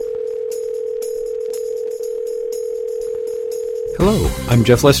Hello, I'm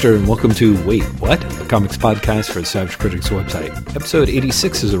Jeff Lester, and welcome to Wait, What? A comics podcast for the Savage Critics website. Episode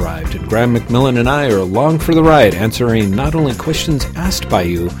 86 has arrived, and Graham McMillan and I are along for the ride, answering not only questions asked by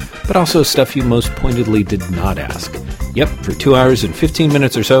you, but also stuff you most pointedly did not ask. Yep, for 2 hours and 15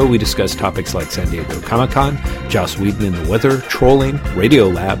 minutes or so, we discuss topics like San Diego Comic-Con, Joss Whedon in the weather, trolling,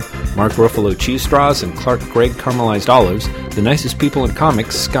 Radiolab, Mark Ruffalo cheese straws, and Clark Gregg caramelized olives, the nicest people in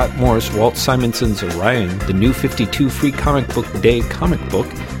comics, Scott Morris, Walt Simonson's Orion, the new 52 free comic book day comic book,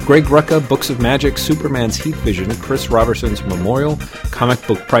 Greg Rucka, Books of Magic, Superman's Heat Vision, Chris Robertson's Memorial, comic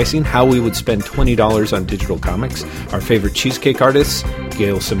book pricing, how we would spend $20 on digital comics, our favorite cheesecake artists,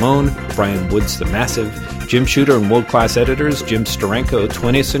 Gail Simone, Brian Woods the Massive, Jim Shooter and world-class editors, Jim Steranko,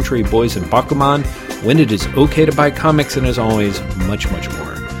 20th Century Boys and Bakuman, when it is okay to buy comics, and as always, much, much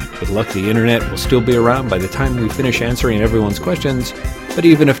more. With luck, the internet will still be around by the time we finish answering everyone's questions, but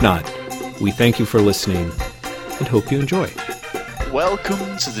even if not, we thank you for listening and hope you enjoy.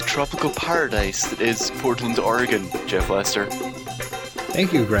 Welcome to the tropical paradise that is Portland, Oregon, Jeff Lester.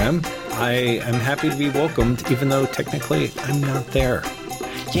 Thank you, Graham. I am happy to be welcomed, even though technically I'm not there.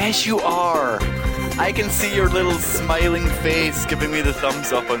 Yes, you are. I can see your little smiling face giving me the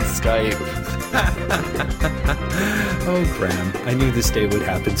thumbs up on Skype. Oh, Graham, I knew this day would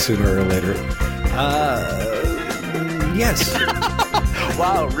happen sooner or later. Yes.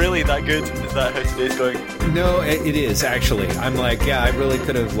 Wow, really that good? Is that how today's going? No, it is, actually. I'm like, yeah, I really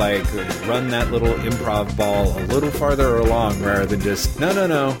could have, run that little improv ball a little farther along rather than just,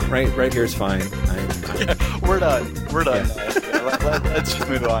 no, right here's fine. Yeah, we're done. Yeah, let's just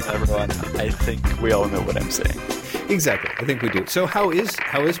move on, everyone. I think we all know what I'm saying. Exactly. I think we do. So how is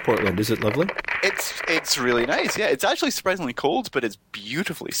Portland? Is it lovely? It's really nice, yeah. It's actually surprisingly cold, but it's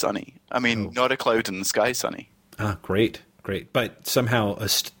beautifully sunny. I mean, not a cloud in the sky sunny. Ah, great. But somehow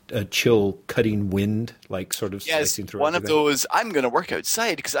a chill cutting wind, sort of slicing through. Yes, one of those, I'm going to work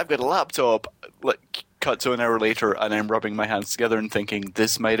outside because I've got a laptop, cut to an hour later, and I'm rubbing my hands together and thinking,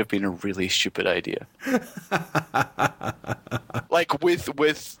 this might have been a really stupid idea. with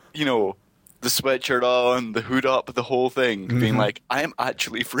the sweatshirt on, the hood up, the whole thing, being like, I am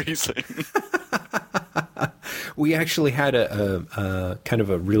actually freezing. We actually had a kind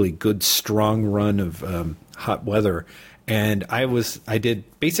of a really good, strong run of hot weather. And I did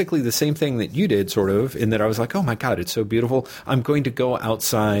basically the same thing that you did, sort of, in that I was like, oh my God, it's so beautiful. I'm going to go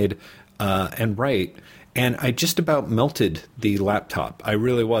outside and write. And I just about melted the laptop. I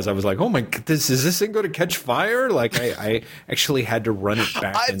really was. I was like, oh my God, is this thing going to catch fire? I actually had to run it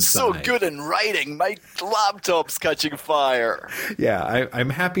back I'm inside. so good in writing. My laptop's catching fire. Yeah, I'm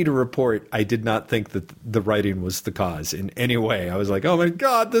happy to report I did not think that the writing was the cause in any way. I was like, oh my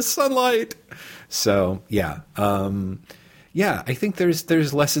God, the sunlight. So, yeah. Yeah, I think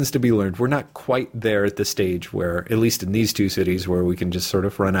there's lessons to be learned. We're not quite there at the stage where, at least in these two cities, where we can just sort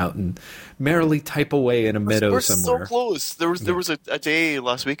of run out and merrily type away in a meadow somewhere. We're so close. There was a day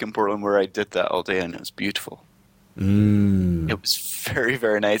last week in Portland where I did that all day, and it was beautiful. It was very,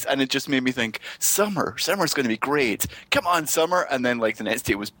 very nice, and it just made me think, summer's going to be great. Come on, summer. And then the next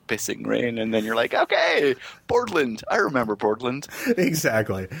day it was pissing rain, and then you're like, okay, Portland. I remember Portland.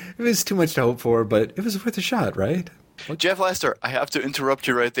 Exactly. It was too much to hope for, but it was worth a shot, right? Jeff Lester, I have to interrupt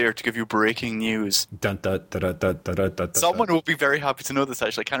you right there to give you breaking news. Dun, dun, dun, dun, dun, dun, dun, dun. Someone will be very happy to know this,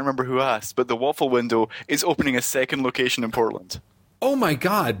 actually. I can't remember who asked, but the Waffle Window is opening a second location in Portland. Oh my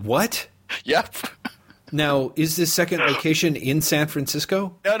God, what? Yep. Now, is this second location in San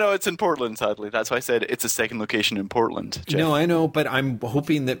Francisco? No, it's in Portland, sadly. That's why I said it's a second location in Portland, Jeff. No, I know, but I'm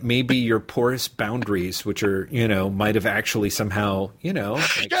hoping that maybe your porous boundaries, which are, might have actually somehow, Yeah,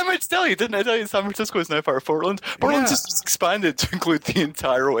 I meant to tell you, didn't I tell you San Francisco is now part of Portland? Portland just expanded to include the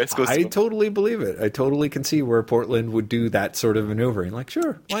entire West Coast. I totally believe it. I totally can see where Portland would do that sort of maneuvering.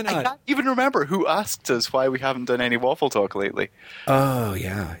 Sure, why not? I can't even remember who asked us why we haven't done any waffle talk lately. Oh,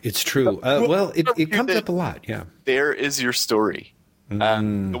 yeah, it's true. Well, it comes up a lot, yeah. There is your story.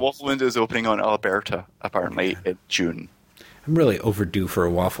 The Waffle Window is opening on Alberta, apparently, in June. I'm really overdue for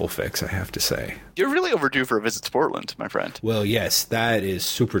a waffle fix, I have to say. You're really overdue for a visit to Portland, my friend. Well, yes, that is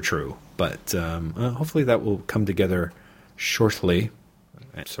super true. But hopefully that will come together shortly.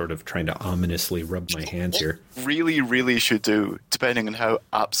 I'm sort of trying to ominously rub my hands here. Really, really should do, depending on how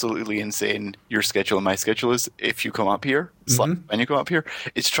absolutely insane your schedule and my schedule is, if you come up here, when you come up here,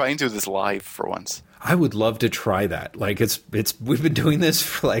 it's trying to do this live for once. I would love to try that. We've been doing this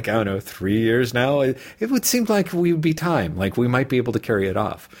for 3 years now. It would seem like we would be time. We might be able to carry it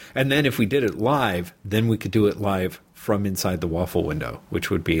off. And then if we did it live, then we could do it live from inside the Waffle Window, which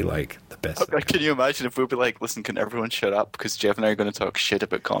would be the best thing. Can you imagine if we'd be like, listen, can everyone shut up? Because Jeff and I are going to talk shit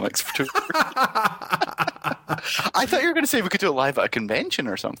about comics for 2 hours. I thought you were going to say we could do it live at a convention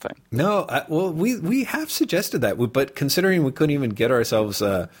or something. No, well, we have suggested that, but considering we couldn't even get ourselves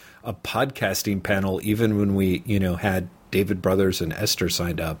a podcasting panel, even when we, had David Brothers and Esther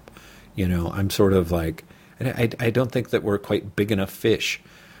signed up, I'm sort of like, I don't think that we're quite big enough fish.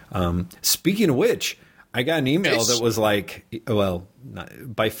 Speaking of which, I got an email that was like, well,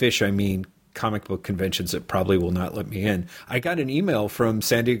 by fish, I mean comic book conventions that probably will not let me in. I got an email from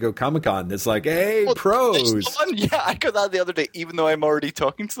San Diego Comic-Con that's like, hey, pros. Yeah, I got that the other day, even though I'm already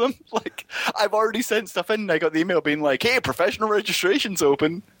talking to them. Like, I've already sent stuff in, and I got the email being like, hey, professional registration's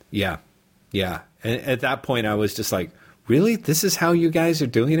open. Yeah. And at that point, I was just like, really? This is how you guys are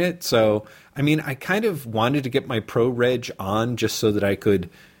doing it? So, I mean, I kind of wanted to get my pro reg on just so that I could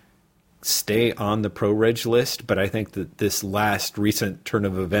stay on the pro reg list, but I think that this last recent turn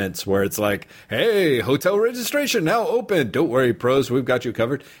of events where it's like, hey, hotel registration now open, don't worry pros, we've got you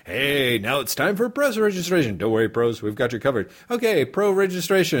covered. Hey, now it's time for press registration, don't worry pros, we've got you covered. Okay, pro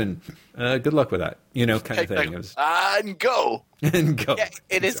registration, good luck with that, kind of thing. And go. Yeah,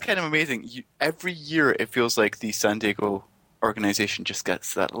 it is exactly. kind of amazing. Every year it feels like the San Diego organization just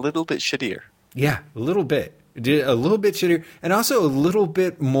gets that little bit shittier. Yeah, a little bit shittier, and also a little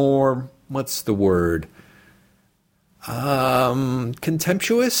bit more, what's the word?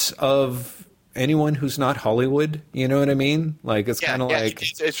 Contemptuous of anyone who's not Hollywood. You know what I mean? Like, it's kind of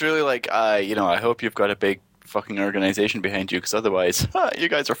like... It's really like, I hope you've got a big fucking organization behind you, because otherwise, you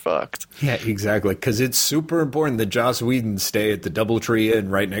guys are fucked. Yeah, exactly, because it's super important that Joss Whedon stay at the Doubletree Inn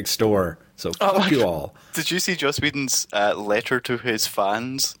right next door. So fuck you all. Did you see Joss Whedon's letter to his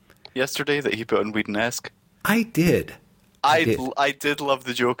fans yesterday that he put on Whedon-esque? I did. I did love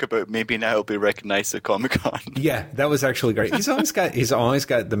the joke about maybe now he'll be recognized at Comic-Con. Yeah, that was actually great.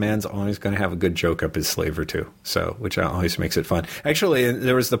 The man's always going to have a good joke up his sleeve or two. So, which always makes it fun. Actually,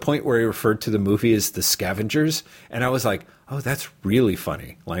 there was the point where he referred to the movie as The Scavengers, and I was like, oh, that's really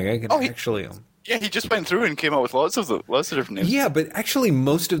funny. Like, I can actually... Yeah, he just went through and came up with lots of different names. Yeah, but actually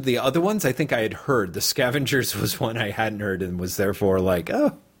most of the other ones I think I had heard. The Scavengers was one I hadn't heard and was therefore like,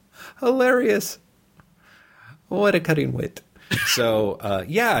 oh, hilarious. What a cutting wit. So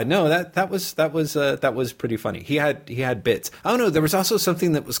that was pretty funny. He had bits. I don't know. There was also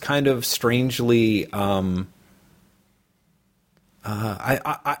something that was kind of strangely. I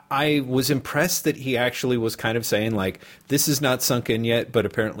was impressed that he actually was kind of saying like, this is not sunk in yet, but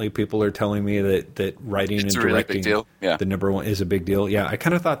apparently people are telling me that writing and directing, really big deal. Yeah. The number one is a big deal. Yeah, I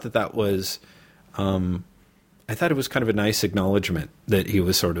kind of thought that was. I thought it was kind of a nice acknowledgement that he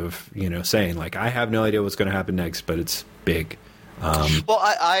was sort of, saying like, I have no idea what's going to happen next, but it's big. Well,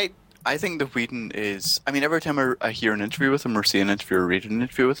 I think that Whedon is... I mean, every time I hear an interview with him or see an interview or read an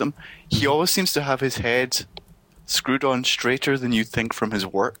interview with him, he always seems to have his head screwed on straighter than you'd think from his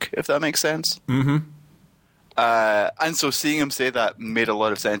work, if that makes sense. Mm-hmm. And so seeing him say that made a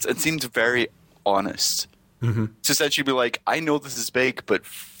lot of sense. It seemed very honest. Mm-hmm. To essentially be like, I know this is big, but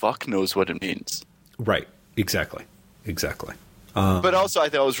fuck knows what it means. Right. Exactly. But also, I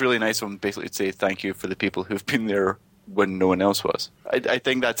thought it was really nice of him basically to say thank you for the people who've been there when no one else was. I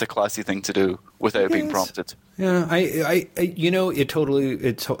think that's a classy thing to do without being prompted. Yeah, I it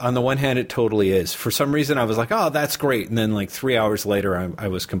totally. On the one hand, it totally is. For some reason, I was like, oh, that's great, and then like 3 hours later, I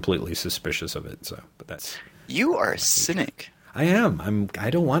was completely suspicious of it. So, but that's you are a cynic. I am. I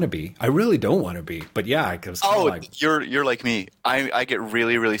don't want to be. I really don't want to be. But yeah, I was like, you're like me. I get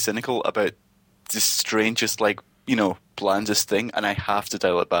really, really cynical about the strangest, blandest thing, and I have to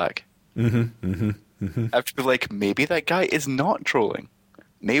dial it back. I have to be like, maybe that guy is not trolling.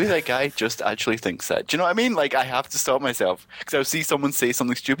 Maybe that guy just actually thinks that. Do you know what I mean? Like, I have to stop myself because I'll see someone say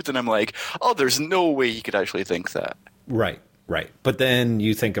something stupid, and I'm like, oh, there's no way he could actually think that. Right. But then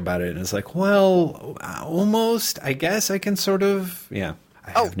you think about it, and it's like, well, almost. I guess I can sort of, yeah.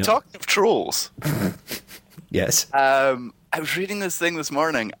 Talking of trolls. Yes. I was reading this thing this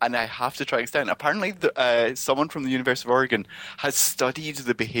morning, and I have to track this down. Apparently, someone from the University of Oregon has studied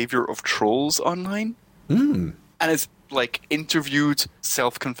the behavior of trolls online. And has, interviewed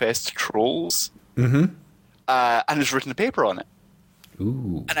self-confessed trolls. Mm-hmm. And has written a paper on it.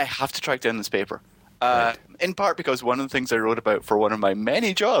 Ooh. And I have to track down this paper. Right. In part because one of the things I wrote about for one of my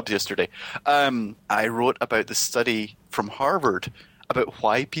many jobs yesterday, I wrote about the study from Harvard about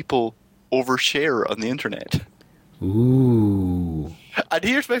why people overshare on the internet. Ooh. And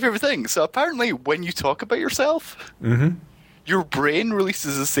here's my favorite thing. So apparently when you talk about yourself, your brain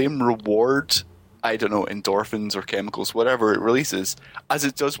releases the same reward, I don't know, endorphins or chemicals, whatever it releases, as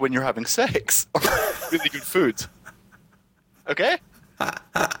it does when you're having sex or really good food. Okay?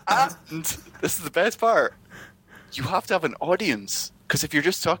 And this is the best part. You have to have an audience Because if you're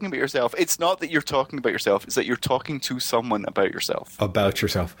just talking about yourself, it's not that you're talking about yourself, it's that you're talking to someone about yourself. About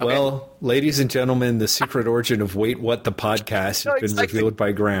yourself. Okay. Well, ladies and gentlemen, the secret origin of Wait What, the podcast has been revealed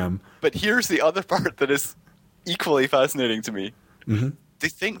by Graham. But here's the other part that is equally fascinating to me. Mm-hmm. They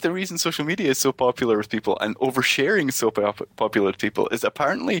think the reason social media is so popular with people and oversharing is so popular with people is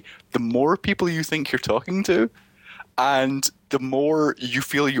apparently the more people you think you're talking to and the more you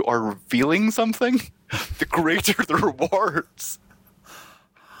feel you are revealing something, the greater the rewards.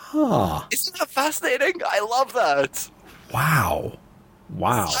 Huh. Isn't that fascinating? I love that. Wow.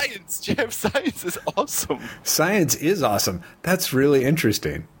 Science, Jeff. Science is awesome. Science is awesome. That's really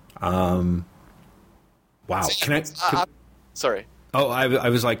interesting. Wow. Sorry. Oh, I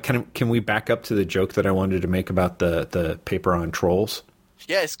was like, can we back up to the joke that I wanted to make about the paper on trolls?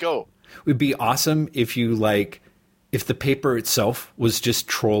 Yes, go. It would be awesome if if the paper itself was just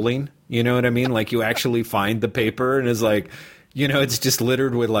trolling. You know what I mean? Like you actually find the paper and it's like, it's just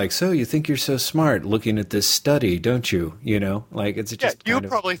littered with like, so you think you're so smart looking at this study, don't you? Like it's just you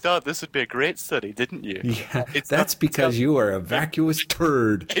probably thought this would be a great study, didn't you? Yeah, that's because you are a vacuous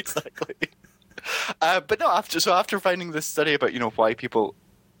turd. Exactly. But no, after finding this study about why people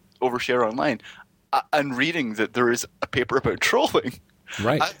overshare online, and reading that there is a paper about trolling,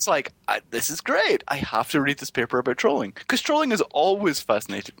 right? It's like this is great. I have to read this paper about trolling because trolling has always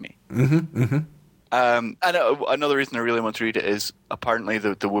fascinated me. Mm-hmm. Mm-hmm. And another reason I really want to read it is apparently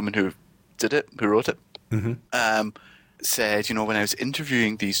the woman who wrote it, mm-hmm. Said when I was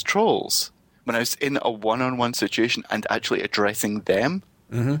interviewing these trolls, when I was in a one-on-one situation and actually addressing them.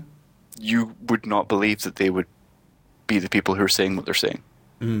 Mm-hmm. You would not believe that they would be the people who are saying what they're saying.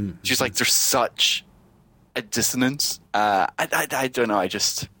 Mm-hmm. She's like, there's such a dissonance. I don't know.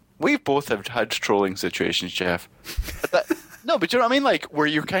 We've both have had trolling situations, Jeff. No, but you know what I mean? Like, where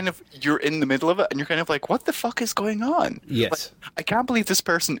you're in the middle of it and you're kind of like, what the fuck is going on? Yes. Like, I can't believe this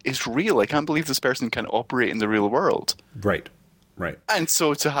person is real. I can't believe this person can operate in the real world. Right. And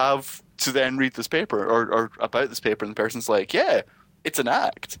so to then read this paper or about this paper and the person's like, yeah, it's an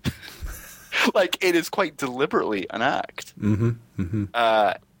act. Like, it is quite deliberately an act. Mm-hmm.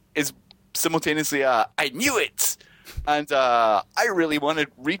 Mm-hmm. Is simultaneously, I knew it! And I really want to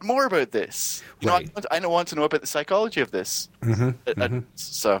read more about this. Right. I want to know about the psychology of this. Mm-hmm.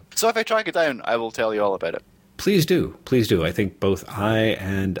 So if I track it down, I will tell you all about it. Please do. I think both I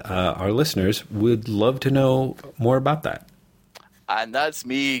and our listeners would love to know more about that. And that's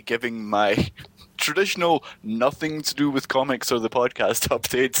me giving my traditional nothing to do with comics or the podcast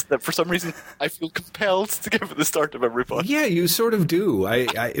updates that for some reason I feel compelled to give at the start of every podcast. Yeah, you sort of do.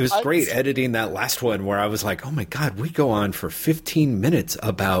 It was great editing that last one where I was like, oh my God, we go on for 15 minutes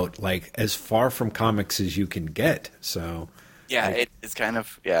about like as far from comics as you can get. So yeah, it's kind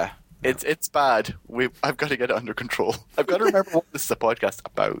of, yeah, it's bad. I've got to get it under control. I've got to remember what this is a podcast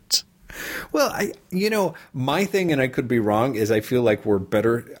about. Well, my thing, and I could be wrong, is I feel like we're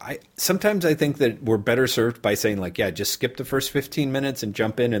better. Sometimes I think that we're better served by saying like, yeah, just skip the first 15 minutes and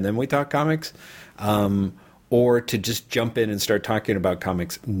jump in and then we talk comics. Or to just jump in and start talking about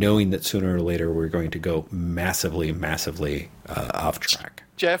comics, knowing that sooner or later we're going to go massively off track.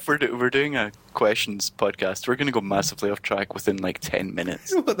 Jeff, we're doing a questions podcast. We're going to go massively off track within like 10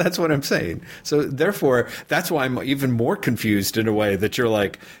 minutes. Well, that's what I'm saying. So therefore, that's why I'm even more confused in a way that you're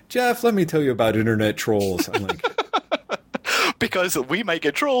like, Jeff, let me tell you about internet trolls. I'm like... Because we might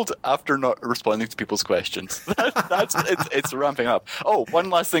get trolled after not responding to people's questions. It's ramping up. Oh,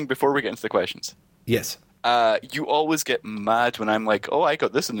 one last thing before we get into the questions. Yes. You always get mad when I'm like, oh, I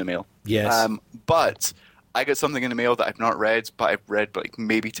got this in the mail. Yes. But I got something in the mail that I've not read, but I've read like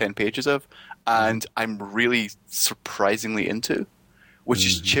maybe 10 pages of, and I'm really surprisingly into, which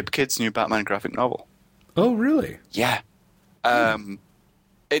is Chip Kidd's new Batman graphic novel. Oh, really? Yeah.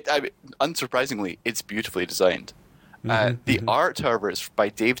 Unsurprisingly, it's beautifully designed. The art, however, is by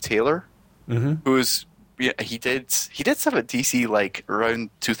Dave Taylor, who's he did stuff at DC like around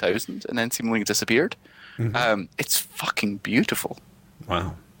 2000 and then seemingly disappeared. It's fucking beautiful.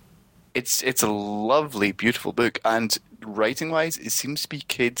 Wow. It's a lovely, beautiful book, and writing-wise, it seems to be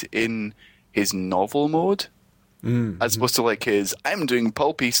Kidd in his novel mode, as opposed to like his I'm doing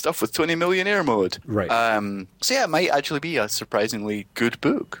pulpy stuff with Tony Millionaire mode. Right. So yeah, it might actually be a surprisingly good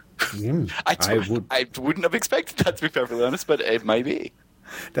book. I wouldn't have expected that, to be perfectly honest, but it might be.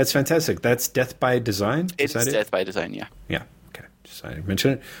 That's fantastic. That's Death by Design? It's Death by Design, yeah. Yeah. Okay. Just I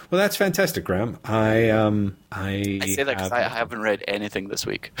mention it. Well, that's fantastic, Graham. I say that because I haven't read anything this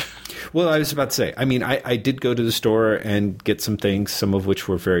week. Well, I was about to say, I mean, I did go to the store and get some things, some of which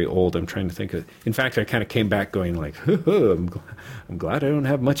were very old. I'm trying to think of. In fact, I kind of came back going like, I'm glad I don't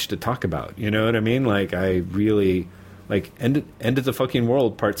have much to talk about. You know what I mean? Like, I really like End of the Fucking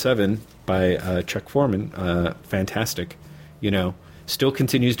World Part 7 by Chuck Foreman, fantastic. Still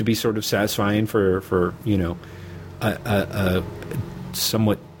continues to be sort of satisfying for a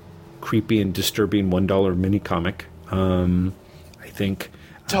somewhat creepy and disturbing $1 mini comic. I think.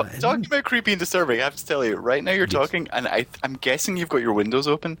 Talking about creepy and disturbing, I have to tell you, right now you're talking, and I'm guessing you've got your windows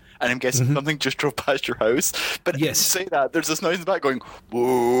open, and I'm guessing something just drove past your house. But yes, say that, there's this noise in the back going,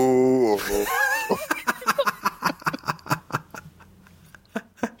 whoa.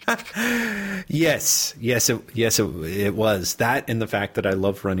 Yes, it was that, and the fact that I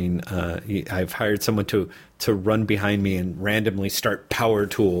love running. I've hired someone to run behind me and randomly start power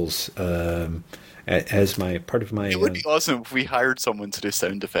tools as my part of my. It would be awesome if we hired someone to do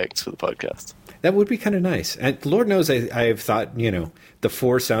sound effects for the podcast. That would be kind of nice. And Lord knows I've thought, the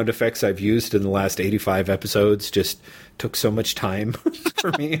 4 sound effects I've used in the last 85 episodes just took so much time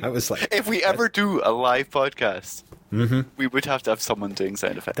for me. I was like, if we ever do a live podcast. We would have to have someone doing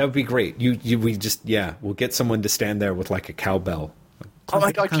sound effects. That would be great. We'll get someone to stand there with like a cowbell. Oh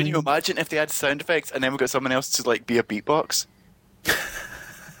my God, can you imagine if they had sound effects and then we got someone else to like be a beatbox?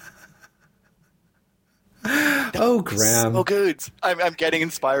 Oh, Graham. So good. I'm getting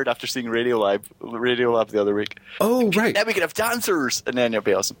inspired after seeing Radiolab the other week. Oh, right. Then we could have dancers and then it'll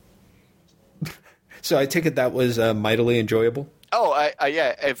be awesome. So I take it that was mightily enjoyable? Oh,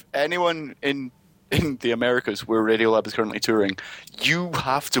 yeah. If anyone in the Americas where Radiolab is currently touring, you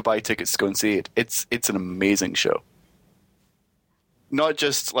have to buy tickets to go and see it. It's an amazing show. Not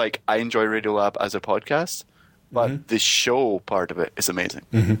just like I enjoy Radiolab as a podcast, but the show part of it is amazing.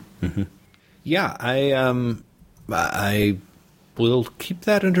 Yeah, I will keep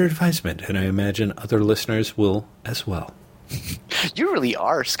that under advisement, and I imagine other listeners will as well. You really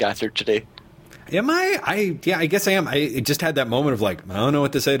are scattered today. Am I? I guess I am. I just had that moment of like, I don't know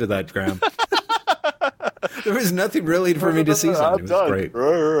what to say to that, Graham. There was nothing really for me to see. It was great.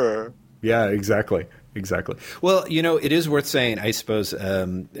 Yeah, exactly. Well, it is worth saying, I suppose,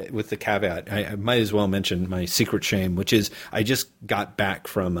 with the caveat, I might as well mention my secret shame, which is I just got back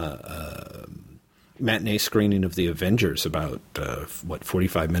from a matinee screening of The Avengers about,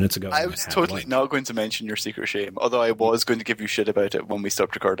 45 minutes ago. I was totally not going to mention your secret shame, although I was going to give you shit about it when we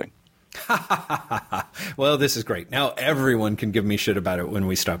stopped recording. Well, this is great. Now everyone can give me shit about it when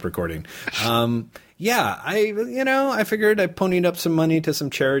we stop recording. I figured I ponied up some money to some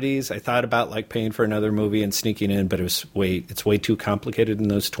charities. I thought about like paying for another movie and sneaking in, but it's way too complicated in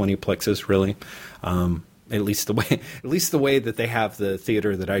those 20 plexes, really. At least the way that they have the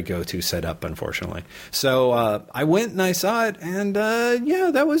theater that I go to set up, unfortunately. So I went and I saw it, and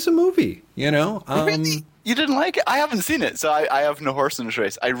that was a movie. Really? You didn't like it? I haven't seen it, so I have no horse in this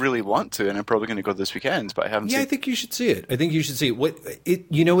race. I really want to, and I'm probably going to go this weekend, but I haven't seen it. Yeah, I think you should see it. What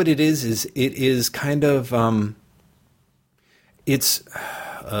it is it is kind of it's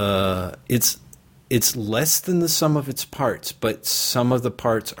less than the sum of its parts, but some of the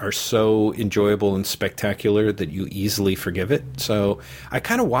parts are so enjoyable and spectacular that you easily forgive it. So I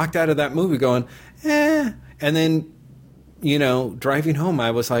kind of walked out of that movie going, and then, driving home, I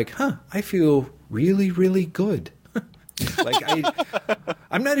was like, I feel really, really good.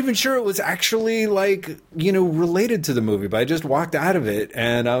 I'm not even sure it was actually related to the movie, but I just walked out of it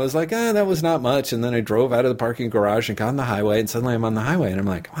and I was like, that was not much. And then I drove out of the parking garage and got on the highway, and suddenly I'm on the highway and I'm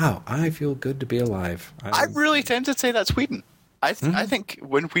like, wow, I feel good to be alive. I'm really tempted to say that's Whedon. I think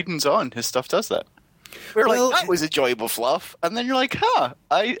when Whedon's on, his stuff does that. We're like, that was enjoyable fluff. And then you're like,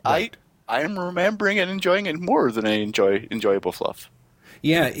 I'm remembering and enjoying it more than I enjoy enjoyable fluff.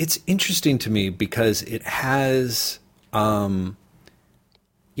 Yeah, it's interesting to me because it has...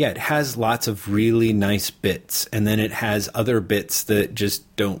 it has lots of really nice bits, and then it has other bits that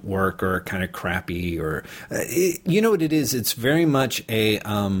just don't work or are kind of crappy, or you know what it is? It's very much a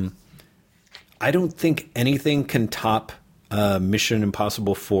I don't think anything can top Mission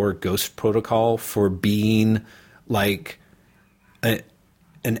Impossible 4 Ghost Protocol for being like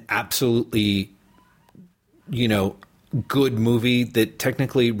an absolutely, good movie that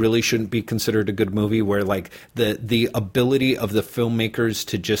technically really shouldn't be considered a good movie, where like the ability of the filmmakers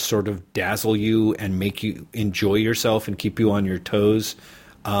to just sort of dazzle you and make you enjoy yourself and keep you on your toes,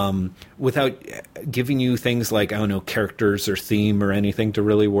 without giving you things like, I don't know, characters or theme or anything to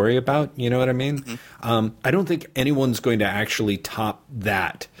really worry about. You know what I mean? Mm-hmm. I don't think anyone's going to actually top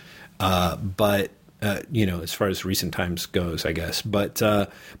that. But as far as recent times goes, I guess. But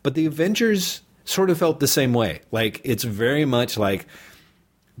the Avengers sort of felt the same way. Like, it's very much like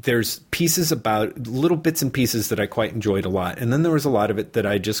there's pieces about little bits and pieces that I quite enjoyed a lot. And then there was a lot of it that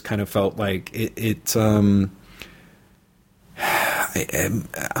I just kind of felt like it's I I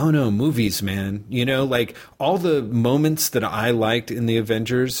don't know, movies, man. You know, like all the moments that I liked in the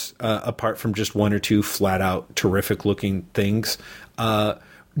Avengers, apart from just one or two flat out terrific looking things,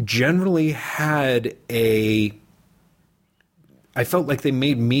 generally had I felt like they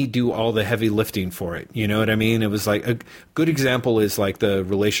made me do all the heavy lifting for it. You know what I mean? It was like a good example is like the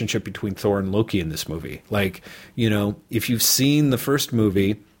relationship between Thor and Loki in this movie. Like, you know, if you've seen the first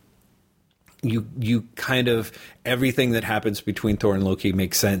movie, you kind of, everything that happens between Thor and Loki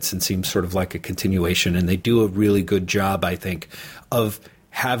makes sense and seems sort of like a continuation. And they do a really good job, I think, of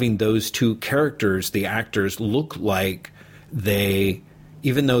having those two characters, the actors, look like they,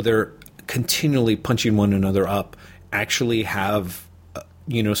 even though they're continually punching one another up, actually have,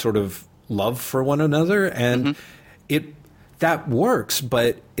 you know, sort of love for one another. And that works,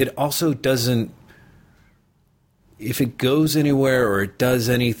 but it also doesn't, if it goes anywhere or it does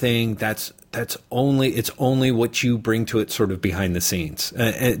anything, it's only what you bring to it sort of behind the scenes.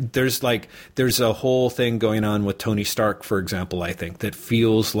 And there's a whole thing going on with Tony Stark, for example, I think, that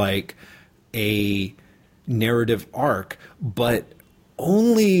feels like a narrative arc, but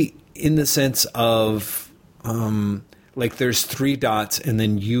only in the sense of, like there's 3 dots and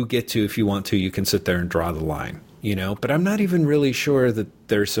then you get to, if you want to, you can sit there and draw the line, you know, but I'm not even really sure that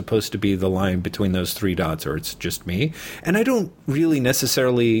there's supposed to be the line between those 3 dots, or it's just me. And I don't really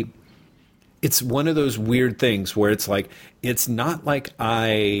necessarily, it's one of those weird things where it's like, it's not like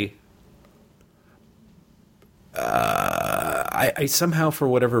I somehow, for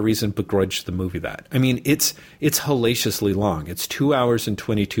whatever reason, begrudge the movie that. I mean, it's hellaciously long. It's 2 hours and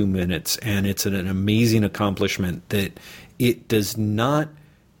 22 minutes, and it's an amazing accomplishment that it does not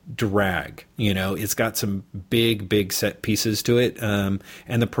drag. You know, it's got some big set pieces to it, and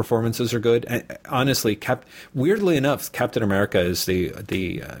the performances are good. Honestly, weirdly enough, Captain America is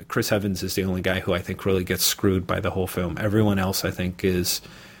the Chris Evans is the only guy who I think really gets screwed by the whole film. Everyone else, I think, is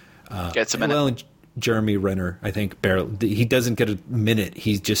gets a minute. Well, Jeremy Renner, I think, barely. He doesn't get a minute.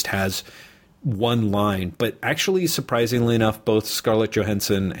 He just has one line. But actually, surprisingly enough, both Scarlett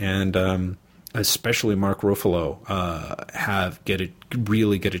Johansson and especially Mark Ruffalo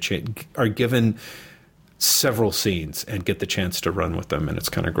really get a chance, are given several scenes and get the chance to run with them, and it's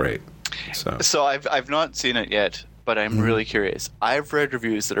kind of great. So I've not seen it yet, but I'm really curious. I've read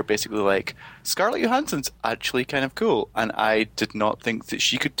reviews that are basically like, Scarlett Johansson's actually kind of cool, and I did not think that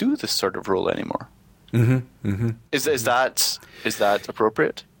she could do this sort of role anymore. Is that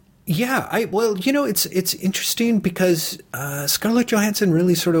appropriate? Yeah, well, you know, it's interesting because Scarlett Johansson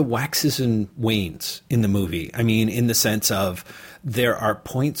really sort of waxes and wanes in the movie. I mean, in the sense of there are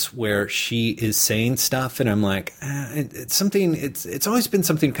points where she is saying stuff, and I'm like, it's something. It's always been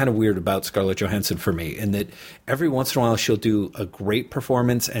something kind of weird about Scarlett Johansson for me, in that every once in a while she'll do a great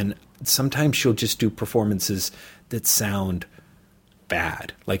performance, and sometimes she'll just do performances that sound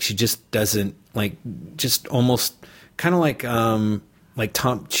bad. Like she just doesn't, like, just almost kind of like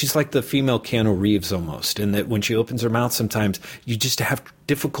Tom, she's like the female Keanu Reeves almost, in that when she opens her mouth, sometimes you just have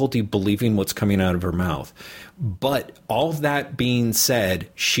difficulty believing what's coming out of her mouth. But all that being said,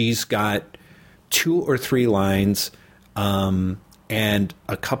 she's got 2 or 3 lines, and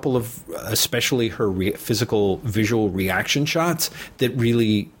a couple of, especially her physical visual reaction shots that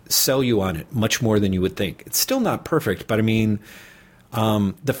really sell you on it much more than you would think. It's still not perfect, but I mean,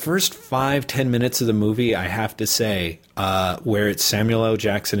 the first 5-10 minutes of the movie, I have to say, where it's Samuel L.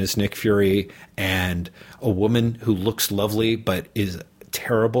 Jackson as Nick Fury and a woman who looks lovely but is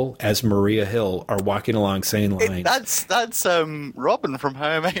terrible as Maria Hill are walking along saying lines. That's Robin from How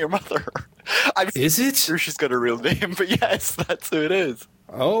I Met Your Mother. Is it? I'm sure she's got a real name, but yes, that's who it is.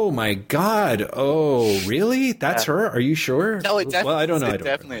 Oh my God! Oh, really? That's her? Are you sure? No, it definitely. Well, I don't know. It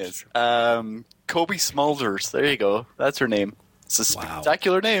definitely is. Kobe Smulders. There you go. That's her name. It's a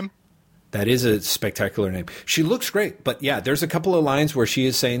spectacular name. That is a spectacular name. She looks great, but yeah, there's a couple of lines where she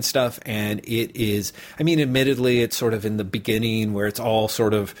is saying stuff, and it is, I mean, admittedly, it's sort of in the beginning where it's all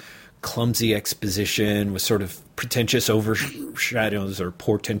sort of clumsy exposition with sort of pretentious overshadows, or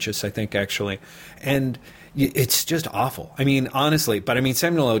portentous, I think, actually. And it's just awful. I mean, honestly, but I mean,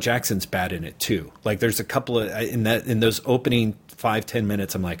 Samuel L. Jackson's bad in it too. Like there's a couple of, in those opening 5-10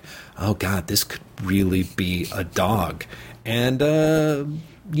 minutes, I'm like, oh God, this could really be a dog. And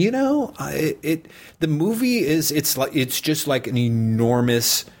you know, the movie is, it's just like an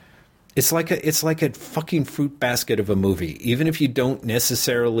enormous, it's like a fucking fruit basket of a movie. Even if you don't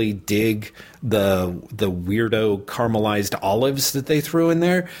necessarily dig the weirdo caramelized olives that they threw in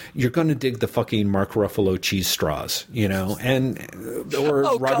there, you're going to dig the fucking Mark Ruffalo cheese straws, you know,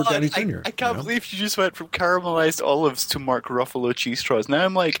 or Robert Downey Jr. I can't believe you just went from caramelized olives to Mark Ruffalo cheese straws. Now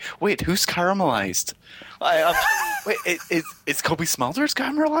I'm like, wait, who's caramelized? Wait, is Kobe Smulders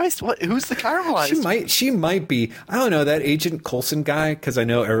caramelized? What? Who's the caramelized? She might be. I don't know, that Agent Coulson guy, because I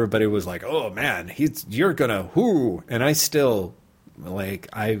know everybody was like, "Oh man, you're gonna whoo," and I still like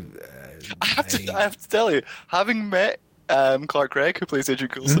I have to tell you, having met Clark Gregg, who plays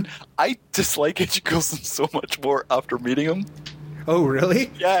Agent Coulson, I dislike Agent Coulson so much more after meeting him. Oh,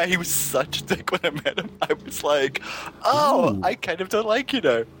 really? Yeah, he was such a dick when I met him. I was like, oh, I kind of don't like you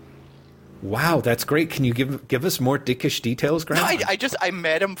now. Wow, that's great. Can you give us more dickish details, Graham? No, I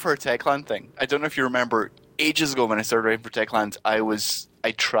met him for a Techland thing. I don't know if you remember, ages ago when I started writing for Techland,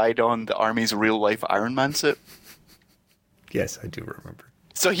 I tried on the Army's real-life Iron Man suit. Yes, I do remember.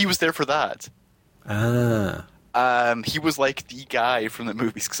 So he was there for that. Ah. He was like the guy from the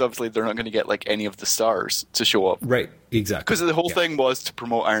movies, because obviously they're not going to get like any of the stars to show up. Right, exactly. Because the whole thing was to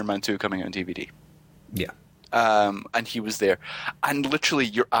promote Iron Man 2 coming out on DVD. Yeah. And he was there. And literally,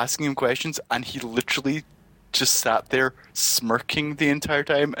 you're asking him questions, and he literally just sat there smirking the entire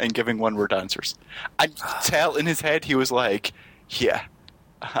time and giving one-word answers. And you could tell in his head he was like, yeah,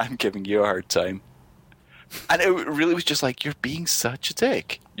 I'm giving you a hard time. And it really was just like, you're being such a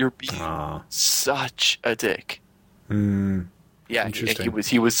dick. You're being such a dick. Yeah,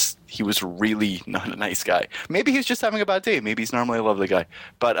 he was really not a nice guy. Maybe he was just having a bad day. Maybe he's normally a lovely guy.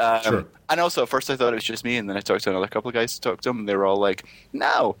 But sure. And also at first I thought it was just me, and then I talked to another couple of guys who talked to him, and they were all like,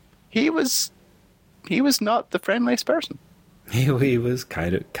 "No, he was not the friendliest person. He was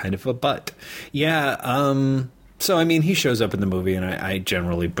kind of a butt." Yeah. So I mean, he shows up in the movie, and I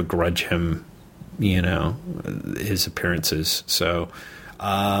generally begrudge him, his appearances. So.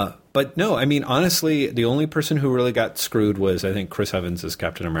 But no, I mean, honestly, the only person who really got screwed was, I think, Chris Evans as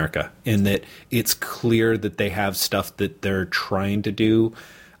Captain America, in that it's clear that they have stuff that they're trying to do.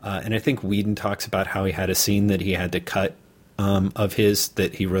 And I think Whedon talks about how he had a scene that he had to cut of his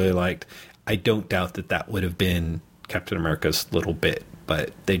that he really liked. I don't doubt that would have been Captain America's little bit,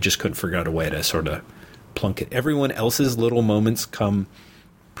 but they just couldn't figure out a way to sort of plunk it. Everyone else's little moments come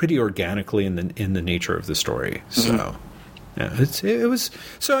pretty organically in the nature of the story. So... Yeah, it was.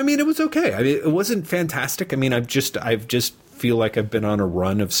 So I mean, it was okay. I mean, it wasn't fantastic. I mean, I've just feel like I've been on a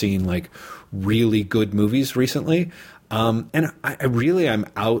run of seeing like really good movies recently, and I'm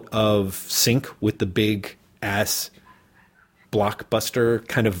out of sync with the big ass blockbuster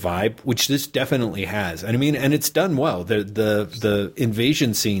kind of vibe, which this definitely has. And I mean, and it's done well. The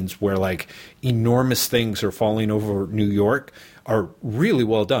invasion scenes where like enormous things are falling over New York are really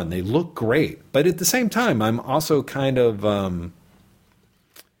well done. They look great. But at the same time, I'm also kind of, I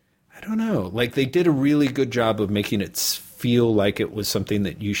don't know, like they did a really good job of making it feel like it was something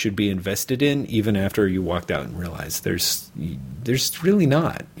that you should be invested in, even after you walked out and realized there's really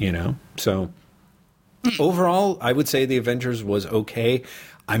not, So overall, I would say The Avengers was okay.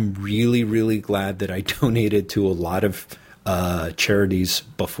 I'm really, really glad that I donated to a lot of charities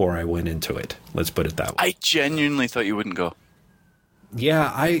before I went into it. Let's put it that way. I genuinely thought you wouldn't go.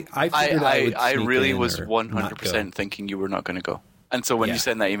 Yeah, I figured I really was 100% thinking you were not going to go. And so when you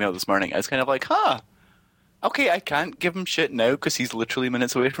sent that email this morning, I was kind of like, okay, I can't give him shit now because he's literally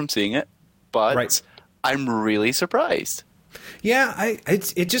minutes away from seeing it. But I'm really surprised. Yeah,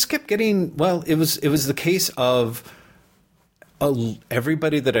 it just kept getting, well, it was the case of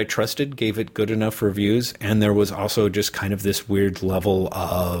everybody that I trusted gave it good enough reviews, and there was also just kind of this weird level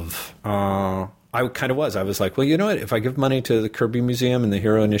of... I kind of was. I was like, well, you know what? If I give money to the Kirby Museum and the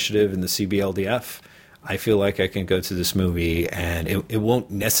Hero Initiative and the CBLDF, I feel like I can go to this movie and it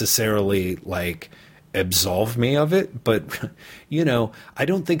won't necessarily like absolve me of it. But, I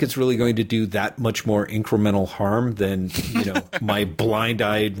don't think it's really going to do that much more incremental harm than, my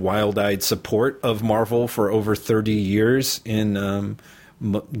blind-eyed, wild-eyed support of Marvel for over 30 years in,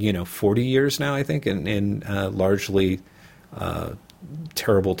 40 years now, I think, in largely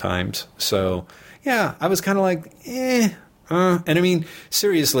terrible times. So yeah, I was kind of like, and I mean,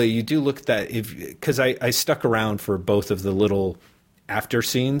 seriously, you do look at that because I stuck around for both of the little after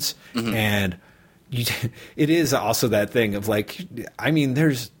scenes, and it is also that thing of like, I mean,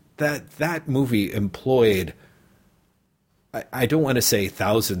 there's that movie employed, I don't want to say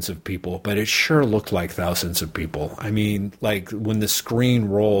thousands of people, but it sure looked like thousands of people. I mean, like when the screen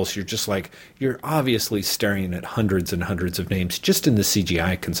rolls, you're just like, you're obviously staring at hundreds and hundreds of names just in the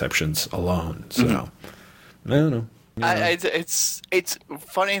CGI conceptions alone. So I don't know. It's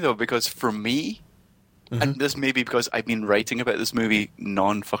funny though, because for me, and this may be because I've been writing about this movie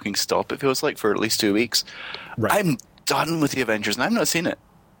non-fucking stop, it feels like, for at least 2 weeks. Right. I'm done with the Avengers and I've not seen it.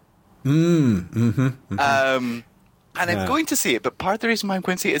 And I'm going to see it, but part of the reason why I'm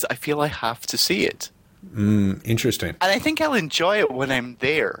going to see it is I feel I have to see it. Interesting. And I think I'll enjoy it when I'm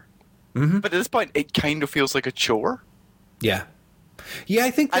there. But at this point, it kind of feels like a chore. Yeah. Yeah,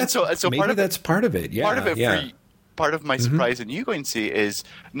 I think that's maybe that's part of it. Yeah, part of it. Part of my surprise in you going to see is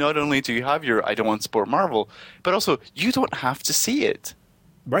not only do you have your I don't want to support Marvel, but also you don't have to see it.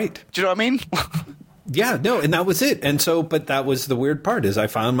 Right. Do you know what I mean? Yeah, no, and that was it. And so, but that was the weird part is I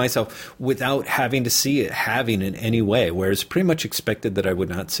found myself without having to see it, having in any way, whereas pretty much expected that I would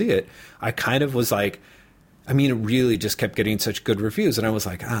not see it. I kind of was like, I mean, it really just kept getting such good reviews. And I was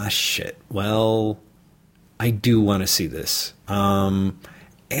like, shit. Well, I do want to see this. And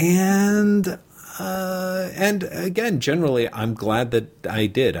again, generally, I'm glad that I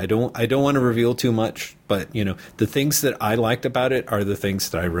did. I don't want to reveal too much, but the things that I liked about it are the things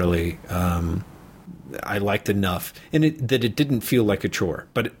that I really, I liked enough, and that it didn't feel like a chore.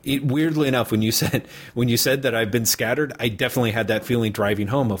 But weirdly enough, when you said that I've been scattered, I definitely had that feeling driving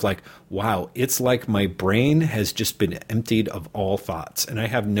home of like, wow, it's like my brain has just been emptied of all thoughts, and I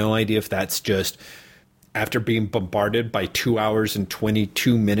have no idea if that's just after being bombarded by 2 hours and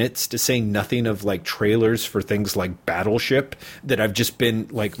 22 minutes, to say nothing of like trailers for things like Battleship, that I've just been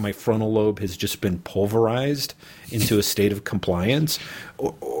like my frontal lobe has just been pulverized into a state of compliance,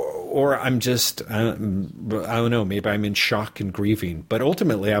 or I'm just, I don't know, maybe I'm in shock and grieving. But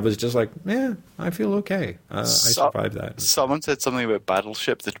ultimately, I was just like, I feel okay. I survived that. Someone said something about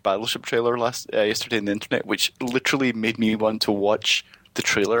Battleship, the Battleship trailer yesterday on the internet, which literally made me want to watch the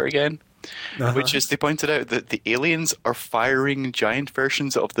trailer again. Which is, they pointed out that the aliens are firing giant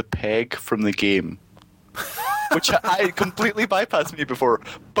versions of the Peg from the game. Which I completely bypassed me before,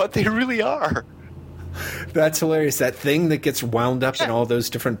 but they really are. That's hilarious. That thing that gets wound up in all those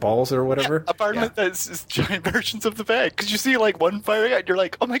different balls or whatever. Yeah, apparently that's giant versions of the Peg. Because you see like one firing out, and you're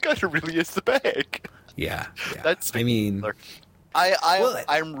like, oh my god, it really is the Peg. Yeah. That's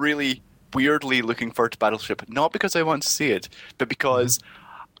I'm really weirdly looking forward to Battleship. Not because I want to see it, but because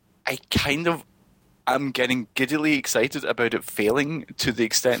I kind of am getting giddily excited about it failing to the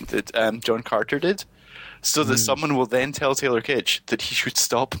extent that John Carter did. So that someone will then tell Taylor Kitsch that he should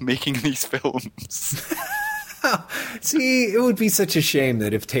stop making these films. See, it would be such a shame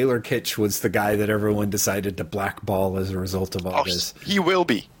that if Taylor Kitsch was the guy that everyone decided to blackball as a result of all this. He will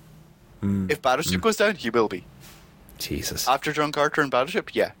be. If Battleship goes down, he will be. Jesus. After John Carter and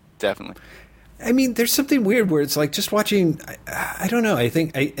Battleship, yeah, definitely. I mean, there's something weird where it's like just watching. I don't know. I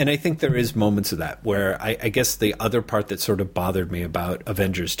think there is moments of that where I guess the other part that sort of bothered me about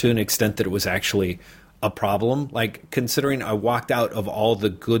Avengers, to an extent that it was actually a problem, like considering I walked out of all the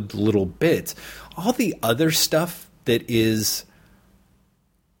good little bits, all the other stuff that is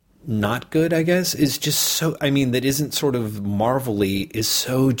not good, I guess, is just so. I mean, that isn't sort of Marvel-y, is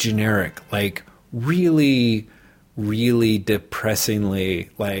so generic, like really, really depressingly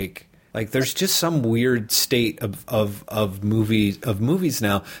like. Like there's just some weird state of movies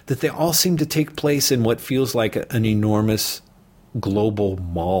now that they all seem to take place in what feels like an enormous global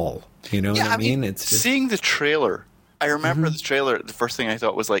mall. You know what I mean? It's just... Seeing the trailer. I remember the trailer. The first thing I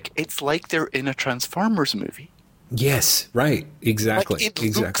thought was like, it's like they're in a Transformers movie. Yes, right, exactly. Like,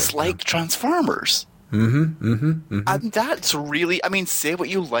 it looks like Transformers. And that's really. I mean, say what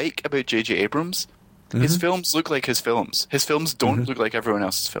you like about J.J. Abrams. His films look like his films. His films don't look like everyone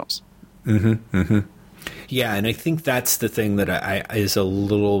else's films. Yeah, and I think that's the thing that I is a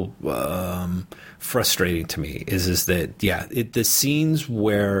little frustrating to me is that the scenes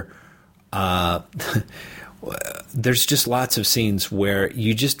where there's just lots of scenes where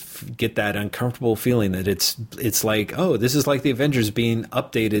you just get that uncomfortable feeling that it's like, oh, this is like the Avengers being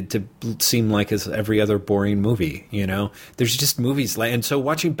updated to seem like it's every other boring movie, There's just movies and so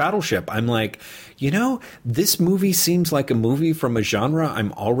watching Battleship, I'm like, this movie seems like a movie from a genre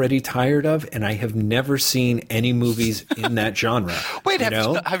I'm already tired of, and I have never seen any movies in that genre. Wait,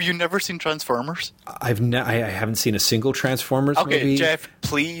 have you never seen Transformers? I haven't seen a single Transformers movie. Okay, Jeff,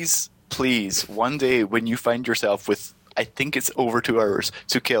 please, one day when you find yourself with, I think it's over 2 hours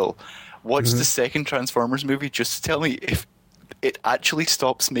to kill, watch the second Transformers movie just to tell me if it actually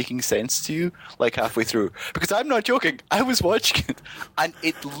stops making sense to you, like halfway through. Because I'm not joking. I was watching it, and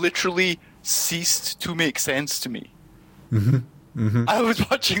it literally ceased to make sense to me. I was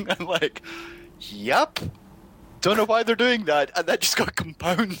watching and like, yep. Don't know why they're doing that, and that just got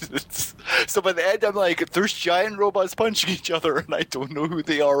compounded. So by the end, I'm like, there's giant robots punching each other, and I don't know who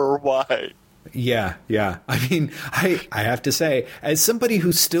they are or why. Yeah. I mean, I have to say, as somebody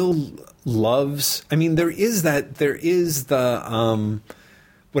who still loves, I mean, there is the,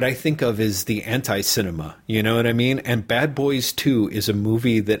 what I think of is the anti-cinema, you know what I mean? And Bad Boys 2 is a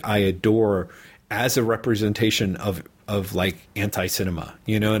movie that I adore as a representation of like anti-cinema,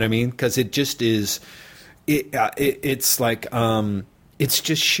 you know what I mean? Because it just is... It's like it's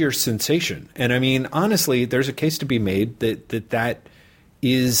just sheer sensation. And I mean, honestly, there's a case to be made that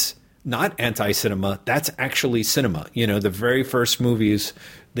is not anti-cinema. That's actually cinema. You know, the very first movies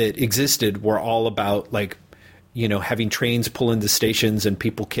that existed were all about, like, you know, having trains pull into stations and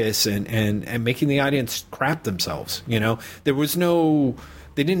people kiss and making the audience crap themselves. You know, there was no,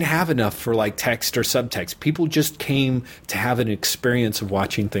 they didn't have enough for like text or subtext. People just came to have an experience of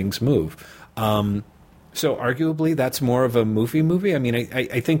watching things move. So arguably that's more of a movie. I mean,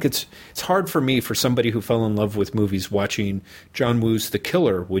 I think it's hard for me, for somebody who fell in love with movies, watching John Woo's The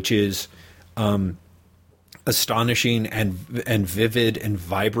Killer, which is astonishing and vivid and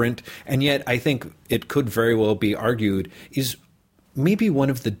vibrant, and yet I think it could very well be argued is maybe one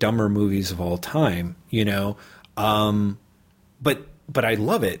of the dumber movies of all time, you know. But I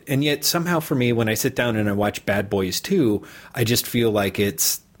love it, and yet somehow for me, when I sit down and I watch Bad Boys 2, I just feel like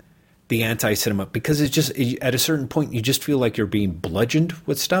it's the anti-cinema, because it's just, at a certain point, you just feel like you're being bludgeoned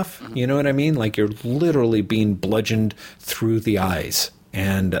with stuff. You know what I mean? Like you're literally being bludgeoned through the eyes.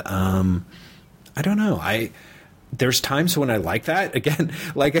 And I don't know. There's times when I like that. Again,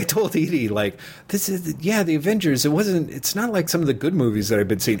 like I told Edie, like, this is, the Avengers, it's not like some of the good movies that I've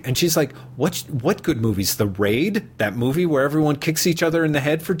been seeing. And she's like, what good movies? The Raid? That movie where everyone kicks each other in the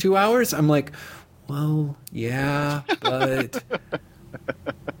head for 2 hours? I'm like, well, yeah, but...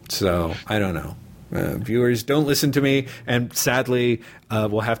 So, I don't know. Viewers, don't listen to me, and sadly,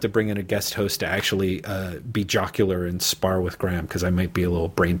 we'll have to bring in a guest host to actually be jocular and spar with Graham, because I might be a little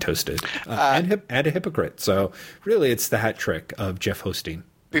brain toasted and a hypocrite. So, really, it's the hat trick of Jeff hosting.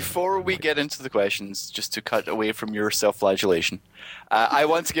 Before we get into the questions, just to cut away from your self-flagellation, I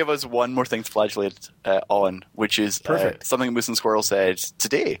want to give us one more thing to flagellate on, which is something Moose and Squirrel said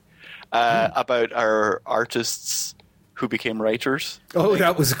today about our artists who became writers. Oh,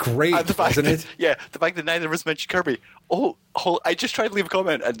 that was great, wasn't it? Yeah, the fact that neither of us mentioned Kirby. I just tried to leave a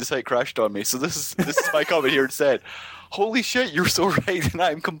comment and the site crashed on me. So this is my comment here instead. Holy shit, you're so right, and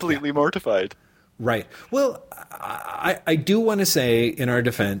I'm completely mortified. Right. Well, I do want to say in our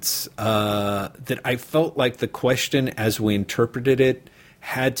defense that I felt like the question as we interpreted it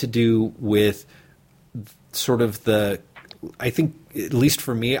had to do with sort of I think, at least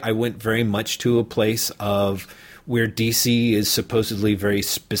for me, I went very much to a place of where DC is supposedly very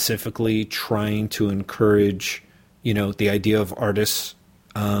specifically trying to encourage, you know, the idea of artists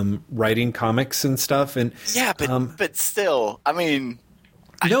writing comics and stuff. And yeah, but still, I mean...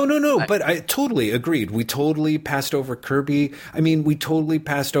 No. But I totally agreed. We totally passed over Kirby. I mean, we totally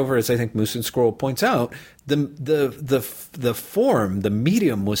passed over, as I think Moose and Squirrel points out, the form, the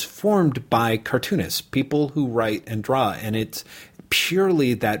medium was formed by cartoonists, people who write and draw, and it's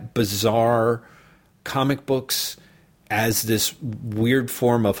purely that bizarre comic books as this weird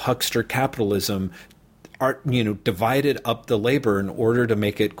form of huckster capitalism are, you know, divided up the labor in order to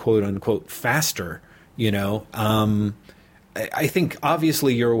make it quote unquote faster, you know. I think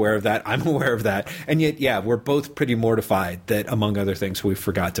obviously you're aware of that. I'm aware of that. And yet, yeah, we're both pretty mortified that, among other things, we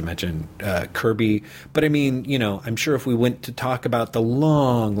forgot to mention Kirby. But I mean, you know, I'm sure if we went to talk about the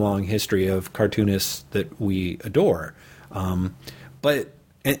long, long history of cartoonists that we adore, but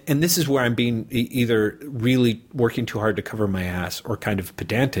and this is where I'm being either really working too hard to cover my ass or kind of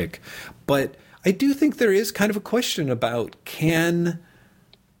pedantic. But I do think there is kind of a question about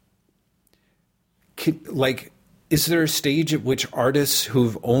is there a stage at which artists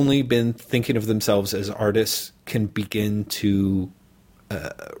who've only been thinking of themselves as artists can begin to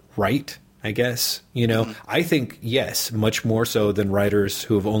write, I guess? You know, I think, yes, much more so than writers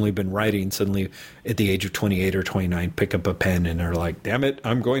who have only been writing suddenly at the age of 28 or 29 pick up a pen and are like, damn it,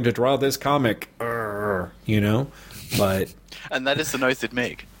 I'm going to draw this comic, you know? But and that is the noise they'd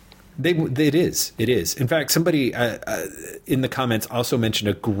make. It is. In fact, somebody in the comments also mentioned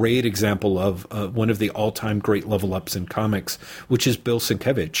a great example of one of the all-time great level-ups in comics, which is Bill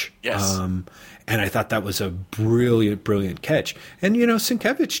Sienkiewicz. Yes. And I thought that was a brilliant, brilliant catch. And, you know,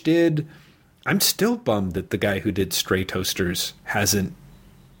 Sienkiewicz did... I'm still bummed that the guy who did Stray Toasters hasn't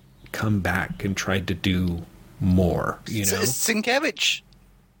come back and tried to do more, you know? Sienkiewicz...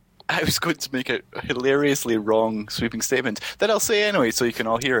 I was going to make a hilariously wrong sweeping statement that I'll say anyway so you can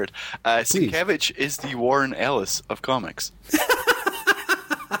all hear it. Sienkiewicz is the Warren Ellis of comics.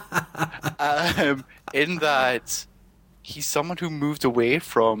 In that he's someone who moved away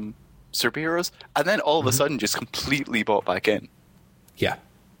from superheroes and then all of a sudden just completely bought back in. Yeah.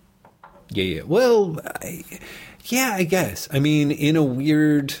 Well, I guess. I mean, in a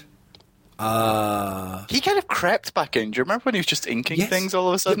weird... he kind of crept back in. Do you remember when he was just inking things all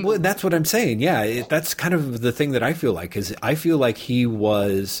of a sudden? Well, that's what I'm saying. Yeah, that's kind of the thing that I feel like. Is I feel like he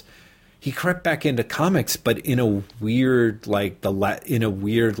he crept back into comics, but in a weird, like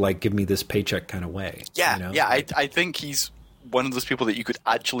give me this paycheck kind of way. Yeah, you know? yeah. I think he's one of those people that you could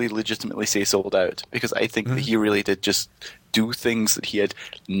actually legitimately say sold out, because I think that he really did just do things that he had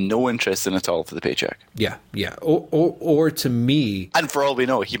no interest in at all for the paycheck. Yeah, yeah. Or to me, and for all we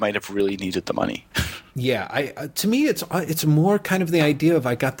know, he might have really needed the money. Yeah, to me, it's more kind of the idea of,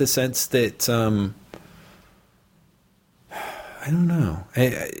 I got the sense that I don't know,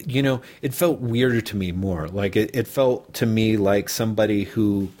 it felt weirder to me more. Like it felt to me like somebody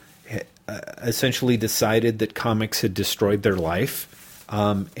who essentially decided that comics had destroyed their life,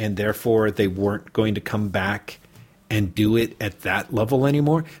 and therefore they weren't going to come back and do it at that level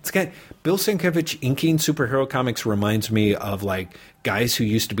anymore. It's got Bill Sienkiewicz inking superhero comics reminds me of like guys who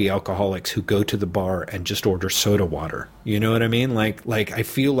used to be alcoholics who go to the bar and just order soda water. You know what I mean? Like I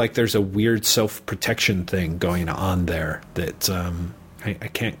feel like there's a weird self-protection thing going on there that I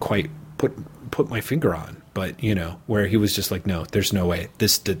can't quite put my finger on. But, where he was just like, no, there's no way.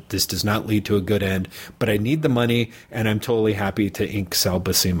 This does not lead to a good end. But I need the money, and I'm totally happy to ink Sal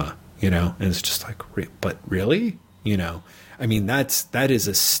Buscema, And it's just like, but really? I mean, that is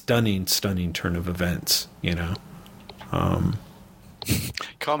a stunning turn of events,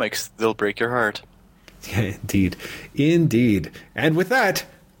 Comics, they'll break your heart. Yeah, indeed. And with that,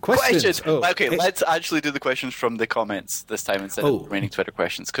 questions. Okay, let's actually do the questions from the comments this time instead of the remaining Twitter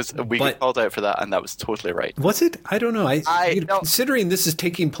questions, because we got called out for that, and that was totally right. Was it? I don't know. Considering this is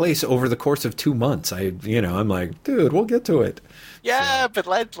taking place over the course of 2 months, I'm like, dude, we'll get to it. Yeah, but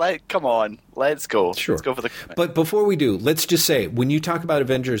come on, let's go. Sure. Let's go for the comments. But before we do, let's just say, when you talk about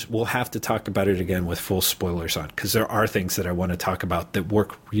Avengers, we'll have to talk about it again with full spoilers on, because there are things that I want to talk about that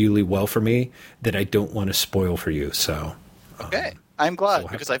work really well for me that I don't want to spoil for you. So, okay. I'm glad,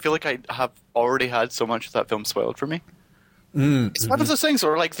 because I feel like I have already had so much of that film spoiled for me. It's one of those things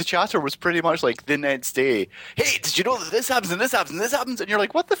where, like, the chatter was pretty much like the next day, hey, did you know that this happens and this happens and this happens? And you're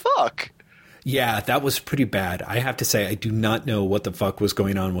like, what the fuck? Yeah, that was pretty bad. I have to say, I do not know what the fuck was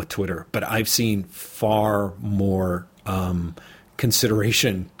going on with Twitter, but I've seen far more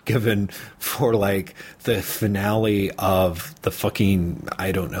consideration given for like the finale of the fucking,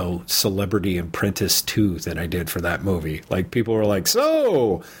 I don't know, Celebrity Apprentice 2 than I did for that movie. Like, people were like,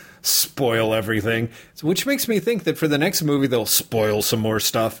 so spoil everything, which makes me think that for the next movie they'll spoil some more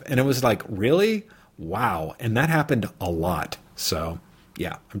stuff. And it was like, really? Wow. And that happened a lot. So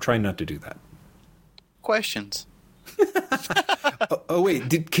yeah, I'm trying not to do that. Questions. Oh wait,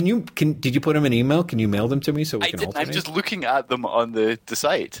 did you put them in email? Can you mail them to me so we can alternate? I'm just looking at them on the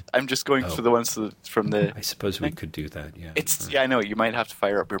site. I'm just going for the ones from the. I suppose we could do that. Yeah. I know you might have to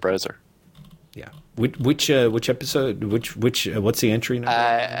fire up your browser. Yeah. Which episode? What's the entry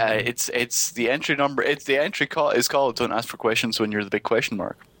number? It's the entry number. It's the entry is called "Don't Ask for Questions When You're the Big Question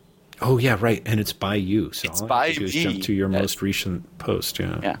Mark." Oh yeah, right. And it's by you. So it's all by I have to do is jump to your most recent post.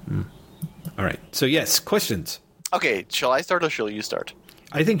 Yeah. Yeah. All right. So yes, questions. Okay, shall I start or shall you start?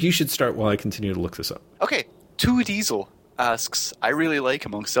 I think you should start while I continue to look this up. Okay, 2 Diesel asks, I really like,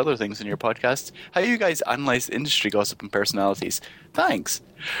 amongst other things in your podcast, how you guys analyze industry gossip and personalities. Thanks.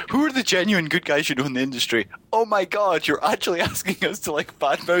 Who are the genuine good guys you know in the industry? Oh my god, you're actually asking us to like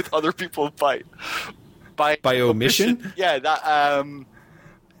badmouth other people by omission? Yeah, that I'll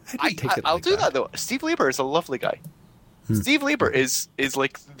do that though. Steve Lieber is a lovely guy. Steve Lieber is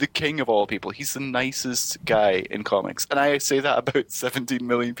like the king of all people. He's the nicest guy in comics. And I say that about 17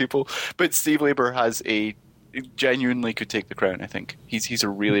 million people. But Steve Lieber genuinely could take the crown, I think. He's a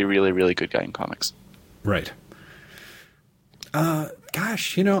really, really, really good guy in comics. Right.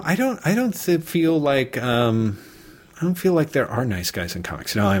 Gosh, I don't feel like there are nice guys in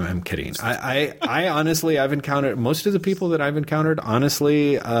comics. No, I'm kidding. I honestly, I've encountered most of the people that I've encountered.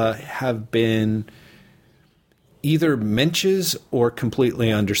 Honestly, have been either menches or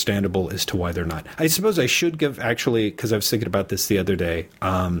completely understandable as to why they're not. I suppose I should give, actually, because I was thinking about this the other day.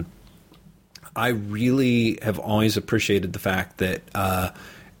 I really have always appreciated the fact that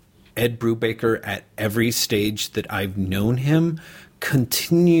Ed Brubaker, at every stage that I've known him,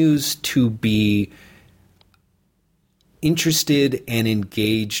 continues to be interested and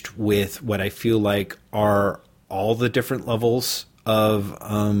engaged with what I feel like are all the different levels of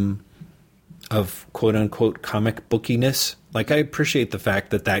quote unquote comic bookiness. Like, I appreciate the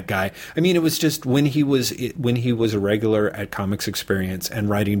fact that guy, I mean, it was just when he was a regular at Comics Experience and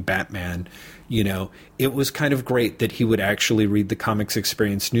writing Batman, it was kind of great that he would actually read the Comics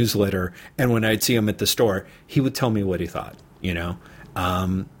Experience newsletter. And when I'd see him at the store, he would tell me what he thought,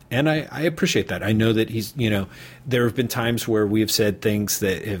 And I appreciate that. I know that he's, there have been times where we have said things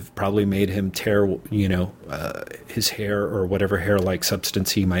that have probably made him tear, his hair or whatever hair-like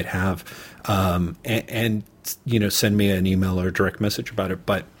substance he might have, and send me an email or a direct message about it.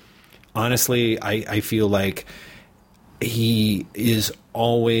 But honestly, I feel like he is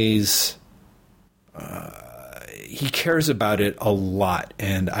always... he cares about it a lot,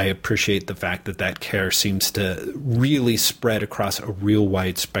 and I appreciate the fact that care seems to really spread across a real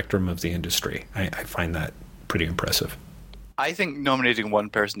wide spectrum of the industry. I find that pretty impressive. I think nominating one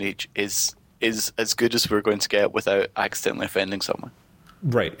person each is as good as we're going to get without accidentally offending someone.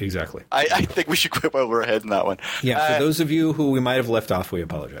 Right, exactly. I think we should quit while we're ahead in that one. Yeah, for those of you who we might have left off, we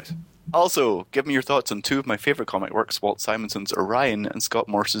apologize. Also, give me your thoughts on two of my favorite comic works, Walt Simonson's Orion and Scott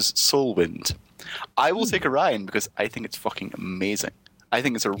Morris's Soulwind. I will take Orion because I think it's fucking amazing. I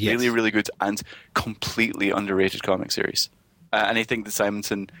think it's a really, really good and completely underrated comic series. And I think that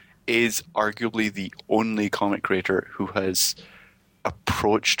Simonson is arguably the only comic creator who has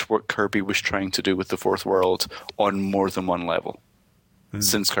approached what Kirby was trying to do with the Fourth World on more than one level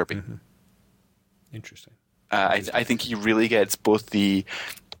since Kirby. Mm-hmm. Interesting. I think he really gets both the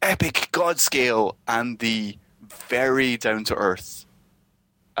epic god scale and the very down-to-earth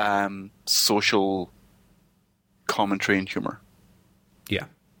social commentary and humor. Yeah.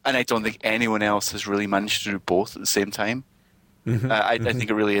 And I don't think anyone else has really managed to do both at the same time. Mm-hmm. I think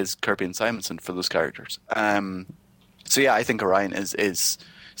it really is Kirby and Simonson for those characters. So yeah, I think Orion is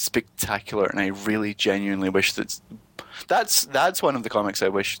spectacular, and I really genuinely wish that's one of the comics I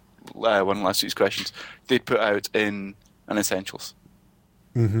wish, one of last week's questions, they'd put out in an Essentials.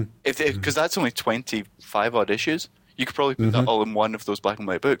 Mm-hmm. Because that's only 25 odd issues. You could probably put that all in one of those black and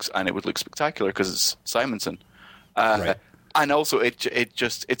white books, and it would look spectacular because it's Simonson. Right. And also,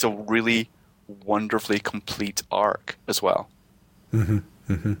 it's a really wonderfully complete arc as well. Mm-hmm.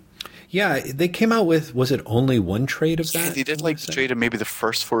 Mm-hmm. Yeah, they came out with, was it only one trade of that? Yeah, they did the trade of maybe the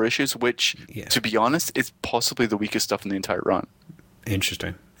first 4 issues, which, to be honest, is possibly the weakest stuff in the entire run.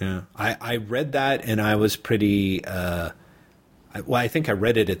 Interesting. Yeah, I read that, and I was pretty. I think I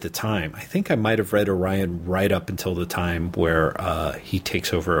read it at the time. I think I might have read Orion right up until the time where he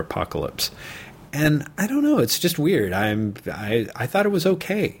takes over Apocalypse. And I don't know, it's just weird. I thought it was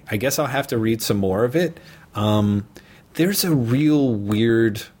okay. I guess I'll have to read some more of it. There's a real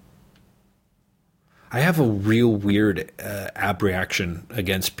weird... I have a real weird abreaction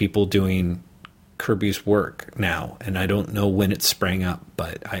against people doing Kirby's work now, and I don't know when it sprang up,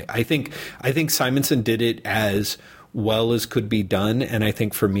 but I think Simonson did it as well as could be done, and I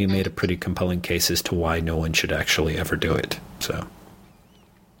think for me made a pretty compelling case as to why no one should actually ever do it. So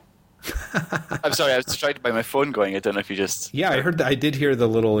I'm sorry, I was distracted by my phone going. I don't know if you just... Yeah, I did hear the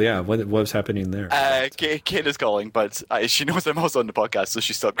little, what was happening there. Kate is calling, but she knows I'm also on the podcast, so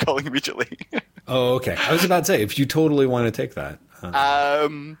she stopped calling immediately. Oh, okay. I was about to say, if you totally want to take that.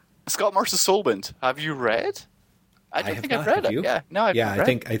 Scott Morris's Soulwind, have you read? I don't think I've read it. Yeah, no, I've read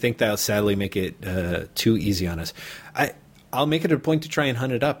it. I think that'll sadly make it too easy on us. I'll make it a point to try and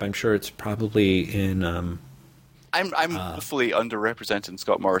hunt it up. I'm sure it's probably in... I'm fully underrepresented in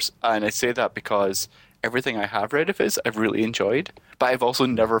Scott Morris, and I say that because everything I have read of his, I've really enjoyed, but I've also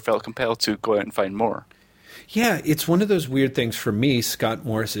never felt compelled to go out and find more. Yeah, it's one of those weird things for me. Scott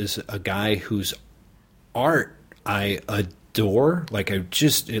Morris is a guy whose art I adore.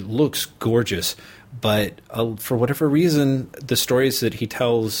 It looks gorgeous, but for whatever reason, the stories that he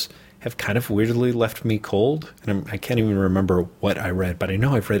tells have kind of weirdly left me cold. And I can't even remember what I read, but I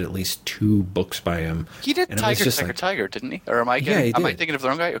know I've read at least 2 books by him. He did Tiger, didn't he? Or am I thinking of the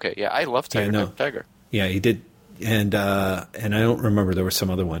wrong guy? Okay, yeah, I love Tiger. Yeah, he did. And I don't remember, there was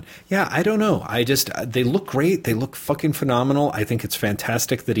some other one. Yeah, I don't know. They look great. They look fucking phenomenal. I think it's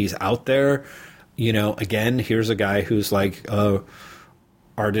fantastic that he's out there. Again, here's a guy who's like a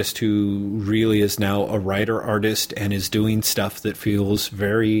artist who really is now a writer artist and is doing stuff that feels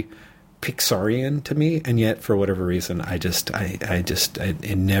very Pixarian to me, and yet for whatever reason,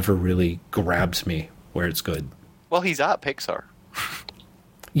 it never really grabs me where it's good. Well, he's at Pixar.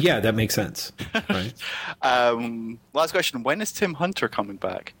 Yeah, that makes sense. Right. Last question: when is Tim Hunter coming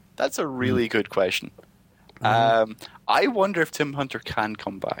back? That's a really good question. I wonder if Tim Hunter can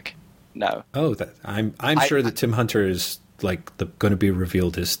come back now. Oh, I'm sure that Tim Hunter is going to be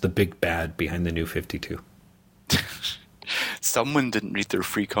revealed as the big bad behind the New 52. Someone didn't read their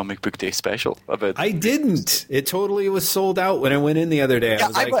free comic book day special about. I didn't. It totally was sold out when I went in the other day. Yeah,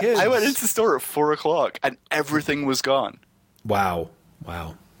 I went into the store at 4:00 and everything was gone. Wow,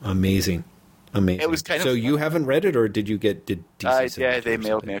 amazing. It was kind of. So you haven't read it, or did you get? Did DC yeah, they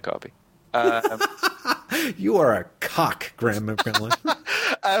mailed me a copy. You are a cock, Graham McMillan.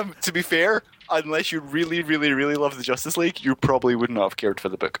 To be fair, unless you really, really, really love the Justice League, you probably would not have cared for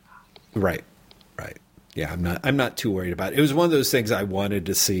the book. Right. Yeah, I'm not too worried about it. It was one of those things I wanted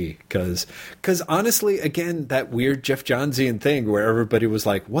to see because honestly, again, that weird Jeff Johnsian thing where everybody was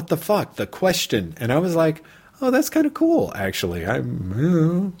like, "What the fuck?" The question, and I was like, "Oh, that's kind of cool, actually."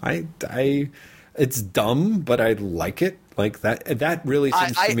 It's dumb, but I like it. Like that really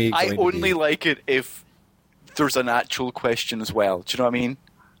seems to me. I only like it if there's an actual question as well. Do you know what I mean?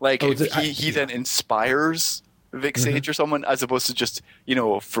 Like he then inspires Vic Sage or someone, as opposed to just,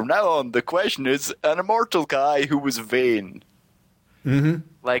 from now on the question is an immortal guy who was vain. Mm-hmm.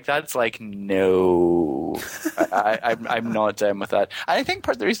 Like, that's like, no. I'm not down with that. And I think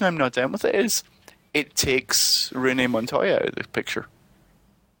part of the reason I'm not down with it is it takes Renee Montoya out of the picture.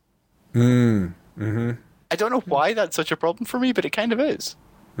 Mm-hmm. I don't know why that's such a problem for me, but it kind of is.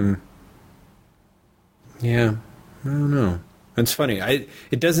 Yeah, I don't know. It's funny.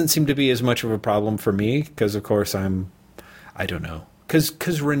 It doesn't seem to be as much of a problem for me because, of course, I don't know.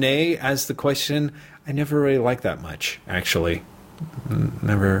 Because Renee, as the question, I never really liked that much, actually.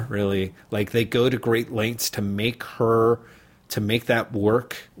 Never really. Like, they go to great lengths to make that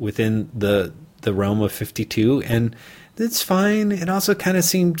work within the realm of 52, and it's fine. It also kind of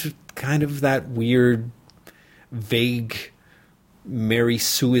seemed kind of that weird, vague Mary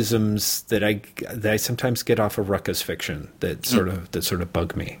Sue-isms that I sometimes get off of Rucka's fiction that sort of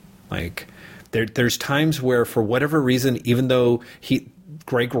bug me. Like there's times where, for whatever reason, even though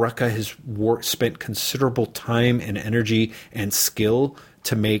Greg Rucka has spent considerable time and energy and skill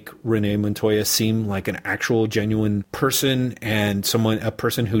to make Renee Montoya seem like an actual genuine person and a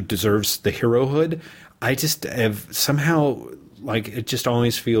person who deserves the herohood, I just have somehow, like, it just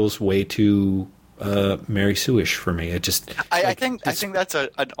always feels way too Mary Sue-ish for me. It just I think that's an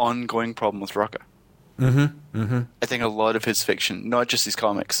ongoing problem with Rucka. I think a lot of his fiction, not just his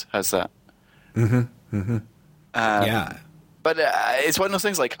comics, has that. Yeah. But it's one of those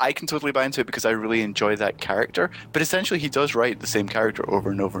things, like, I can totally buy into it because I really enjoy that character. But essentially, he does write the same character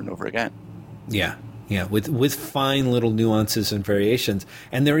over and over and over again. Yeah, with fine little nuances and variations.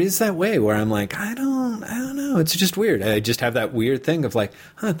 And there is that way where I'm like, I don't know. It's just weird. I just have that weird thing of like,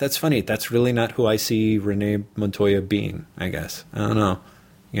 that's funny. That's really not who I see Renee Montoya being, I guess. I don't know,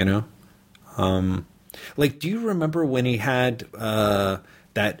 like, do you remember when he had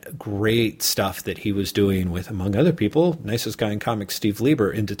that great stuff that he was doing with, among other people, nicest guy in comics, Steve Lieber,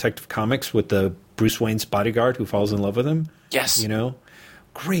 in Detective Comics with the Bruce Wayne's bodyguard who falls in love with him? Yes.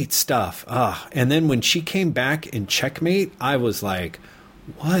 Great stuff. And then when she came back in Checkmate, I was like,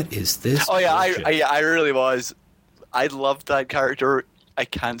 what is this? Oh, yeah, I really was. I loved that character. I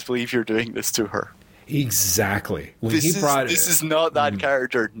can't believe you're doing this to her. Exactly. This is not that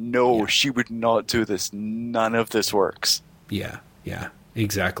character. No, she would not do this. None of this works. Yeah,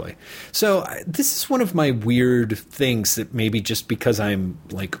 exactly. So this is one of my weird things that maybe just because I'm,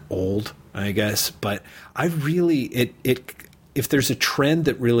 like, old, I guess, but I really, if there's a trend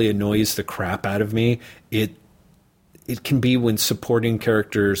that really annoys the crap out of me, it can be when supporting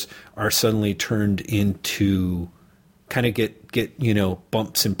characters are suddenly turned into kind of get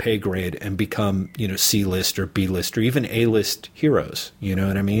bumps in pay grade and become, C-list or B-list or even A-list heroes. You know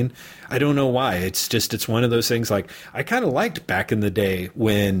what I mean? I don't know why. It's one of those things, like, I kind of liked back in the day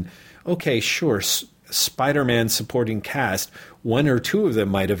when, okay, sure, Spider-Man supporting cast, one or two of them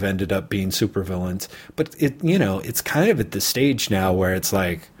might have ended up being supervillains, but it's kind of at the stage now where it's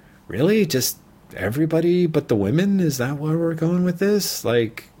like, really, just everybody but the women? Is that where we're going with this?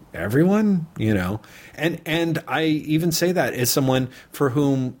 Like, everyone, and I even say that as someone for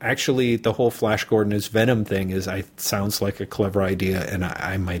whom actually the whole Flash Gordon as Venom thing sounds like a clever idea and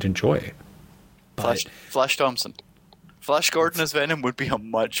I might enjoy. But Flash Thompson. Flash Gordon as Venom would be a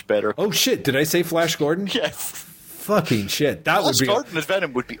much better. Oh shit! Did I say Flash Gordon? Yes. Fucking shit! Flash Gordon as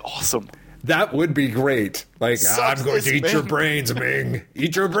Venom would be awesome. That would be great. Like, I'm going to eat your brains, Ming.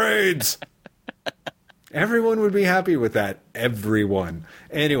 Eat your brains. Everyone would be happy with that. Everyone.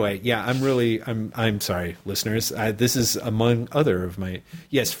 Anyway, yeah, I'm sorry, listeners. This is among other of my...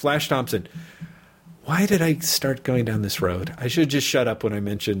 Yes, Flash Thompson. Why did I start going down this road? I should just shut up when I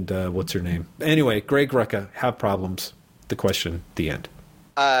mentioned, what's her name? Anyway, Greg Rucka, have problems. The question, the end.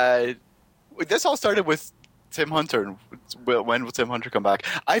 This all started with Tim Hunter. When will Tim Hunter come back?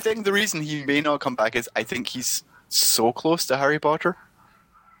 I think the reason he may not come back is I think he's so close to Harry Potter.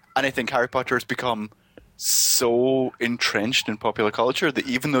 And I think Harry Potter has become so entrenched in popular culture that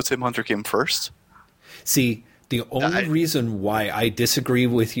even though Tim Hunter came first... See, the only reason why I disagree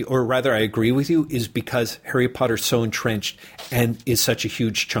with you, or rather I agree with you, is because Harry Potter's so entrenched and is such a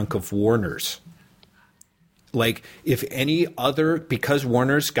huge chunk of Warner's. Like, if any other, because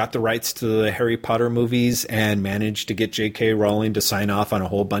Warner's got the rights to the Harry Potter movies and managed to get J.K. Rowling to sign off on a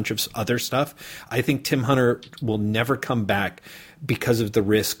whole bunch of other stuff, I think Tim Hunter will never come back because of the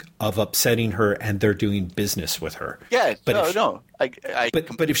risk of upsetting her, and they're doing business with her. Yeah, but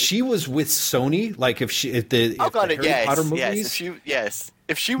but if she was with Sony, like if the Harry Potter movies,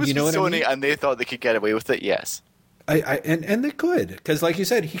 if she was with Sony and they thought they could get away with it, yes. And they could, because like you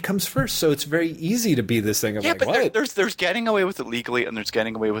said, he comes first, so it's very easy to be this thing of but there's getting away with it legally, and there's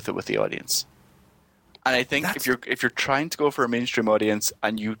getting away with it with the audience. And I think if you're trying to go for a mainstream audience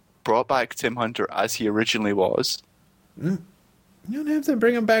and you brought back Tim Hunter as he originally was, you don't have to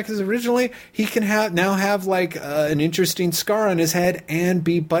bring him back as originally. He can have like an interesting scar on his head and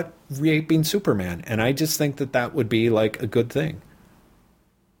be butt raping Superman, and I just think that would be like a good thing.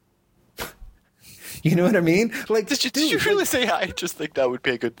 You know what I mean? Like, did you really say I just think that would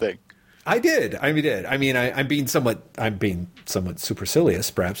be a good thing? I did. I mean, I'm being somewhat supercilious,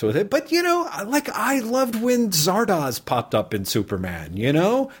 perhaps, with it. But like, I loved when Zardoz popped up in Superman.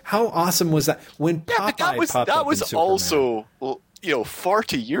 How awesome was that when Popeye popped up in Superman? That was also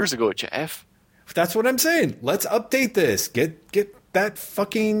 40 years ago, Jeff. That's what I'm saying. Let's update this. Get that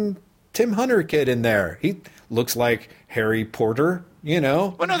fucking Tim Hunter kid in there. He looks like Harry Porter.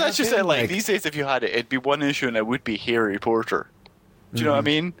 Well, no, that's just it. Like, these days, if you had it, it'd be one issue, and it would be Harry Porter. Do you know what I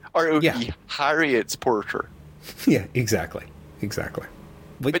mean? Or it would be Harriet's Porter. Yeah, exactly.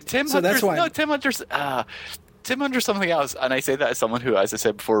 But Tim Hunter's something else, and I say that as someone who, as I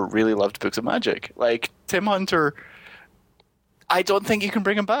said before, really loved Books of Magic. Like, Tim Hunter, I don't think you can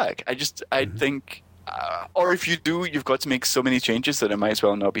bring him back. I think, or if you do, you've got to make so many changes that it might as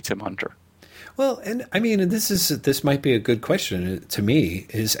well not be Tim Hunter. Well, and I mean, this might be a good question to me,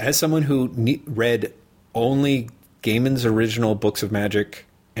 is as someone who read only Gaiman's original Books of Magic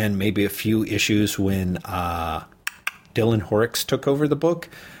and maybe a few issues when Dylan Horrocks took over the book,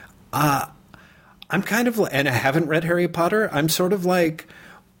 I'm kind of, and I haven't read Harry Potter, I'm sort of like,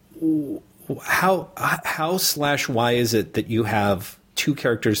 how/why is it that you have two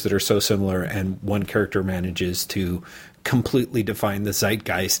characters that are so similar and one character manages to completely define the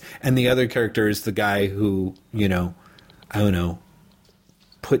zeitgeist, and the other character is the guy who,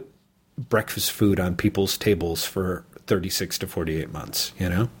 put breakfast food on people's tables for 36 to 48 months,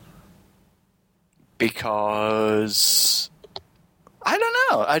 Because I don't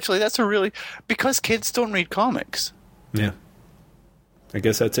know. Actually, because kids don't read comics. Yeah. I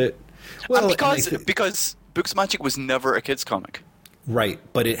guess that's it. Well, because Books of Magic was never a kid's comic. Right,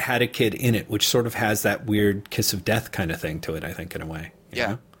 but it had a kid in it, which sort of has that weird kiss of death kind of thing to it, I think, in a way. Yeah.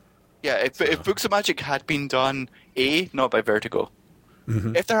 Know? Yeah, if Books of Magic had been done, not by Vertigo,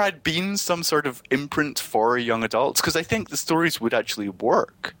 if there had been some sort of imprint for young adults, because I think the stories would actually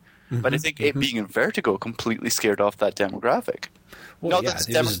work, but I think it being in Vertigo completely scared off that demographic. Well, that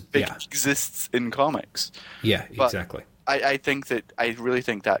demographic exists in comics. Yeah, exactly. I really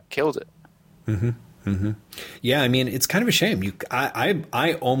think that killed it. Yeah, I mean, it's kind of a shame.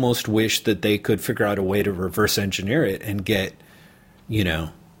 I almost wish that they could figure out a way to reverse engineer it and get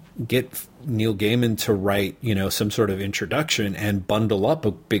Neil Gaiman to write, some sort of introduction and bundle up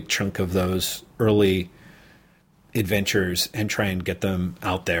a big chunk of those early adventures and try and get them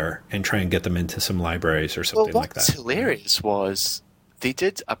out there and try and get them into some libraries or something like that. What's hilarious was they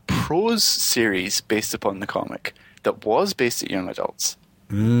did a prose series based upon the comic that was based at young adults.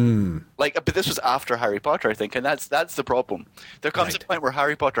 But this was after Harry Potter, I think, and that's the problem. There comes a point where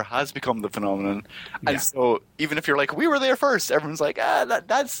Harry Potter has become the phenomenon, and so even if you're like, we were there first, everyone's like,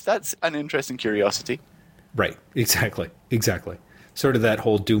 that's an interesting curiosity. Right, exactly. Sort of that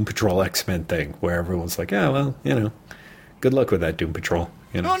whole Doom Patrol X-Men thing, where everyone's like, good luck with that, Doom Patrol.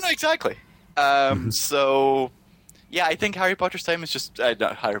 No, exactly. So, yeah, I think Harry Potter's time is just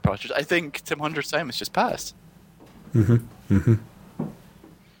not Harry Potter's. I think Tim Hunter's time is just past.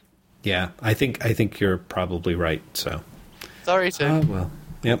 Yeah, I think you're probably right. So, sorry, Tim. Well,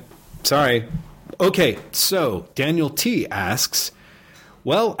 yep. Sorry. Okay, so Daniel T asks,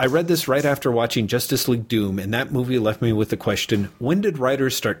 well, I read this right after watching Justice League Doom, and that movie left me with the question: when did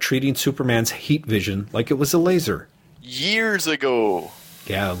writers start treating Superman's heat vision like it was a laser? Years ago.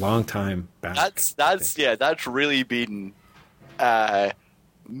 Yeah, a long time back. That's really been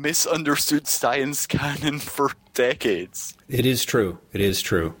misunderstood science canon for decades. It is true.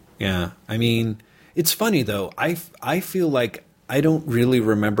 Yeah, I mean, it's funny though. I feel like I don't really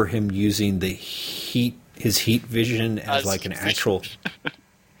remember him using his heat vision as like an actual.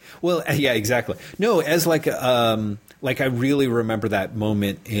 Well, yeah, exactly. No, as like I really remember that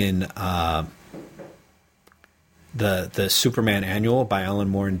moment in the Superman annual by Alan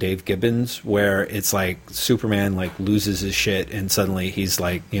Moore and Dave Gibbons, where it's like Superman like loses his shit and suddenly he's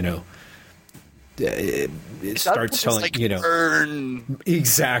like, it starts telling, like, burn.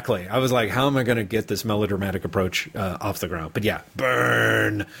 Exactly. I was like, how am I going to get this melodramatic approach off the ground? But yeah,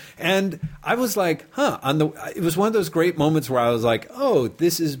 burn. And I was like, it was one of those great moments where I was like, oh,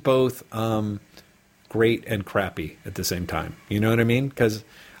 this is both great and crappy at the same time. You know what I mean? Because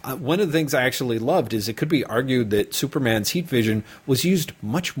one of the things I actually loved is it could be argued that Superman's heat vision was used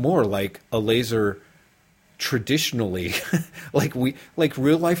much more like a laser traditionally, like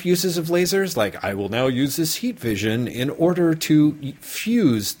real life uses of lasers. Like, I will now use this heat vision in order to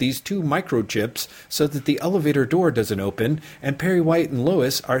fuse these two microchips so that the elevator door doesn't open and Perry White and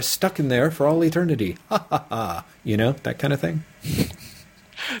Lois are stuck in there for all eternity. Ha ha ha. That kind of thing.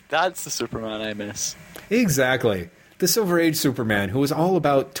 That's the Superman I miss. Exactly. The Silver Age Superman, who was all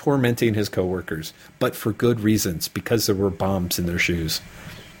about tormenting his coworkers, but for good reasons, because there were bombs in their shoes.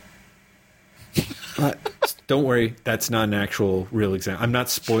 Don't worry, that's not an actual real example. I'm not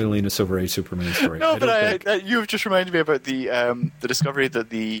spoiling a Silver Age Superman story. No, but you've just reminded me about the discovery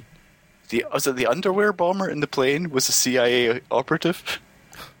that the underwear bomber in the plane was a CIA operative.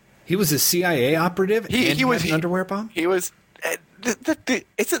 He was a CIA operative. He was an underwear bomb. He was. Is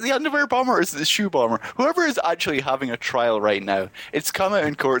it the underwear bomber or is it the shoe bomber? Whoever is actually having a trial right now, it's come out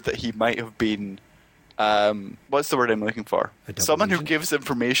in court that he might have been. What's the word I'm looking for? Someone who gives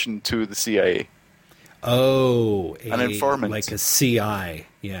information to the CIA. Oh, an informant, like a CI.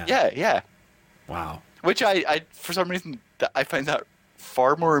 Yeah. Yeah. Wow. Which I for some reason I find that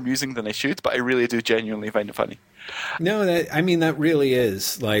far more amusing than I should, but I really do genuinely find it funny. No, that really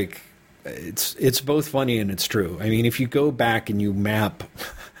is like. It's both funny and it's true. I mean, if you go back and you map,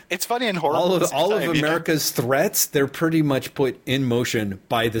 it's funny and horrible. All of America's threats, they're pretty much put in motion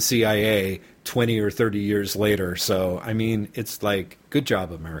by the CIA 20 or 30 years later. So, I mean, it's like, good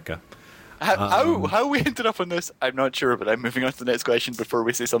job, America. How we ended up on this, I'm not sure, but I'm moving on to the next question before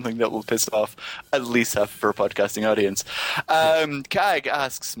we say something that will piss off at least half of our podcasting audience. Kag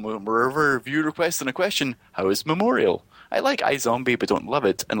asks, review request and a question, how is Memorial? I like iZombie, but don't love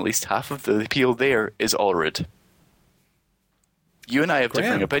it, and at least half of the appeal there is Allred. You and I have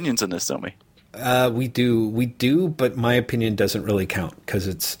differing opinions on this, don't we? We do, but my opinion doesn't really count,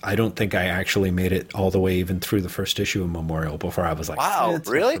 because I don't think I actually made it all the way even through the first issue of Memorial before I was like, wow,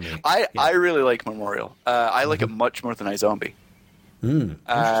 really? I really like Memorial. I like it much more than iZombie. And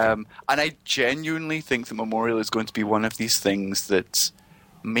I genuinely think that Memorial is going to be one of these things that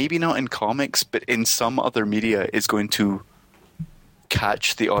maybe not in comics, but in some other media is going to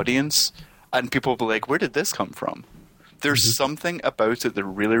catch the audience, and people will be like, where did this come from? There's something about it that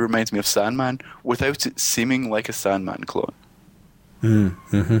really reminds me of Sandman without it seeming like a Sandman clone.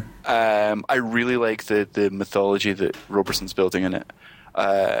 I really like the mythology that Roberson's building in it.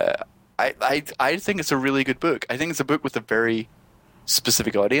 I think it's a really good book. I think it's a book with a very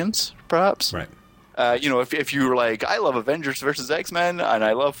specific audience, perhaps. Right. If you were like, I love Avengers versus X-Men and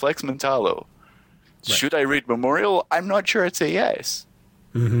I love Flex Mentallo, should I read Memorial? I'm not sure I'd say yes.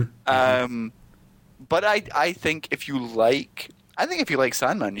 But I think if you like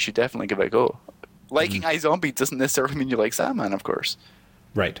Sandman, you should definitely give it a go. Liking iZombie doesn't necessarily mean you like Sandman, of course.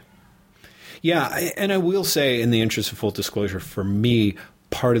 Right. Yeah, and I will say, in the interest of full disclosure, for me,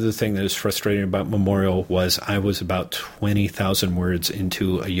 part of the thing that was frustrating about Memorial was I was about 20,000 words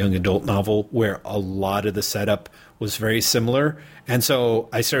into a young adult novel where a lot of the setup was very similar. And so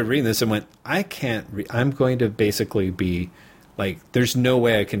I started reading this and went, I'm going to basically be like, there's no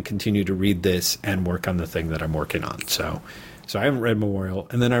way I can continue to read this and work on the thing that I'm working on. So I haven't read Memorial.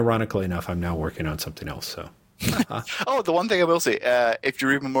 And then ironically enough, I'm now working on something else. So. Oh, the one thing I will say, if you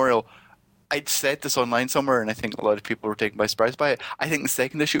read Memorial, I'd said this online somewhere, and I think a lot of people were taken by surprise by it. I think the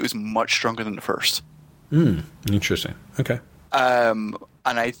second issue is much stronger than the first. Interesting. Okay. And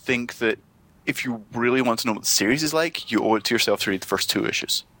I think that if you really want to know what the series is like, you owe it to yourself to read the first 2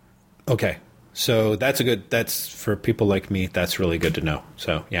 issues. Okay. So that's for people like me, that's really good to know.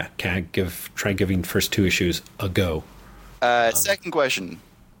 So yeah, try giving first 2 issues a go. Second question.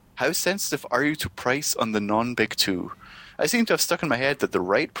 How sensitive are you to price on the non-big 2? I seem to have stuck in my head that the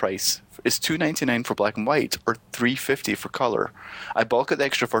right price is $2.99 for black and white or $3.50 for color. I balk at the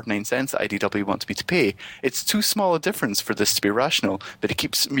extra 49 cents that IDW wants me to pay. It's too small a difference for this to be rational, but it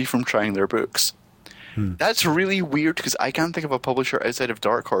keeps me from trying their books. That's really weird because I can't think of a publisher outside of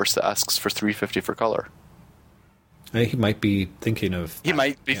Dark Horse that asks for $3.50 for color. He might be thinking of that. He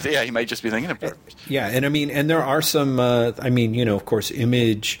might be. Yeah, he might just be thinking of it. Yeah, and I mean, and there are some. Of course,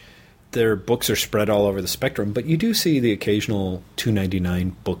 Image their books are spread all over the spectrum, but you do see the occasional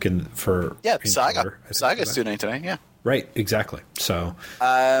 $2.99 book for Saga. Saga's $2.99. Yeah, right, exactly. So,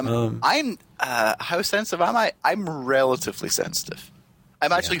 I'm how sensitive am I? I'm relatively sensitive.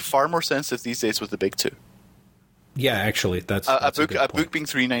 I'm actually far more sensitive these days with the big two. Yeah, actually, that's a book being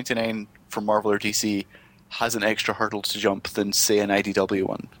 $3.99 from Marvel or DC has an extra hurdle to jump than, say, an IDW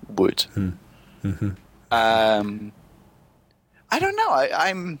one would. Mm-hmm. I don't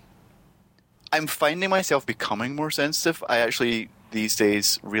know. I'm finding myself becoming more sensitive. I actually these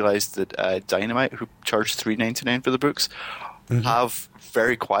days realize that Dynamite, who charged $3.99 for the books, have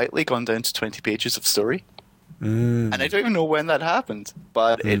very quietly gone down to 20 pages of story. And I don't even know when that happened,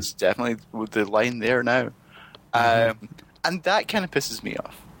 but it's definitely with the line there now. And that kind of pisses me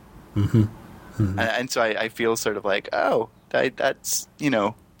off. And so I feel sort of like, oh, that's,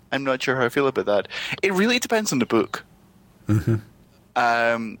 I'm not sure how I feel about that. It really depends on the book. And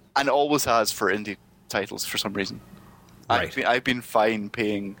always has for indie titles for some reason. Right. I've been fine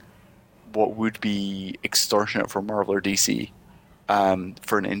paying what would be extortionate for Marvel or DC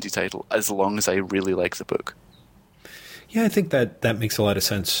for an indie title as long as I really like the book. Yeah, I think that makes a lot of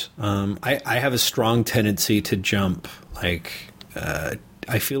sense. I have a strong tendency to jump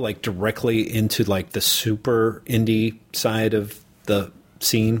I feel like directly into like the super indie side of the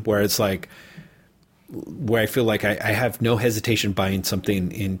scene where it's like where I feel like I have no hesitation buying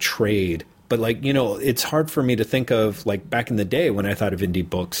something in trade. But like, it's hard for me to think of like back in the day when I thought of indie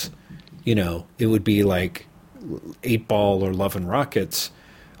books, it would be like 8 Ball or Love and Rockets.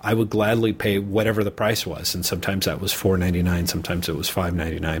 I would gladly pay whatever the price was. And sometimes that was $4.99. Sometimes it was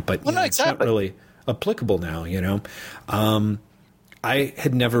 $5.99. But it's not really applicable now, I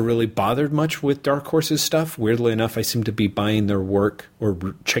had never really bothered much with Dark Horse's stuff. Weirdly enough, I seem to be buying their work or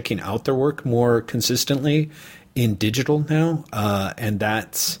checking out their work more consistently in digital now. And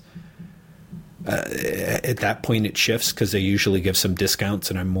that's at that point it shifts because they usually give some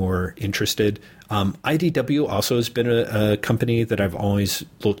discounts and I'm more interested. IDW also has been a company that I've always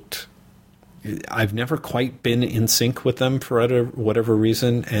looked. I've never quite been in sync with them for whatever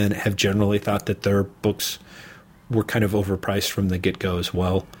reason and have generally thought that their books were kind of overpriced from the get-go as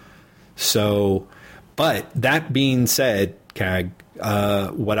well. So, but that being said, CAG,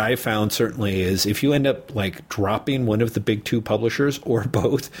 what I found certainly is if you end up like dropping one of the big two publishers or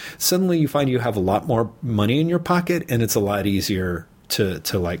both, suddenly you find you have a lot more money in your pocket and it's a lot easier to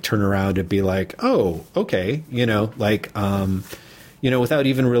like turn around and be like, oh, okay. Without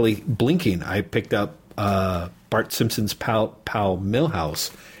even really blinking, I picked up Bart Simpson's pal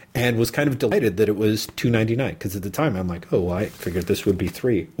Milhouse and was kind of delighted that it was $2.99 because at the time I'm like, oh, well, I figured this would be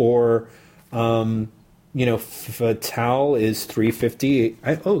 $3. Or, Fatale is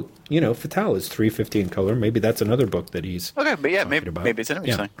 $3.50. Fatale is $3.50 in color. Maybe that's another book that he's okay. But yeah, maybe it's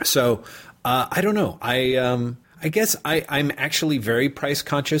interesting. Yeah. So I don't know. I guess I'm actually very price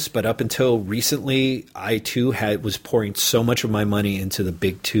conscious, but up until recently, I too was pouring so much of my money into the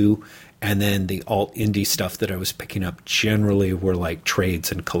big two. And then the alt indie stuff that I was picking up generally were like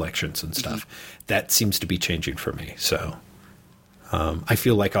trades and collections and stuff. That seems to be changing for me. So I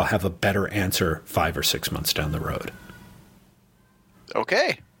feel like I'll have a better answer 5 or 6 months down the road.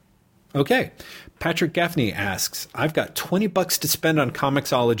 Okay. Patrick Gaffney asks, I've got $20 to spend on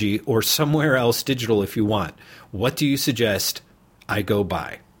Comixology or somewhere else digital if you want. What do you suggest I go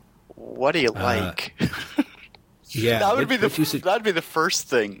buy? What do you like? Yeah. That'd be the first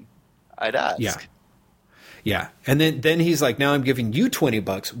thing I'd ask. Yeah. And then he's like, now I'm giving you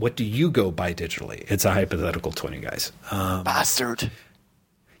 $20. What do you go buy digitally? It's a hypothetical 20, guys. Bastard.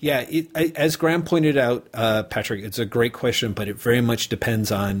 Yeah. As Graham pointed out, Patrick, it's a great question, but it very much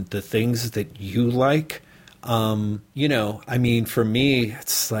depends on the things that you like. For me,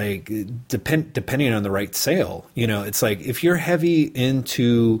 it's like depending on the right sale, it's like if you're heavy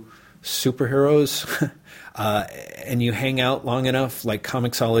into superheroes, and you hang out long enough, like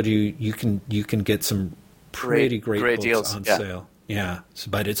Comixology, you can get some pretty great books deals on sale. Yeah,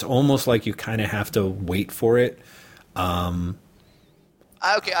 but it's almost like you kind of have to wait for it. Okay,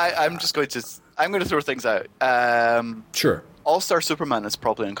 I'm going to throw things out. Sure. All-Star Superman is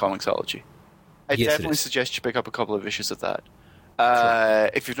probably on Comixology. I definitely suggest you pick up a couple of issues of that. Sure.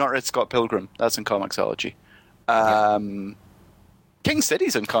 If you've not read Scott Pilgrim, that's in Comixology. King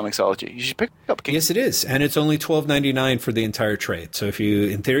City's in Comixology. You should pick up King. Yes, it is, and it's only $12.99 for the entire trade. So if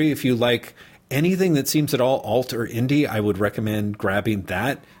you like anything that seems at all alt or indie, I would recommend grabbing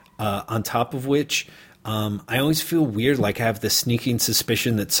that. On top of which, I always feel weird, like I have this sneaking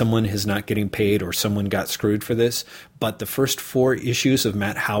suspicion that someone is not getting paid or someone got screwed for this. But the first 4 issues of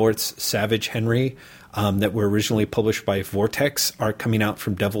Matt Howarth's Savage Henry that were originally published by Vortex are coming out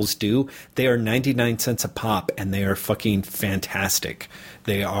from Devil's Due. They are 99 cents a pop, and they are fucking fantastic.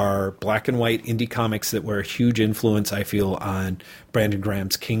 They are black and white indie comics that were a huge influence, I feel, on Brandon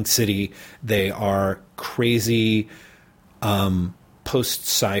Graham's King City. They are crazy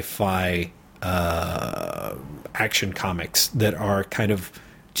post-sci-fi action comics that are kind of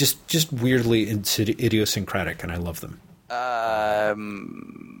just weirdly idiosyncratic, and I love them.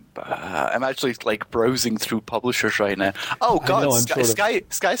 I'm actually like browsing through publishers right now. Oh God,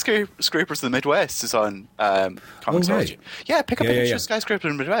 Skyscrapers in the Midwest is on Comixology. Right. Yeah, pick up an issue of Skyscrapers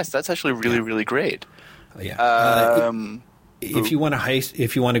in the Midwest. That's actually really great. Yeah. If you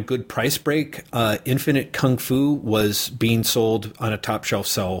want a good price break, Infinite Kung Fu was being sold on a top shelf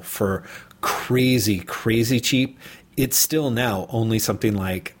sale for crazy cheap. It's still now only something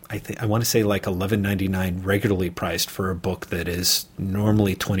like I want to say like $11.99 regularly priced for a book that is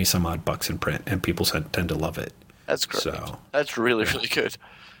normally 20 some odd bucks in print, and people tend to love it. That's great. So, that's really good.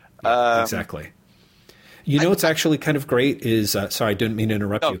 Yeah, exactly. You know what's actually kind of great is sorry, I didn't mean to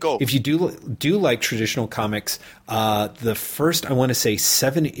interrupt you. Go. If you do like traditional comics, the first I want to say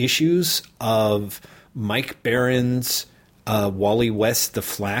 7 issues of Mike Barron's Wally West The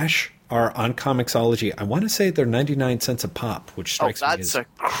Flash are on Comixology. I want to say they're 99 cents a pop, which strikes me as... That's a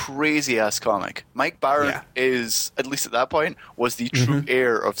crazy-ass comic. Mike Barron is, at least at that point, was the true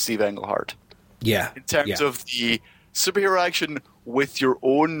heir of Steve Englehart. Yeah. In terms of the superhero action with your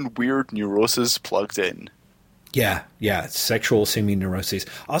own weird neuroses plugged in. Yeah, sexual semi-neuroses.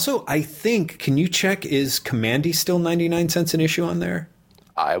 Also, I think, can you check, is Commandy still 99 cents an issue on there?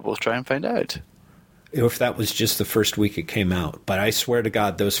 I will try and find out. If that was just the first week it came out. But I swear to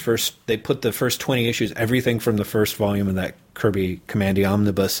God, they put the first 20 issues, everything from the first volume of that Kirby Commandy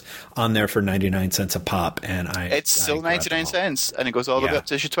Omnibus on there for 99 cents a pop. And it's still 99 cents, and it goes all the way up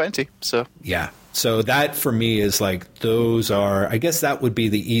to issue 20. So yeah. So that for me is like, those are, I guess that would be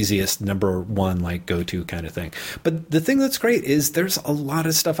the easiest number one, like go-to kind of thing. But the thing that's great is there's a lot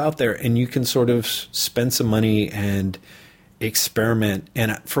of stuff out there, and you can sort of spend some money and experiment.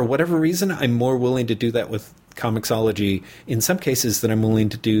 And for whatever reason, I'm more willing to do that with Comixology in some cases than I'm willing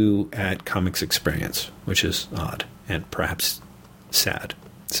to do at Comics Experience, which is odd and perhaps sad.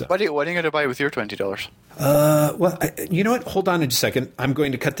 So what are you going to buy with your $20? Well, you know what? Hold on just a second. I'm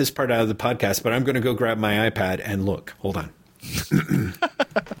going to cut this part out of the podcast, but I'm going to go grab my iPad and look. Hold on.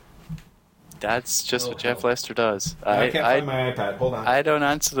 That's just what Jeff Lester does. I can't find my iPad. Hold on. I don't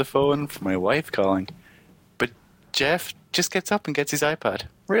answer the phone for my wife calling. But Jeff just gets up and gets his iPad.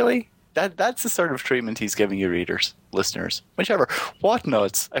 Really? That's the sort of treatment he's giving you readers, listeners, whichever. What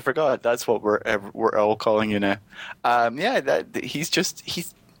nuts? I forgot. That's what we're all calling you now. He's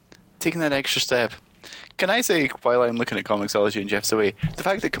taking that extra step. Can I say, while I'm looking at Comixology and Jeff's away, the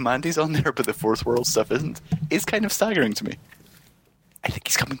fact that Commandy's on there but the Fourth World stuff isn't is kind of staggering to me. I think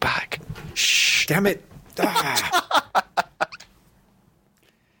he's coming back. Shh! Damn it! Ah.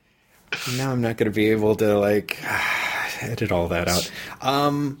 Now I'm not going to be able to edit all that out.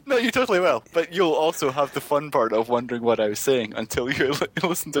 No, you totally will. But you'll also have the fun part of wondering what I was saying until you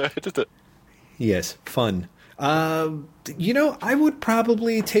listen to it. Yes, fun. I would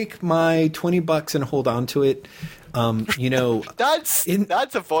probably take my $20 and hold on to it.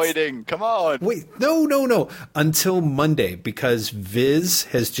 That's avoiding. Come on. Wait, no. Until Monday, because Viz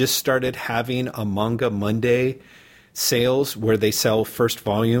has just started having a Manga Monday sales where they sell first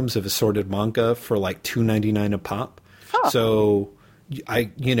volumes of assorted manga for like $2.99 a pop. Huh. So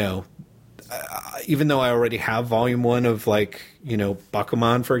even though I already have volume 1 of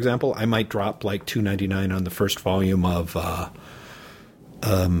Bakuman, for example, I might drop like $2.99 on the first volume of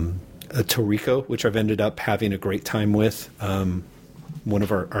Toriko, which I've ended up having a great time with. One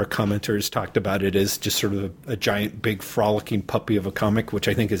of our commenters talked about it as just sort of a giant, big, frolicking puppy of a comic, which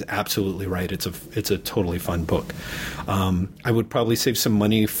I think is absolutely right. It's a totally fun book. I would probably save some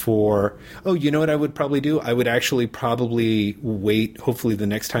money for... Oh, you know what I would probably do? I would actually probably wait, hopefully the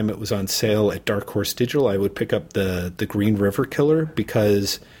next time it was on sale at Dark Horse Digital, I would pick up the Green River Killer,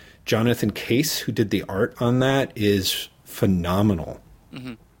 because Jonathan Case, who did the art on that, is phenomenal.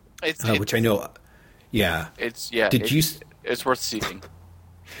 Mm-hmm. Which I know... Yeah. It's worth seeing.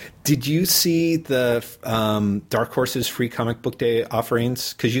 Did you see the Dark Horse's free comic book day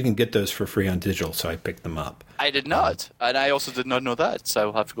offerings? Because you can get those for free on digital, so I picked them up. I did not, and I also did not know that, so I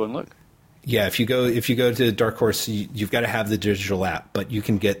will have to go and look. Yeah, if you go to Dark Horse, you've got to have the digital app, but you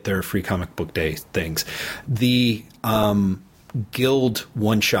can get their free comic book day things. The Guild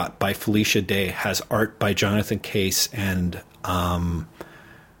one shot by Felicia Day has art by Jonathan Case and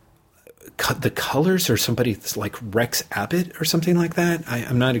the colors are somebody that's like Rex Abbott or something like that.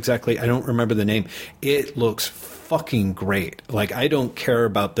 I'm not exactly, I don't remember the name. It looks fucking great. Like, I don't care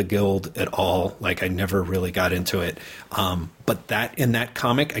about the Guild at all. Like, I never really got into it. But that in that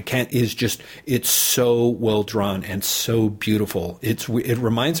comic, it's so well drawn and so beautiful. It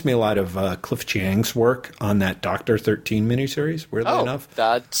reminds me a lot of Cliff Chiang's work on that Doctor 13 miniseries, weirdly enough.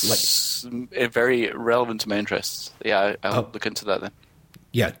 That's very relevant to my interests. Yeah, I'll look into that then.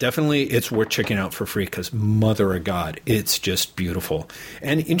 Yeah, definitely it's worth checking out for free because, mother of God, it's just beautiful.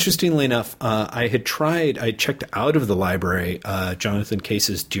 And interestingly enough, I checked out of the library Jonathan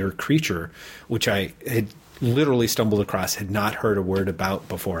Case's Dear Creature, which I had literally stumbled across, had not heard a word about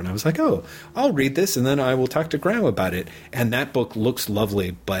before. And I was like, oh, I'll read this and then I will talk to Graham about it. And that book looks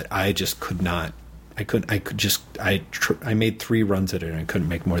lovely, but I just could not. I made 3 runs at it and I couldn't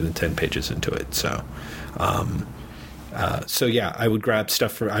make more than 10 pages into it. So yeah, I would grab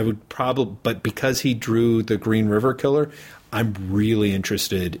stuff but because he drew the Green River Killer, I'm really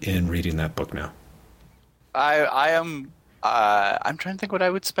interested in reading that book now. I'm trying to think what I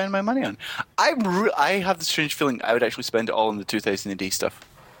would spend my money on. I have this strange feeling I would actually spend it all on the 2000 AD stuff.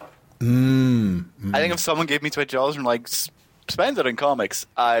 I think if someone gave me $20 and like spend it on comics,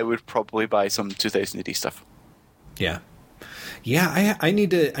 I would probably buy some 2000 AD stuff. Yeah. I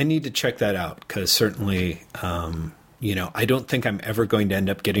need to check that out because certainly. I don't think I'm ever going to end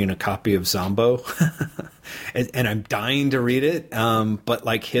up getting a copy of Zombo, and I'm dying to read it. But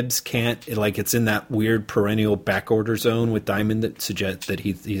like Hibbs can't, like it's in that weird perennial backorder zone with Diamond that suggests that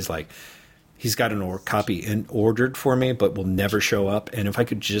he's got an copy ordered for me, but will never show up. And if I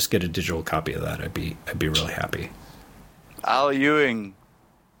could just get a digital copy of that, I'd be really happy. Al Ewing,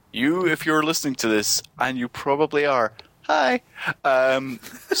 if you're listening to this, and you probably are. Hi.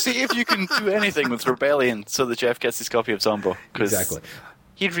 See if you can do anything with Rebellion so that Jeff gets his copy of Zombo. Exactly.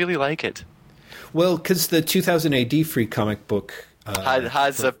 He'd really like it. Well, because the 2000 AD free comic book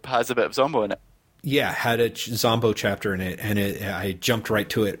has a bit of Zombo in it. Yeah, had a Zombo chapter in it, and I jumped right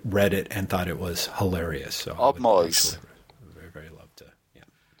to it, read it, and thought it was hilarious. So Obmoz. Very, very love to. Yeah.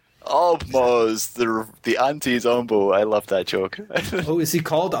 Obmoz, the anti-Zombo. I love that joke. Oh, is he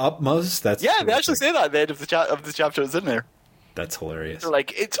called Obmoz? That's yeah, they actually say that at the end of the chapter that's in there. That's hilarious. They're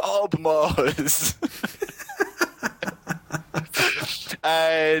like, it's Obmoz.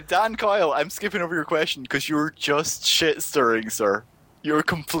 Dan Coyle, I'm skipping over your question because you're just shit stirring, sir. You're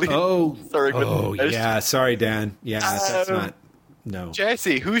completely stirring. Oh, yeah. Sorry, Dan. Yeah, that's not. No.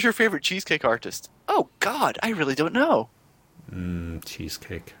 Jesse, who's your favorite cheesecake artist? Oh, God, I really don't know.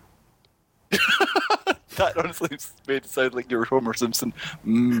 Cheesecake. That honestly made it sound like you were Homer Simpson.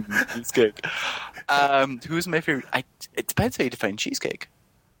 Cheesecake. Who's my favorite? It depends how you define cheesecake,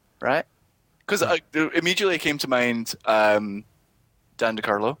 right? Because immediately came to mind Dan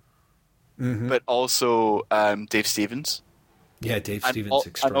DeCarlo, but also Dave Stevens. Yeah, Dave Stevens,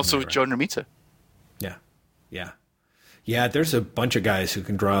 and also John Romita. Yeah. There's a bunch of guys who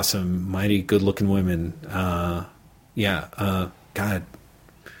can draw some mighty good-looking women. God.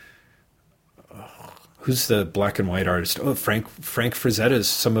 Who's the black and white artist? Oh, Frank Frazetta's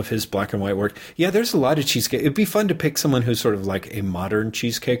some of his black and white work. Yeah, there's a lot of cheesecake. It'd be fun to pick someone who's sort of like a modern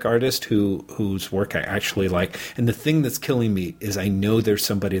cheesecake artist whose work I actually like. And the thing that's killing me is I know there's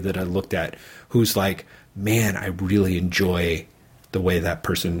somebody that I looked at who's like, man, I really enjoy the way that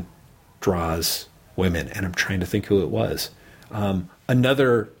person draws women. And I'm trying to think who it was.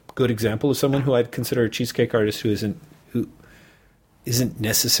 Another good example of someone who I'd consider a cheesecake artist who isn't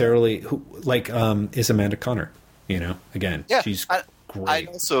necessarily is Amanda Connor, again, yeah, she's great.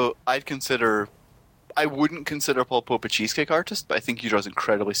 I wouldn't consider Paul Pope a cheesecake artist, but I think he draws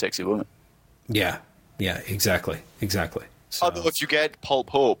incredibly sexy women. Yeah, exactly. So, although if you get Paul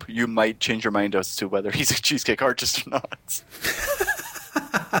Pope, you might change your mind as to whether he's a cheesecake artist or not.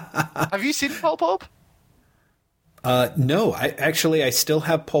 Have you seen Paul Pope? No, I still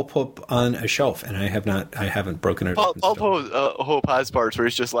have Paul Pope on a shelf, and I haven't broken it. Paul Pope has parts where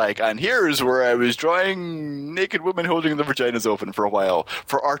he's just like, and here's where I was drawing naked women holding their vaginas open for a while,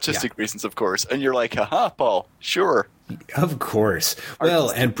 for artistic reasons, of course. And you're like, haha, Paul, sure. Of course. Well,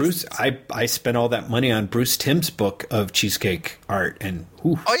 and Bruce, I spent all that money on Bruce Timm's book of cheesecake art, and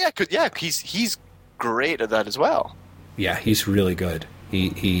he's great at that as well. Yeah, he's really good.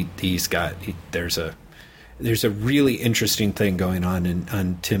 There's a really interesting thing going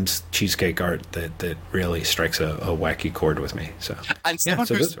on Tim's cheesecake art that really strikes a wacky chord with me. So, and someone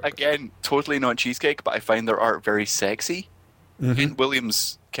who's again totally not cheesecake, but I find their art very sexy. Kent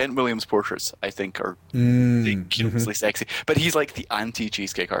Williams portraits, I think, are ridiculously sexy, but he's like the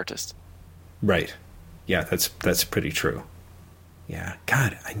anti-cheesecake artist. Right. Yeah, that's pretty true. Yeah.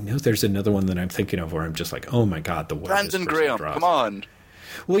 God, I know there's another one that I'm thinking of where I'm just like, oh my God, the way Brandon Graham, come on.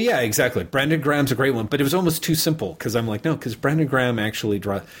 Well, yeah, exactly. Brandon Graham's a great one, but it was almost too simple because I'm like, no, because Brandon Graham actually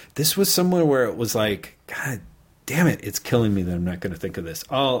draws. This was somewhere where it was like, God damn it, it's killing me that I'm not going to think of this.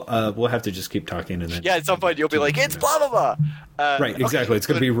 We'll have to just keep talking. And then at some point you'll be like, it's blah, blah, blah. Right, exactly. Okay, it's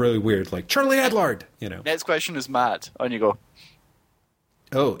going to be really weird. Like, Charlie Adlard, Next question is Matt. On you go.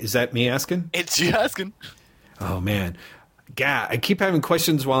 Oh, is that me asking? It's you asking. Oh, man. Yeah, I keep having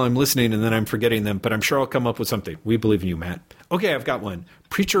questions while I'm listening and then I'm forgetting them, but I'm sure I'll come up with something. We believe in you, Matt. Okay, I've got one.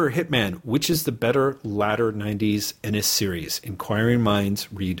 Preacher or Hitman, which is the better latter 90s Ennis series? Inquiring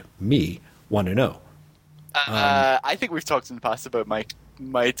minds read me want to know. I think we've talked in the past about my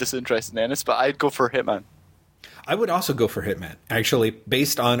disinterest in Ennis, but I'd go for Hitman. I would also go for Hitman, actually,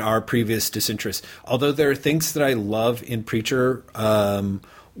 based on our previous disinterest. Although there are things that I love in Preacher,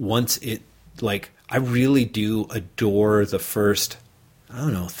 once it, like, I really do adore the first,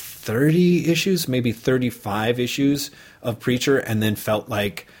 30 issues, maybe 35 issues of Preacher, and then felt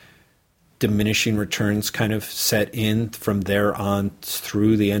like diminishing returns kind of set in from there on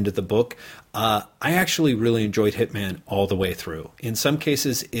through the end of the book. I actually really enjoyed Hitman all the way through. In some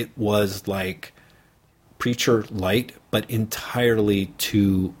cases, it was like Preacher light, but entirely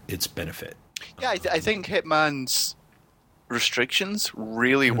to its benefit. Yeah, I think Hitman's restrictions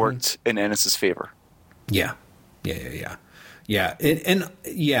really worked in Ennis's favor. Yeah. Yeah,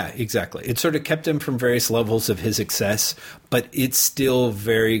 exactly. It sort of kept him from various levels of his excess, but it's still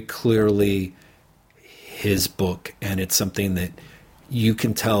very clearly his book, and it's something that you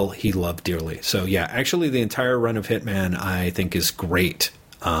can tell he loved dearly. So, yeah, actually the entire run of Hitman I think is great.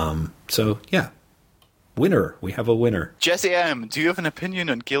 So, yeah. Winner. We have a winner. Jesse M., do you have an opinion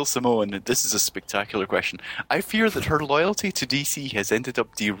on Gail Simone? This is a spectacular question. I fear that her loyalty to DC has ended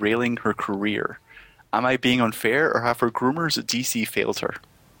up derailing her career. Am I being unfair, or have her groomers at DC failed her?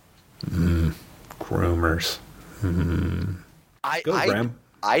 Groomers. Go, Graham.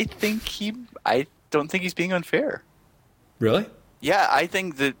 I don't think he's being unfair. Really? Yeah, I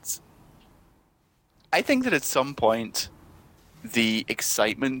think that at some point the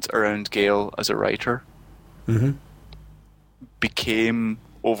excitement around Gail as a writer became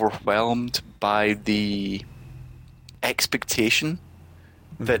overwhelmed by the expectation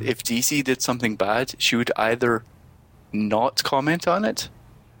that if DC did something bad, she would either not comment on it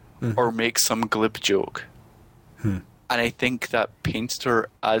or make some glib joke. And I think that painted her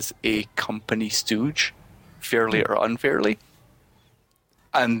as a company stooge, fairly or unfairly.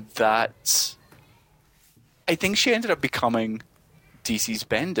 And that, I think she ended up becoming DC's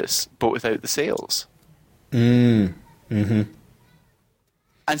Bendis, but without the sales. And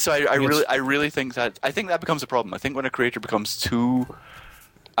so I really think that becomes a problem. I think when a creator becomes too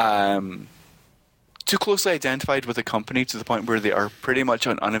closely identified with a company to the point where they are pretty much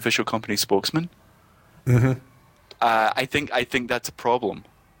an unofficial company spokesman, I think that's a problem,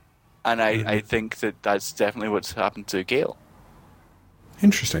 and I think that's definitely what's happened to Gail.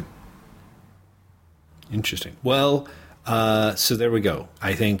 Interesting. Well, so there we go.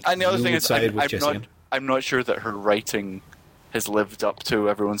 I think. And the other thing is, I'm not sure that her writing has lived up to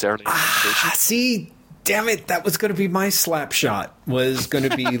everyone's early expectations. See. Damn it, that was going to be my slap shot, was going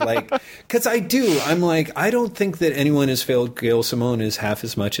to be like, because I'm like, I don't think that anyone has failed Gail Simone as half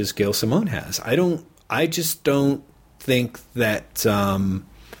as much as Gail Simone has. I just don't think that,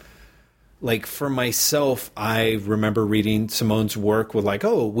 like for myself, I remember reading Simone's work with like,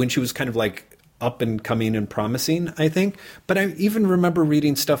 when she was kind of like up and coming and promising, I think. But I even remember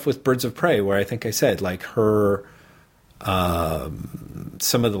reading stuff with Birds of Prey where I think I said like her,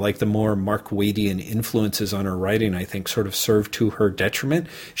 some of the more Mark Wadian influences on her writing, I think, sort of served to her detriment.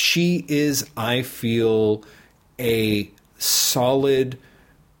 She is, I feel, a solid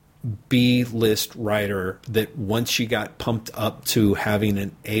B-list writer that once she got pumped up to having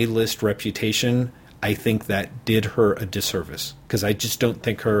an A-list reputation, I think that did her a disservice because I just don't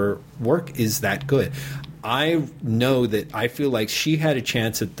think her work is that good. I know that I feel like she had a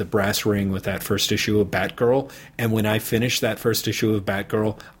chance at the brass ring with that first issue of Batgirl. And when I finished that first issue of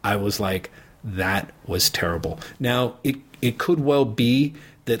Batgirl, I was like, that was terrible. Now, it could well be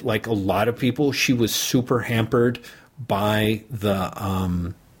that like a lot of people, she was super hampered by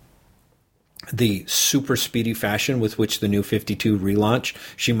the super speedy fashion with which the New 52 relaunch.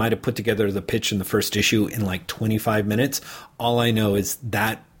 She might have put together the pitch in the first issue in like 25 minutes. All I know is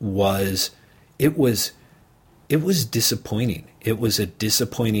it was disappointing. It was a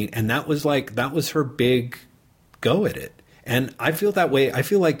disappointing, and that was her big go at it. And I feel that way. I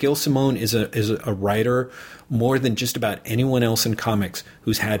feel like Gail Simone is a writer more than just about anyone else in comics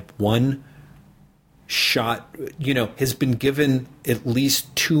who's had one shot, has been given at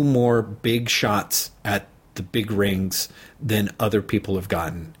least 2 more big shots at the big rings than other people have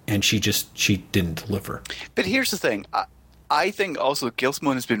gotten, and she didn't deliver. But here's the thing. I think also Gail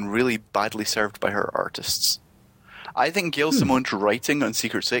Simone has been really badly served by her artists. I think Gail Simone's writing on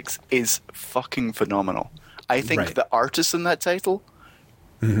Secret Six is fucking phenomenal. I think the artists in that title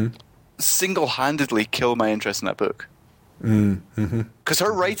single-handedly kill my interest in that book. Because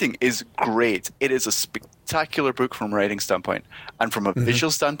her writing is great. It is a spectacular book from a writing standpoint. And from a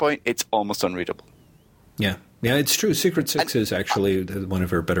visual standpoint, it's almost unreadable. Yeah. Yeah, it's true. Secret Six is actually one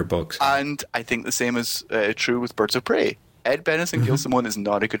of her better books. And I think the same is true with Birds of Prey. Ed Benes and Gail Simone is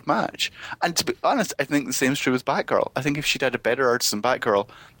not a good match. And to be honest, I think the same is true with Batgirl. I think if she'd had a better artist than Batgirl,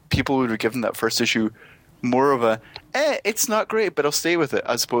 people would have given that first issue more of a, it's not great, but I'll stay with it,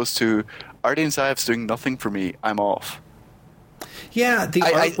 as opposed to, Ardian Syaf's doing nothing for me, I'm off. Yeah, the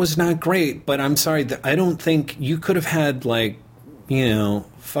art was not great, but I'm sorry, I don't think you could have had,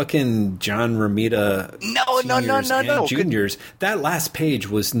 fucking John Romita no. Juniors. That last page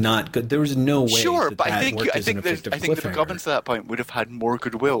was not good. There was no way. Sure, but I think the McGubbins to that point would have had more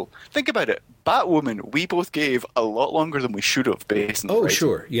goodwill. Think about it. Batwoman, we both gave a lot longer than we should have based on the writing.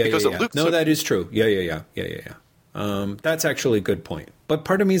 Sure. Yeah, because it looked that is true. Yeah. That's actually a good point. But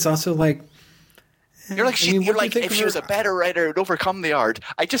part of me is also like, if she was a better writer, it would overcome the art.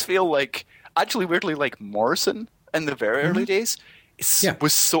 I just feel like, actually weirdly, like Morrison in the very early days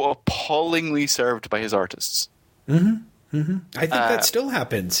was so appallingly served by his artists. I think that still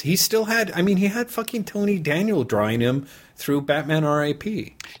happens. He still had, he had fucking Tony Daniel drawing him through Batman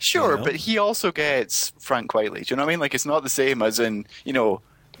R.I.P. Sure, but he also gets Frank Quitely. Do you know what I mean? Like, it's not the same as in,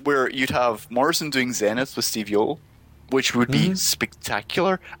 where you'd have Morrison doing Zenith with Steve Yeowell, which would be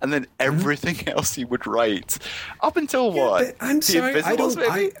spectacular, and then everything else he would write. Up until what? I'm sorry,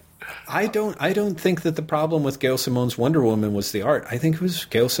 I don't think that the problem with Gail Simone's Wonder Woman was the art. I think it was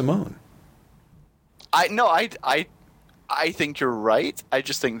Gail Simone. I think you're right. I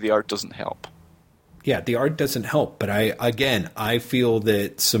just think the art doesn't help. Yeah, the art doesn't help, but I feel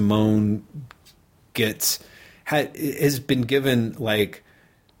that Simone has been given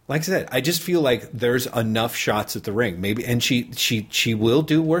like I said, I just feel like there's enough shots at the ring. Maybe, and she will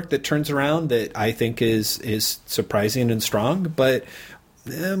do work that turns around that I think is surprising and strong, but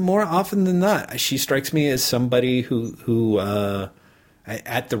more often than not, she strikes me as somebody who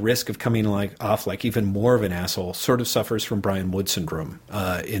at the risk of coming off even more of an asshole, sort of suffers from Brian Wood syndrome,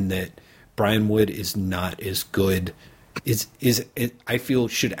 in that Brian Wood is not as good. I feel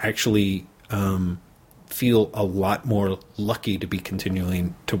should actually feel a lot more lucky to be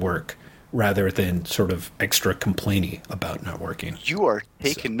continuing to work rather than sort of extra complainy about not working. You are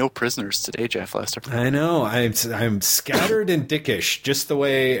taking no prisoners today, Jeff Lester. I know. I'm scattered and dickish, just the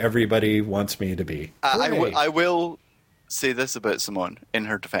way everybody wants me to be. I will say this about Simone in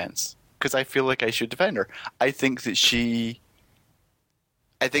her defense, because I feel like I should defend her. I think that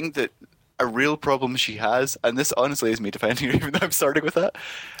a real problem she has, and this honestly is me defending her, even though I'm starting with that.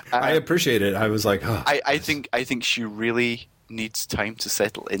 I appreciate it. I was like, oh. I think she really needs time to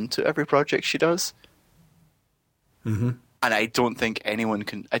settle into every project she does. And I don't think any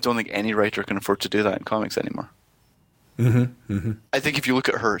writer can afford to do that in comics anymore. I think if you look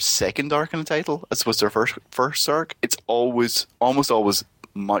at her second arc in the title as opposed to her first arc, it's almost always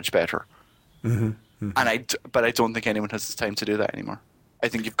much better. But I don't think anyone has the time to do that anymore. I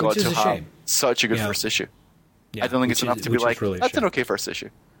think you've got to have such a good first issue. Yeah, I don't think it's enough to be like, really that's an okay first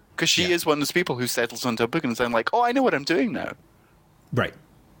issue. Because she is one of those people who settles onto a book and is like, oh, I know what I'm doing now. Right.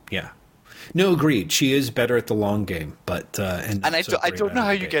 Yeah. No, agreed. She is better at the long game, but I don't know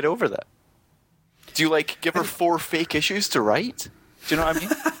how you get over that. Do you give her 4 fake issues to write? Do you know what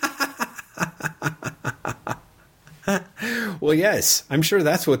I mean? Well, yes. I'm sure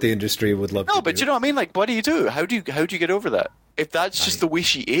that's what the industry would love to do. No, but you know what I mean? What do you do? How do you get over that? If that's just the way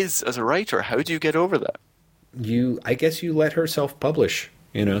she is as a writer, how do you get over that? I guess you let her self-publish,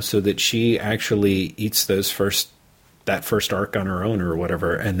 so that she actually eats that first arc on her own or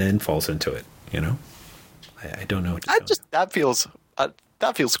whatever, and then falls into it. I don't know. That feels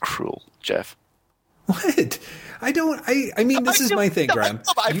cruel, Jeff. What? I mean, this is my thing, Graham.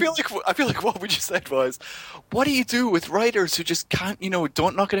 I feel like what we just said was, what do you do with writers who just can't,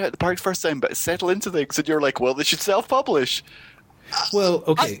 don't knock it out of the park first time, but settle into things, and you're like, well, they should self-publish. Well,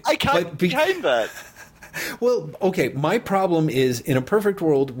 okay. I can't behind that. Well, okay. My problem is, in a perfect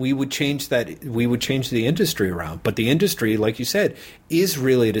world, we would change that. We would change the industry around. But the industry, like you said, is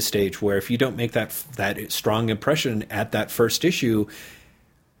really at a stage where if you don't make that strong impression at that first issue,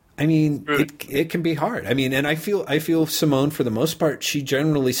 I mean, it can be hard. I mean, and I feel Simone, for the most part, she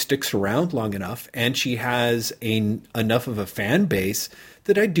generally sticks around long enough, and she has enough of a fan base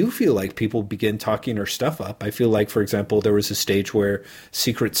that I do feel like people begin talking her stuff up. I feel like, for example, there was a stage where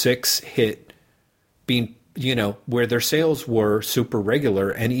Secret Six hit being, where their sales were super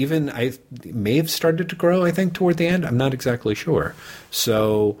regular, and even I may have started to grow, I think, toward the end. I'm not exactly sure.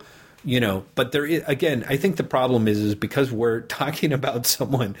 So, but there is, again, I think the problem is because we're talking about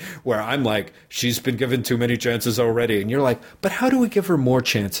someone where I'm like, she's been given too many chances already. And you're like, but how do we give her more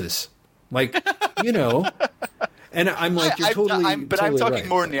chances? Like, and I'm like, you're I'm talking right.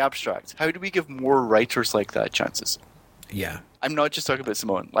 more in the abstract. How do we give more writers like that chances? Yeah. I'm not just talking about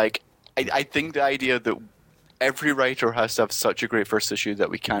Simone. Like, I think the idea that every writer has to have such a great first issue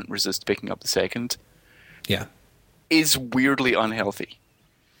that we can't resist picking up the second is weirdly unhealthy.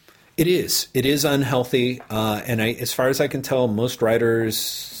 It is. It is unhealthy, and as far as I can tell, most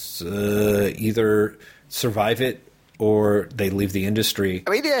writers either survive it or they leave the industry. I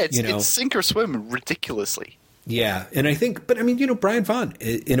mean, yeah, it's sink or swim ridiculously. Yeah, and I think, but I mean, Brian Vaughan,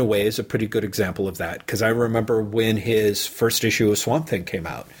 in a way, is a pretty good example of that, because I remember when his first issue of Swamp Thing came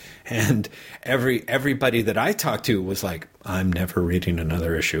out, and everybody that I talked to was like, I'm never reading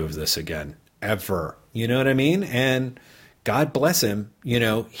another issue of this again, ever. You know what I mean? And God bless him,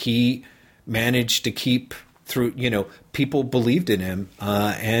 he managed to keep through, people believed in him,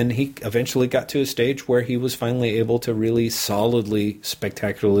 and he eventually got to a stage where he was finally able to really solidly,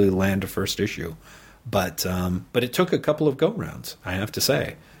 spectacularly land a first issue. But it took a couple of go-rounds, I have to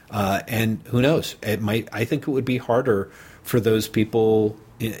say. And who knows? I think it would be harder for those people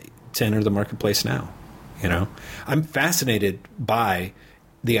to enter the marketplace now. I'm fascinated by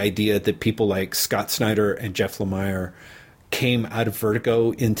the idea that people like Scott Snyder and Jeff Lemire came out of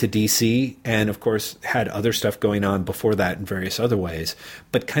Vertigo into DC, and of course had other stuff going on before that in various other ways,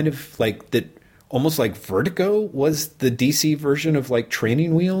 but kind of like that, almost like Vertigo was the DC version of like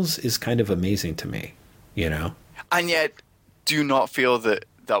Training Wheels, is kind of amazing to me, And yet, do you not feel that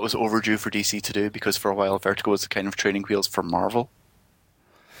was overdue for DC to do, because for a while Vertigo was the kind of Training Wheels for Marvel?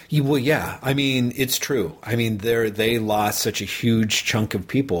 Well, yeah. I mean, it's true. I mean, they lost such a huge chunk of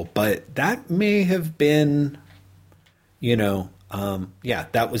people, but that may have been,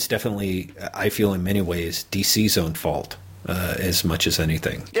 that was definitely, I feel in many ways, DC's own fault as much as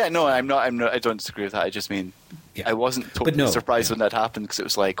anything. Yeah, no, I'm not. I don't disagree with that. I just mean, I wasn't totally surprised when that happened, because it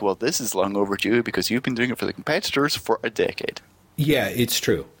was like, well, this is long overdue because you've been doing it for the competitors for a decade. Yeah, it's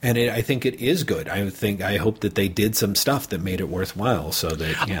true, and I think it is good. I hope that they did some stuff that made it worthwhile, so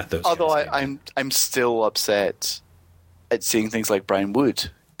that those. Although I'm still upset at seeing things like Brian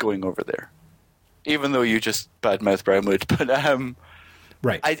Wood going over there, even though you just badmouth Brian Wood. But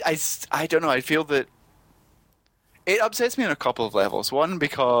right, I don't know. I feel that it upsets me on a couple of levels. One,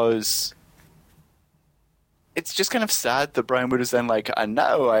 because it's just kind of sad that Brian Wood is then like, and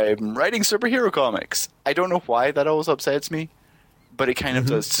now I'm writing superhero comics. I don't know why that always upsets me. But it kind of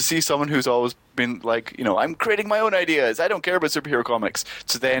does. To see someone who's always been like, I'm creating my own ideas, I don't care about superhero comics,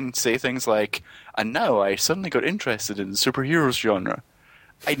 to then say things like, and now I suddenly got interested in the superheroes genre.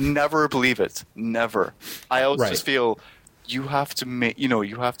 I never believe it. Never. I always just feel you have to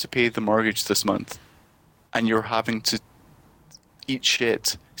you have to pay the mortgage this month, and you're having to eat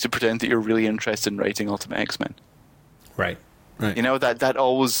shit to pretend that you're really interested in writing Ultimate X-Men. Right. That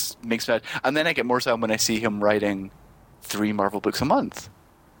always makes me mad. And then I get more sad when I see him writing 3 Marvel books a month,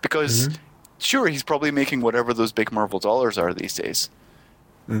 because sure, he's probably making whatever those big Marvel dollars are these days,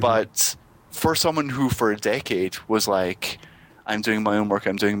 but for someone who for a decade was like, I'm doing my own work,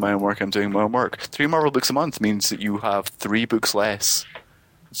 3 Marvel books a month means that you have 3 books less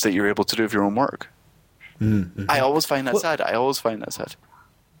that you're able to do of your own work. I always find that sad.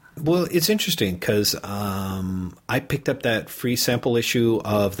 Well, it's interesting because I picked up that free sample issue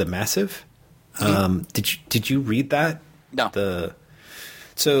of The Massive. Did you read that? No.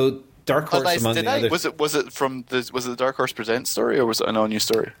 So Dark Horse, among the other, was it the Dark Horse Presents story, or was it an all new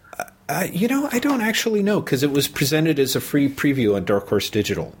story? I don't actually know, because it was presented as a free preview on Dark Horse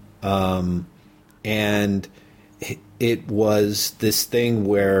Digital, and it was this thing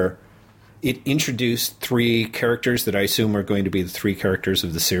where it introduced 3 characters that I assume are going to be the 3 characters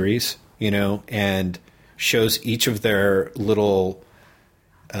of the series, and shows each of their little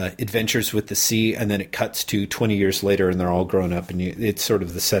adventures with the sea, and then it cuts to 20 years later and they're all grown up, and it's sort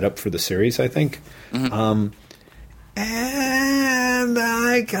of the setup for the series, I think. And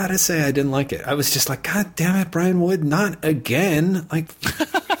I gotta say, I didn't like it. I was just like, God damn it, Brian Wood, not again. Like,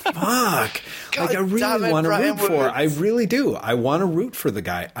 fuck fuck. God like, I really want to root Woods. for. I really do. I want to root for the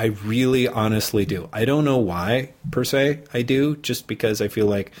guy. I really, honestly do. I don't know why, per se, I do, just because I feel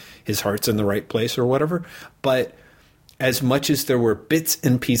like his heart's in the right place or whatever. But as much as there were bits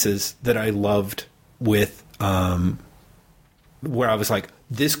and pieces that I loved with, where I was like,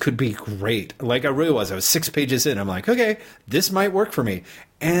 this could be great. Like, I really was. I was 6 pages in. I'm like, okay, this might work for me.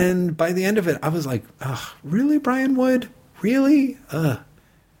 And by the end of it, I was like, oh, really, Brian Wood? Really?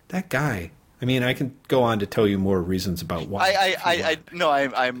 That guy. I mean, I can go on to tell you more reasons about why.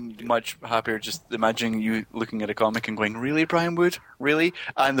 I'm much happier just imagining you looking at a comic and going, really, Brian Wood? Really?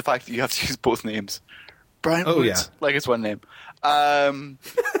 And the fact that you have to use both names. Brian Wood, yeah. like it's one name. I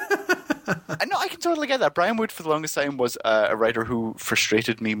know, I can totally get that. Brian Wood, for the longest time, was a writer who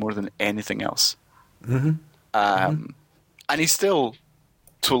frustrated me more than anything else. Mm-hmm. And he still,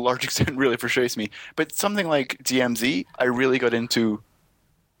 to a large extent, really frustrates me. But something like DMZ, I really got into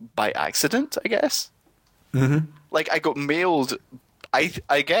by accident, I guess. Mm-hmm. Like, I got mailed. I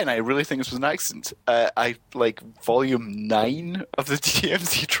really think this was an accident. I like volume 9 of the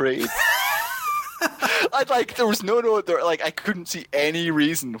DMZ trade. There was no note there. Like, I couldn't see any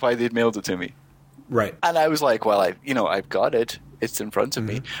reason why they'd mailed it to me. Right. And I was like, well, I've got it. It's in front of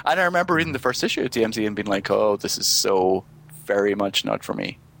me. And I remember reading the first issue of DMZ and being like, oh, this is so very much not for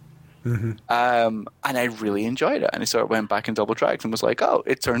me. Mm-hmm. And I really enjoyed it. And I sort of went back and double tracked and was like, oh,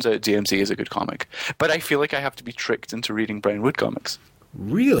 it turns out DMZ is a good comic. But I feel like I have to be tricked into reading Brian Wood comics.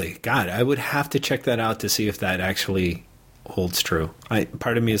 Really? God, I would have to check that out to see if that actually holds true.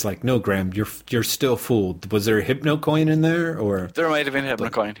 Part of me is like, no, Graham, you're still fooled. Was there a Hypnocoin in there, or there might have been a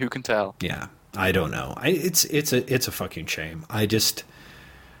Hypnocoin? Who can tell? Yeah, I don't know. It's a fucking shame. I just,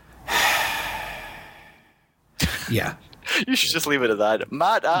 yeah. You should just leave it at that.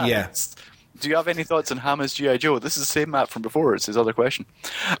 Matt asks, do you have any thoughts on Hama's G.I. Joe? This is the same Matt from before. It's his other question.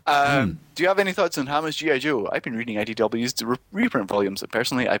 Do you have any thoughts on Hama's G.I. Joe? I've been reading IDW's reprint volumes, and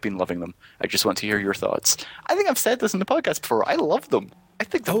personally, I've been loving them. I just want to hear your thoughts. I think I've said this in the podcast before. I love them. I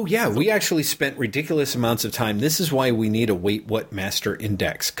think. Oh yeah, we actually spent ridiculous amounts of time. This is why we need a Wait What Master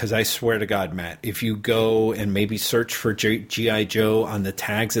Index, because I swear to God, Matt, if you go and maybe search for G.I. Joe on the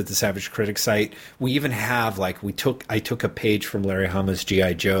tags at the Savage Critic site, we even have I took a page from Larry Hama's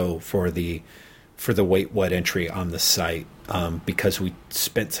G.I. Joe for the Wait What entry on the site, because we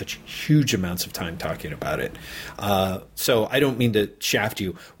spent such huge amounts of time talking about it. So I don't mean to shaft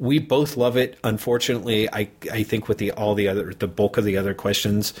you. We both love it. Unfortunately, I think with the bulk of the other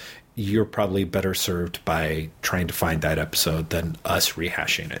questions, you're probably better served by trying to find that episode than us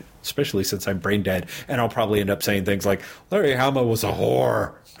rehashing it, especially since I'm brain dead, and I'll probably end up saying things like, Larry Hama was a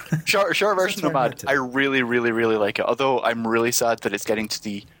whore. Short version of that, I really, really, really like it. Although I'm really sad that it's getting to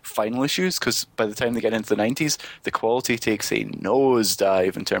the final issues, because by the time they get into the 90s, the quality takes a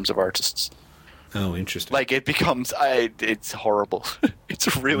nosedive in terms of artists. Oh, interesting. Like, it becomes, it's horrible.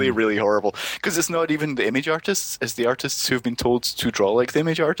 It's really, really horrible. Because it's not even the image artists, it's the artists who've been told to draw like the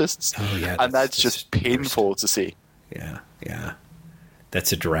image artists. Oh, yeah. And that's just painful to see. Yeah.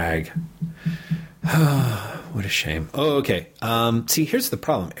 That's a drag. What a shame. Oh, okay. See, here's the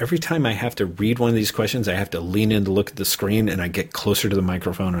problem. Every time I have to read one of these questions, I have to lean in to look at the screen, and I get closer to the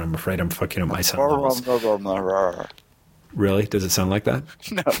microphone, and I'm afraid I'm fucking up my sound levels. Really? Does it sound like that?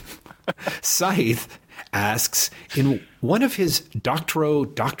 No. Scythe asks, in one of his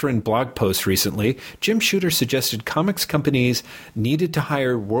Doctrine blog posts recently, Jim Shooter suggested comics companies needed to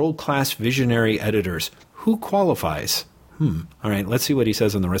hire world-class visionary editors. Who qualifies? All right, let's see what he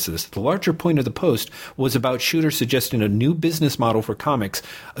says on the rest of this. The larger point of the post was about Shooter suggesting a new business model for comics.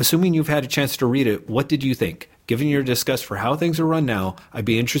 Assuming you've had a chance to read it, what did you think? Given your disgust for how things are run now, I'd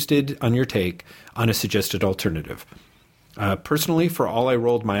be interested on your take on a suggested alternative. Personally, for all I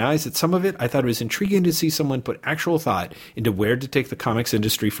rolled my eyes at some of it, I thought it was intriguing to see someone put actual thought into where to take the comics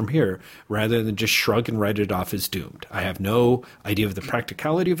industry from here, rather than just shrug and write it off as doomed. I have no idea of the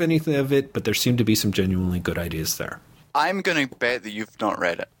practicality of anything of it, but there seem to be some genuinely good ideas there. I'm going to bet that you've not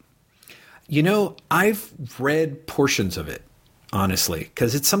read it. You know, I've read portions of it, honestly,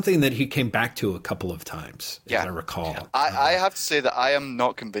 because it's something that he came back to a couple of times, as I recall. Yeah. I have to say that I am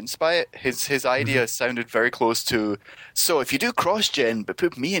not convinced by it. His idea sounded very close to, so if you do cross-gen but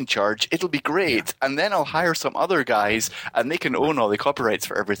put me in charge, it'll be great, and then I'll hire some other guys, and they can own all the copyrights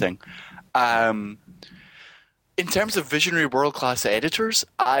for everything. In terms of visionary world-class editors,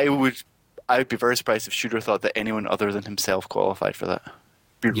 I'd be very surprised if Shooter thought that anyone other than himself qualified for that.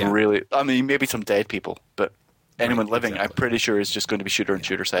 Really, I mean, maybe some dead people, but anyone living, exactly. I'm pretty sure is just going to be Shooter and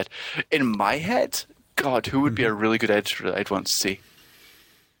Shooter's head. In my head, God, who would be a really good editor that I'd want to see?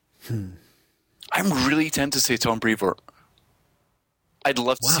 I'm really tempted to say Tom Brevoort. I'd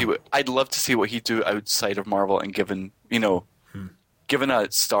love to see what he'd do outside of Marvel, and given a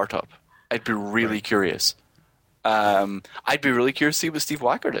startup, I'd be really curious. I'd be really curious to see what Steve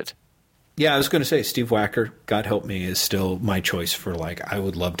Wacker did. Yeah, I was going to say Steve Wacker, God help me, is still my choice for I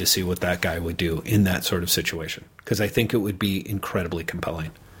would love to see what that guy would do in that sort of situation, because I think it would be incredibly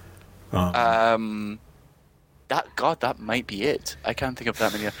compelling. That might be it. I can't think of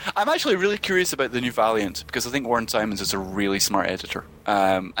that many. I'm actually really curious about the new Valiant, because I think Warren Simons is a really smart editor,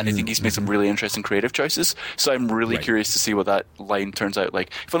 and I think he's made some really interesting creative choices. So I'm really curious to see what that line turns out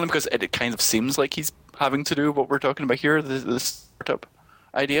like. If only because it kind of seems like he's having to do what we're talking about here, the startup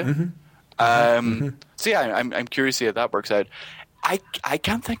idea. So yeah, I'm curious to see how that works out. I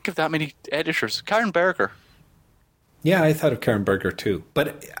can't think of that many editors. Karen Berger. Yeah, I thought of Karen Berger too,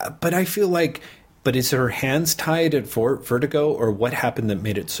 but I feel like, but is her hands tied at Vertigo, or what happened that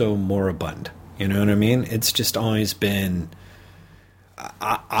made it so moribund? You know what I mean? It's just always been.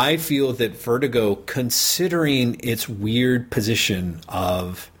 I feel that Vertigo, considering its weird position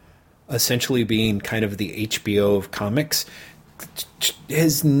of essentially being kind of the HBO of comics,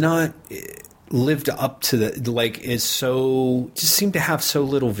 has not lived up to the just seemed to have so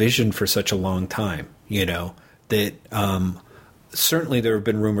little vision for such a long time, that certainly there have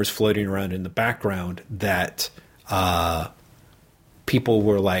been rumors floating around in the background that people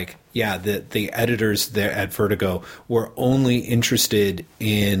were like, yeah, the editors there at Vertigo were only interested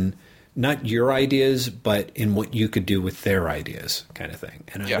in not your ideas, but in what you could do with their ideas, kind of thing.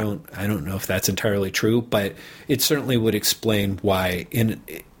 And I don't know if that's entirely true, but it certainly would explain why in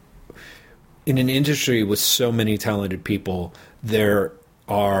an industry with so many talented people, there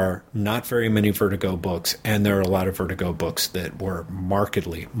are not very many Vertigo books, and there are a lot of Vertigo books that were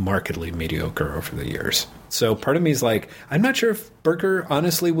markedly mediocre over the years. So part of me is like, I'm not sure if Berger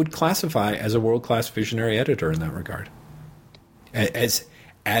honestly would classify as a world-class visionary editor in that regard. As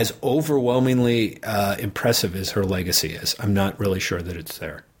overwhelmingly impressive as her legacy is, I'm not really sure that it's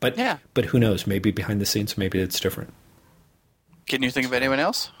there. But who knows? Maybe behind the scenes, maybe it's different. Can you think of anyone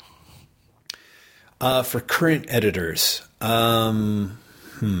else? For current editors,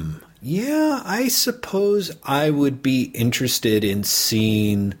 yeah, I suppose I would be interested in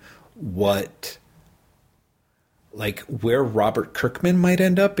seeing where Robert Kirkman might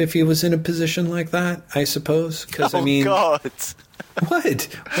end up if he was in a position like that, I suppose. Because God. What?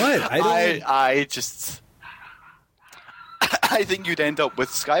 I think you'd end up with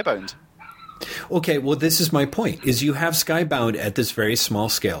Skybound. Okay, well, this is my point, is you have Skybound at this very small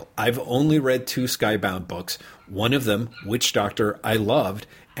scale. I've only read 2 Skybound books. One of them, Witch Doctor, I loved,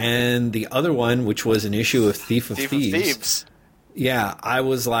 and the other one, which was an issue of Thief of Thieves. Yeah, I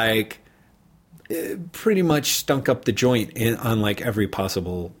was like, pretty much stunk up the joint on every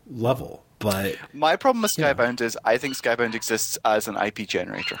possible level. But my problem with Skybound is I think Skybound exists as an IP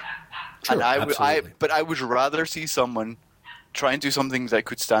generator. Sure, and but I would rather see someone try and do something that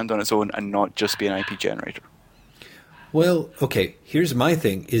could stand on its own and not just be an IP generator. Well, okay, here's my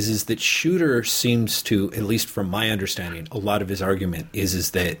thing, is that Shooter seems to, at least from my understanding, a lot of his argument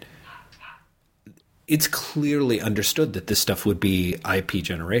is that it's clearly understood that this stuff would be IP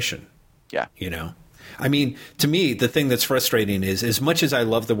generation. Yeah. I mean, to me, the thing that's frustrating is, as much as I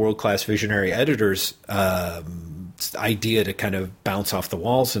love the world-class visionary editors idea to kind of bounce off the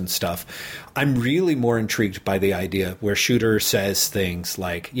walls and stuff, I'm really more intrigued by the idea where Shooter says things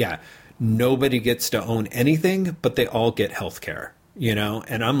like, yeah, nobody gets to own anything, but they all get health care,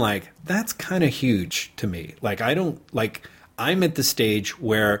 And I'm like, that's kind of huge to me. I'm at the stage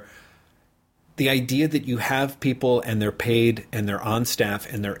where the idea that you have people and they're paid and they're on staff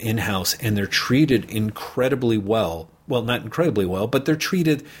and they're in-house and they're treated incredibly well. Well, not incredibly well, but they're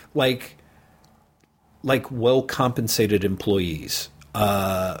treated like well-compensated employees.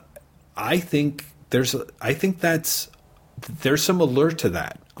 I think there's some allure to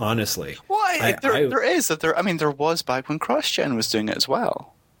that, honestly. Well, there was back when CrossGen was doing it as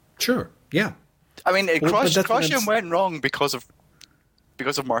well. Sure, yeah. I mean, CrossGen went wrong because of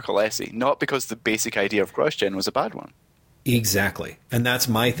Mark Alessi, not because the basic idea of CrossGen was a bad one. Exactly, and that's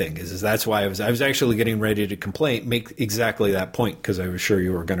my thing. Is that's why I was actually getting ready to make exactly that point, because I was sure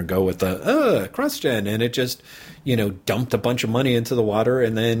you were going to go with the CrossGen, and it just dumped a bunch of money into the water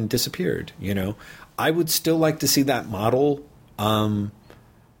and then disappeared. I would still like to see that model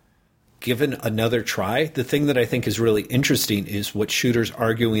given another try. The thing that I think is really interesting is what Shooter's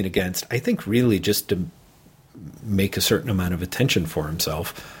arguing against. I think really just to make a certain amount of attention for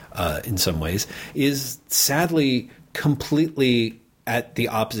himself in some ways, is sadly completely at the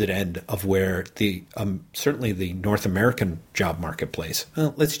opposite end of where the certainly the North American job marketplace,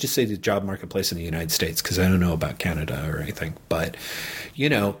 well, let's just say the job marketplace in the United States, because I don't know about Canada or anything, but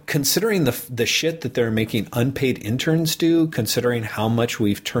considering the shit that they're making unpaid interns do, considering how much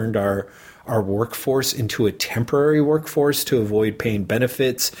we've turned our workforce into a temporary workforce to avoid paying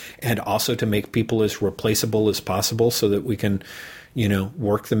benefits and also to make people as replaceable as possible so that we can,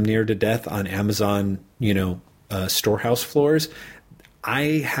 work them near to death on Amazon, storehouse floors.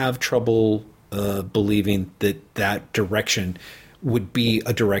 I have trouble believing that direction would be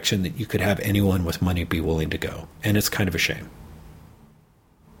a direction that you could have anyone with money be willing to go. And it's kind of a shame.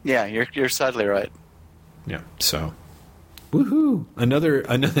 Yeah, you're sadly right. Yeah, so... Woohoo! Another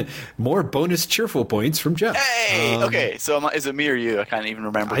more bonus cheerful points from Jeff. Hey! Okay, so is it me or you? I can't even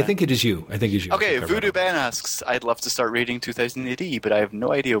remember. I think it is you. Okay, Voodoo Ben asks, I'd love to start reading 2000 AD, but I have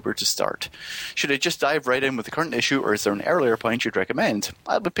no idea where to start. Should I just dive right in with the current issue, or is there an earlier point you'd recommend?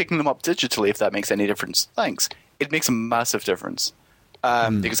 I'll be picking them up digitally if that makes any difference. Thanks. It makes a massive difference.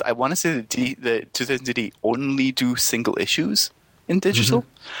 Because I want to say that 2000 AD only do single issues in digital.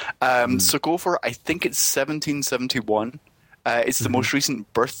 So go for, I think it's 1771. It's the most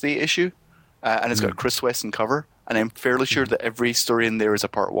recent birthday issue, and it's got a Chris Weston cover, and I'm fairly sure that every story in there is a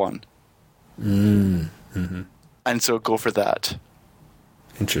part one. And so go for that.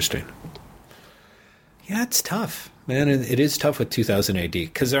 Interesting. Yeah, it's tough, man. It is tough with 2000 AD,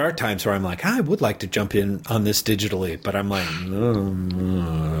 because there are times where I'm like, I would like to jump in on this digitally, but I'm like,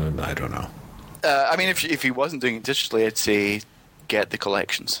 I don't know. I mean, if he wasn't doing it digitally, I'd say get the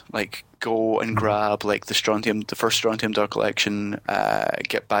collections. Like, go and grab like the first Strontium Dog collection,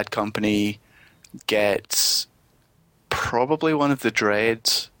 get Bad Company, get probably one of the Dread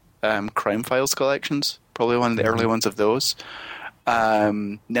Crime Files collections, probably one of the early ones of those.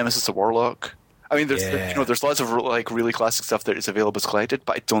 Nemesis the Warlock. I mean, there's lots of like really classic stuff that is available as collected,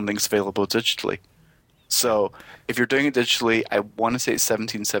 but I don't think it's available digitally. So if you're doing it digitally, I want to say it's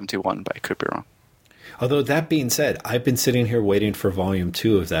 1771, but I could be wrong. Although that being said, I've been sitting here waiting for volume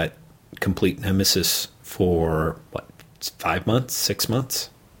 2 of that complete Nemesis for 5 months, 6 months.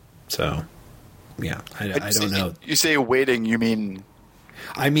 So, yeah, I don't know. You say waiting, you mean?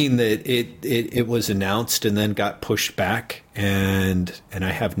 I mean that it was announced and then got pushed back, and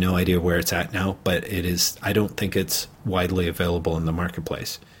I have no idea where it's at now. But it is. I don't think it's widely available in the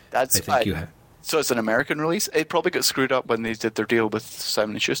marketplace. So it's an American release. It probably got screwed up when they did their deal with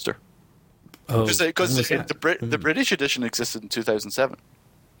Simon & Schuster. Because the British edition existed in 2007.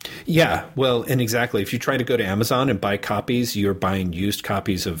 Yeah, well, and exactly. If you try to go to Amazon and buy copies, you're buying used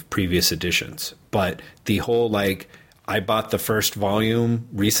copies of previous editions. But the whole, I bought the first volume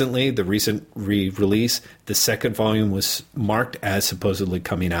recently, the recent re-release. The second volume was marked as supposedly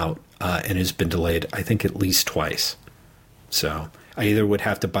coming out and has been delayed, I think, at least twice. So I either would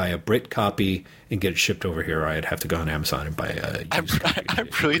have to buy a Brit copy and get it shipped over here, or I'd have to go on Amazon and buy a used copy. I'm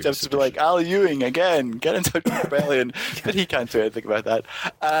really tempted to be like, Al Ewing again, get in touch with Rebellion, but he can't do anything about that.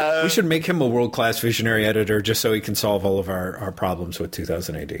 We should make him a world-class visionary editor just so he can solve all of our problems with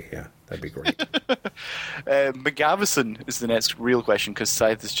 2000 AD. Yeah, that'd be great. McGavison is the next real question, because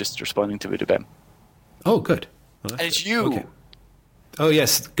Scythe is just responding to it a bit. Oh, good. Well, and it's you. Okay. Oh,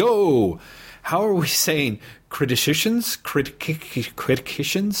 yes. Go. How are we saying criticians?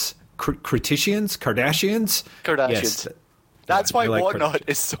 Kardashians? Kardashians. Yes. That's why Whatnot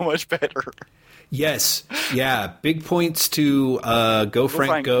is so much better. Yes. Yeah. Big points to Go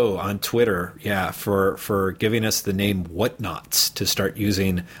Frank Go on Twitter. Yeah. For giving us the name Whatnots to start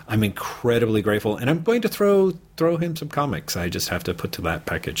using. I'm incredibly grateful. And I'm going to throw him some comics. I just have to put to that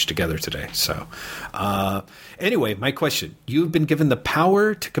package together today. So anyway, my question. You've been given the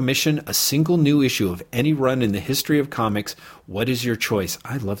power to commission a single new issue of any run in the history of comics. What is your choice?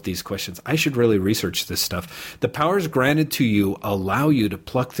 I love these questions. I should really research this stuff. The powers granted to you allow you to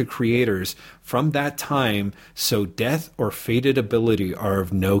pluck the creators from that time, so death or fated ability are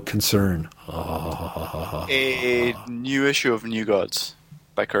of no concern. A new issue of New Gods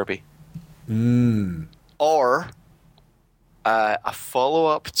by Kirby. Or a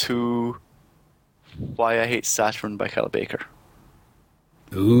follow-up to Why I Hate Saturn by Kyle Baker.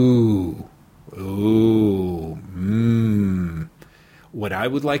 What I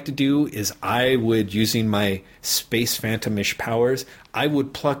would like to do is I would, using my Space Phantom-ish powers, I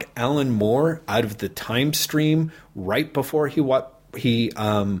would pluck Alan Moore out of the time stream right before he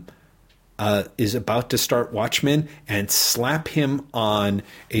is about to start Watchmen and slap him on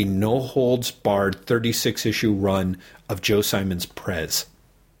a no-holds-barred 36-issue run of Joe Simon's Prez.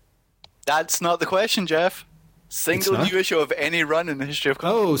 That's not the question, Jeff. Single new issue of any run in the history of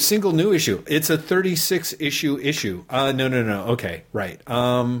comics. Oh, single new issue. It's a 36 issue. No. Okay, right.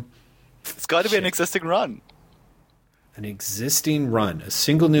 It's got to be an existing run. An existing run. A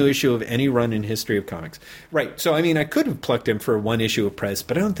single new issue of any run in history of comics. Right. So, I mean, I could have plucked him for one issue of Prez,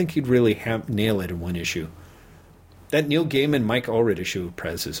 but I don't think he'd really nail it in one issue. That Neil Gaiman, Mike Allred issue of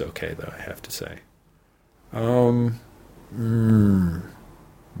Prez is okay, though, I have to say.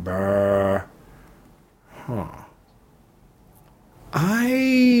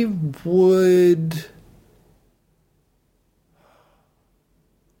 I would...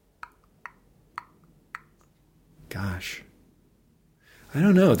 Gosh. I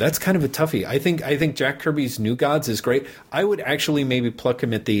don't know. That's kind of a toughie. I think Jack Kirby's New Gods is great. I would actually maybe pluck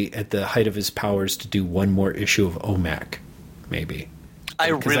him at the height of his powers to do one more issue of OMAC, maybe.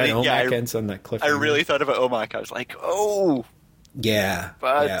 OMAC ends on that cliffhanger. I really thought about OMAC. I was like, oh, yeah,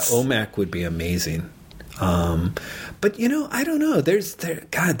 OMAC would be amazing. But I don't know.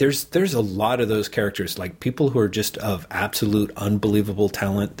 There's a lot of those characters, like people who are just of absolute unbelievable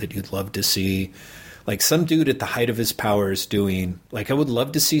talent that you'd love to see. Like some dude at the height of his powers doing, like I would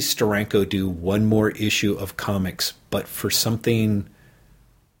love to see Steranko do one more issue of comics, but for something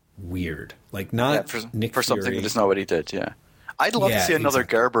weird, like not Nick for Fury. something that's not what he did. Yeah, I'd love to see another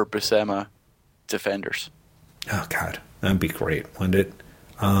Gerber Buscema Defenders. Oh God, that'd be great, wouldn't it?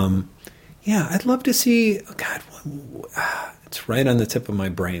 Yeah, I'd love to see. Oh God, it's right on the tip of my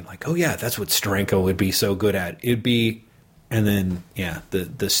brain. Like, oh yeah, that's what Steranko would be so good at. It'd be. And then,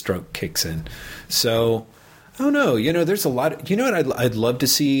 the stroke kicks in. So, I don't know. There's a lot. You know what I'd love to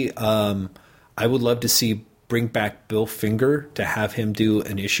see? I would love to see bring back Bill Finger to have him do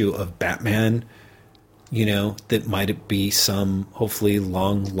an issue of Batman, that might be some hopefully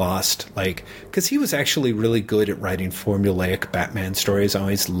long lost, because he was actually really good at writing formulaic Batman stories. I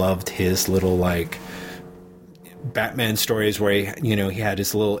always loved his little, Batman stories where he had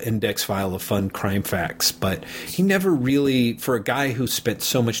his little index file of fun crime facts, but he never really, for a guy who spent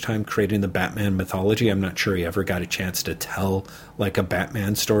so much time creating the Batman mythology, I'm not sure he ever got a chance to tell a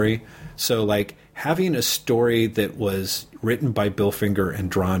Batman story. So having a story that was written by Bill Finger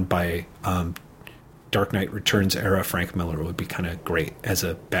and drawn by Dark Knight Returns era Frank Miller would be kind of great as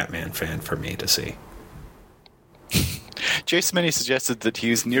a Batman fan for me to see. Jason Minnie suggested that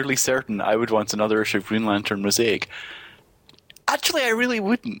he was nearly certain I would want another issue of Green Lantern Mosaic. Actually, I really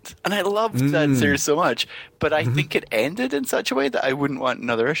wouldn't. And I loved that series so much. But I think it ended in such a way that I wouldn't want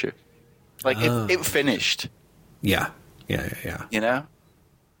another issue. It finished. Yeah. Yeah.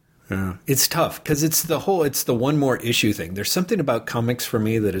 It's tough because it's the one more issue thing. There's something about comics for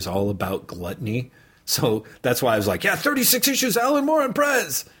me that is all about gluttony. So that's why I was like, 36 issues, Alan Moore and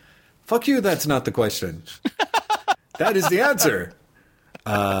Prez. Fuck you, that's not the question. That is the answer.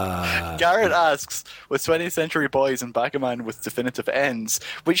 Garrett asks, with 20th Century Boys and Bakuman with definitive ends,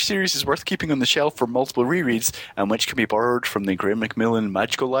 which series is worth keeping on the shelf for multiple rereads and which can be borrowed from the Graham McMillan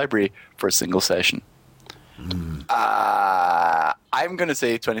Magical Library for a single session? I'm going to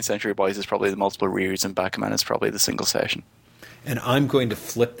say 20th Century Boys is probably the multiple rereads and Bakuman is probably the single session. And I'm going to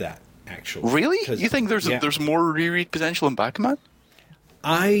flip that, actually. Really? You think there's more reread potential in Bakuman?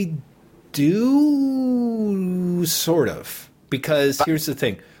 I do, sort of. Because here's the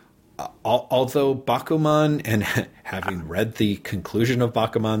thing. Although Bakuman, and having read the conclusion of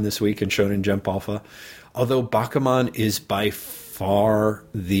Bakuman this week in Shonen Jump Alpha, although Bakuman is by far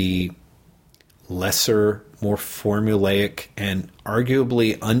the lesser, more formulaic, and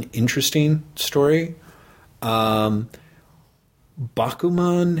arguably uninteresting story,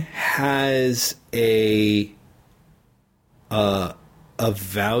 Bakuman has a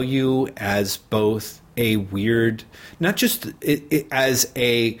value as both a weird, not just as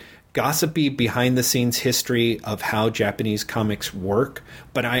a gossipy behind-the-scenes history of how Japanese comics work,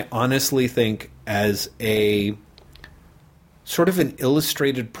 but I honestly think as a sort of an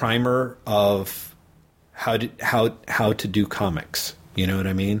illustrated primer of how to do comics. You know what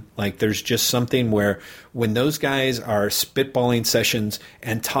I mean? There's just something where when those guys are spitballing sessions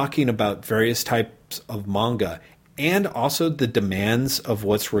and talking about various types of manga and also the demands of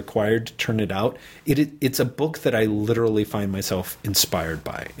what's required to turn it out, it's a book that I literally find myself inspired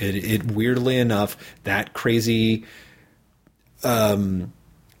by. It weirdly enough, that crazy,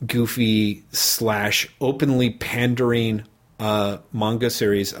 goofy / openly pandering manga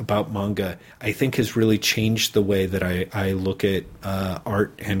series about manga, I think has really changed the way that I look at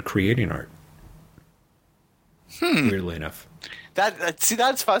art and creating art. Weirdly enough.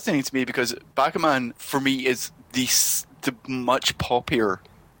 That's fascinating to me because Bakuman, for me, is the much poppier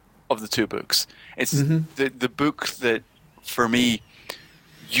of the two books. It's the book that, for me,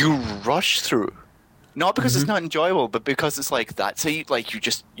 you rush through. Not because it's not enjoyable, but because it's like that's you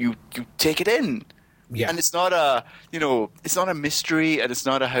take it in. Yeah. And it's not a, it's not a mystery, and it's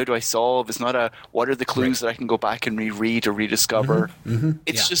not a how do I solve. It's not a what are the clues that I can go back and reread or rediscover.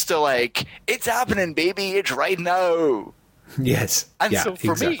 It's just a like, it's happening, baby. It's right now. Yes. And so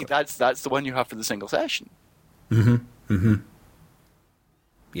for me, that's the one you have for the single session.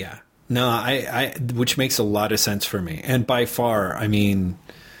 Yeah. No, I which makes a lot of sense for me. And by far, I mean,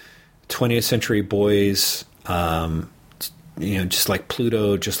 20th Century Boys, just like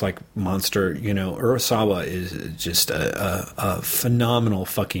Pluto, just like Monster, Urasawa is just a phenomenal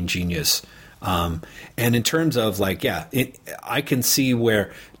fucking genius. And in terms of like, I can see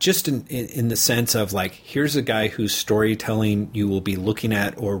where just in the sense of like, here's a guy whose storytelling you will be looking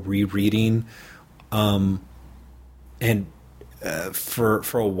at or rereading, and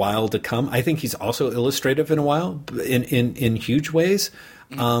for a while to come. I think he's also illustrative in huge ways.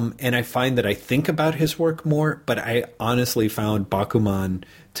 And I find that I think about his work more, but I honestly found Bakuman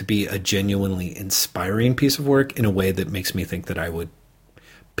to be a genuinely inspiring piece of work in a way that makes me think that I would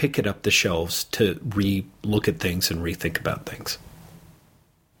pick it up the shelves to re-look at things and rethink about things.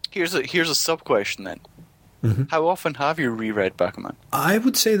 Here's a sub-question then. How often have you reread Bakuman? I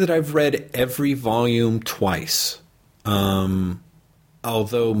would say that I've read every volume twice.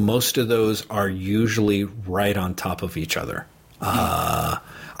 Although most of those are usually right on top of each other.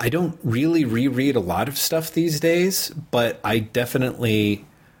 I don't really reread a lot of stuff these days, but I definitely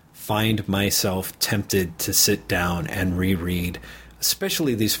find myself tempted to sit down and reread,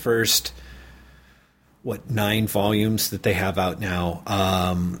 especially these first, 9 volumes that they have out now.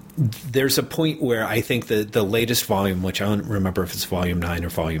 There's a point where I think the latest volume, which I don't remember if it's volume 9 or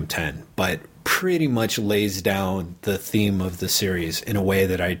volume 10, but pretty much lays down the theme of the series in a way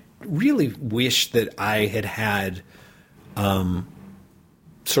that I really wish that I had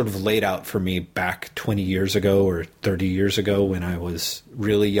sort of laid out for me back 20 years ago or 30 years ago when I was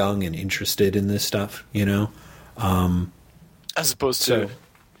really young and interested in this stuff, As opposed to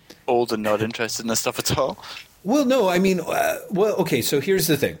old and not interested in this stuff at all. Well, no, I mean, okay, so here's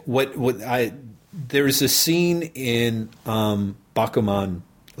the thing. There's a scene in Bakuman,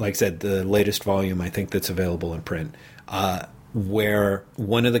 like I said, the latest volume, I think that's available in print, where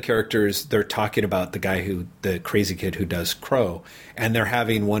one of the characters, they're talking about the crazy kid who does Crow, and they're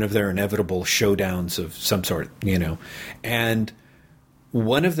having one of their inevitable showdowns of some sort, and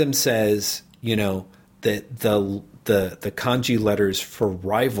one of them says, that the kanji letters for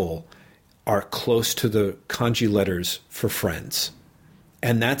rival are close to the kanji letters for friends.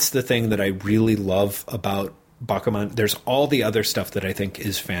 And that's the thing that I really love about Bakuman. There's all the other stuff that I think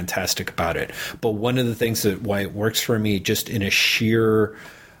is fantastic about it. But one of the things why it works for me just in a sheer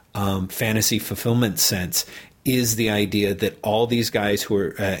fantasy fulfillment sense is the idea that all these guys who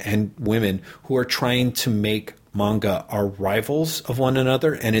are and women who are trying to make manga are rivals of one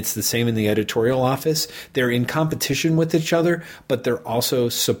another, and it's the same in the editorial office. They're in competition with each other, but they're also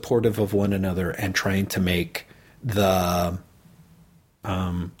supportive of one another and trying to make the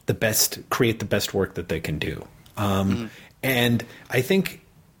create the best work that they can do. And I think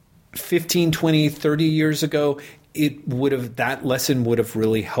 15, 20, 30 years ago, that lesson would have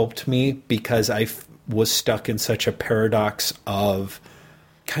really helped me because I was stuck in such a paradox of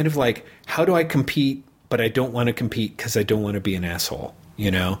kind of like, how do I compete, but I don't want to compete because I don't want to be an asshole,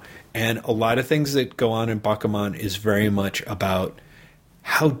 And a lot of things that go on in Bakuman is very much about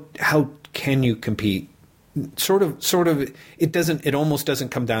how can you compete. Sort of. It almost doesn't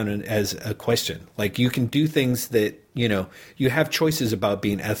come down as a question. Like you can do things that you have choices about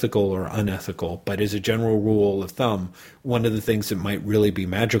being ethical or unethical. But as a general rule of thumb, one of the things that might really be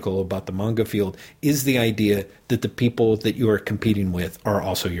magical about the manga field is the idea that the people that you are competing with are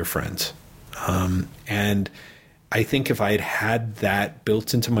also your friends. And I think if I had that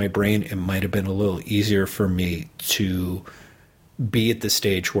built into my brain, it might have been a little easier for me to be at the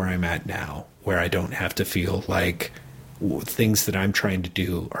stage where I'm at now, where I don't have to feel like things that I'm trying to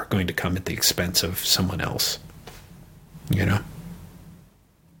do are going to come at the expense of someone else.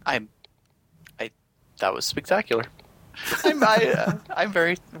 That was spectacular. I'm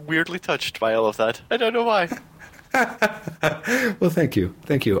very weirdly touched by all of that. I don't know why. Well, thank you.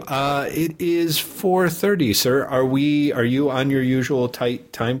 It is 4:30, sir. Are you on your usual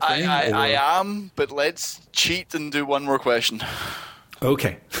tight time frame? I am, but let's cheat and do one more question.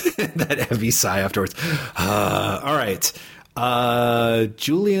 Okay. That heavy sigh afterwards. All right.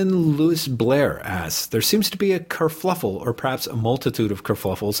 Julian Lewis Blair asks, there seems to be a kerfluffle, or perhaps a multitude of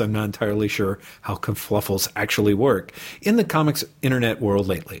kerfluffles, I'm not entirely sure how kerfluffles actually work, in the comics internet world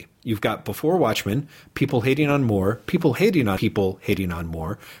lately. You've got before Watchmen, people hating on more, people hating on people hating on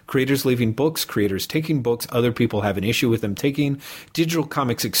more, creators leaving books, creators taking books other people have an issue with them taking, digital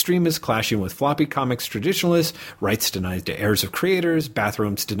comics extremists clashing with floppy comics traditionalists, rights denied to heirs of creators,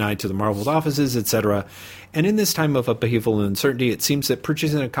 bathrooms denied to the Marvel offices, etc. And in this time of upheaval and uncertainty, it seems that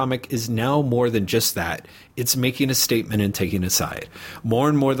purchasing a comic is now more than just that. It's making a statement and taking a side. More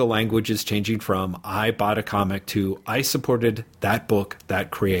and more the language is changing from I bought a comic to I supported that book,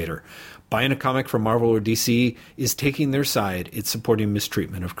 that creator. Buying a comic from Marvel or DC is taking their side. It's supporting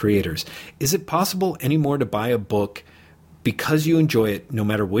mistreatment of creators. Is it possible anymore to buy a book because you enjoy it, no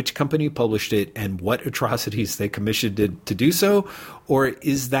matter which company published it and what atrocities they commissioned it to do so? Or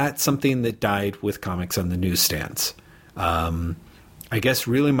is that something that died with comics on the newsstands? I guess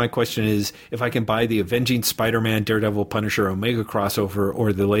really my question is if I can buy the Avenging Spider-Man, Daredevil, Punisher, Omega crossover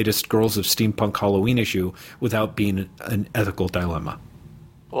or the latest Girls of Steampunk Halloween issue without being an ethical dilemma.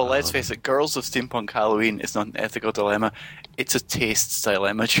 Well, let's face it, Girls of Steampunk Halloween is not an ethical dilemma. It's a taste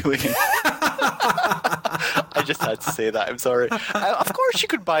dilemma, Julian. I just had to say that. I'm sorry. Of course you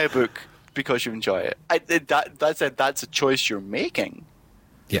could buy a book because you enjoy it. That's a choice you're making.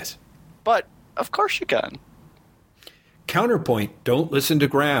 Yes. But of course you can. Counterpoint, don't listen to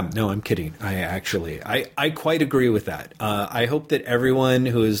Graham. No, I'm kidding. I quite agree with that. I hope that everyone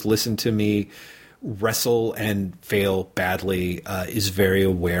who has listened to me wrestle and fail badly is very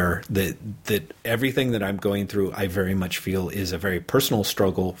aware that everything that I'm going through, I very much feel is a very personal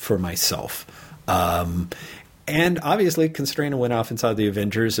struggle for myself. And obviously, considering I went off and saw the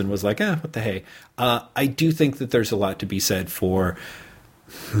Avengers and was like, what the hey, I do think that there's a lot to be said for,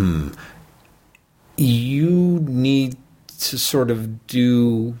 you need to sort of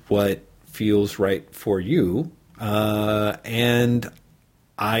do what feels right for you. And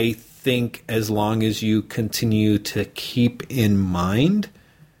I think as long as you continue to keep in mind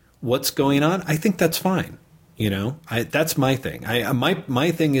what's going on, I think that's fine. You know, that's my thing.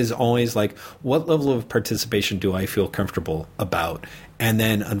 My thing is always like, what level of participation do I feel comfortable about? And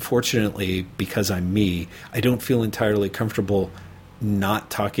then, unfortunately, because I'm me, I don't feel entirely comfortable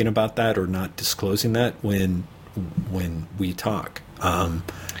not talking about that or not disclosing that when we talk.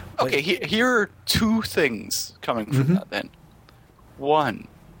 Okay, here are two things coming from that then. One,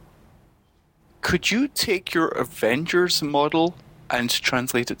 could you take your Avengers model and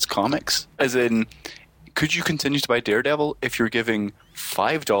translate its comics? As in, could you continue to buy Daredevil if you're giving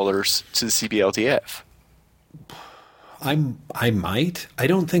 $5 to the CBLTF? I might. I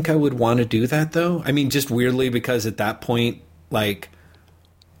don't think I would want to do that, though. I mean, just weirdly, because at that point, like,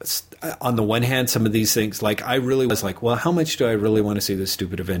 on the one hand, some of these things, like, I really was like, well, how much do I really want to see this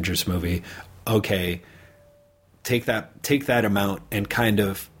stupid Avengers movie? Okay, take that amount and kind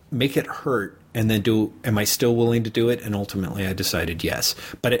of make it hurt, and then am I still willing to do it? And ultimately, I decided yes.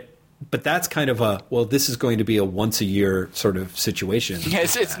 But that's kind of this is going to be a once a year sort of situation.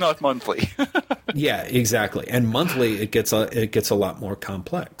 Yes, it's not monthly. Yeah, exactly. And monthly, it gets a lot more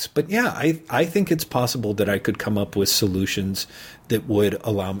complex. But yeah, I think it's possible that I could come up with solutions that would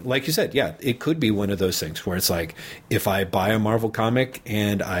allow me, like you said, yeah, it could be one of those things where it's like, if I buy a Marvel comic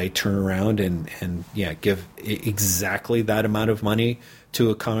and I turn around and give exactly that amount of money to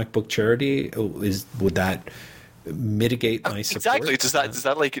a comic book charity, would that mitigate my support? Exactly. Does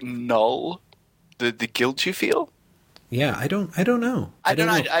that like null the guilt you feel? Yeah, I don't know. I don't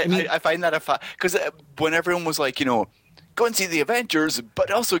know. I find that because when everyone was like, go and see the Avengers,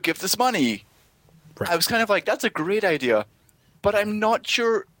 but also give this money, right. I was kind of like, that's a great idea, but I'm not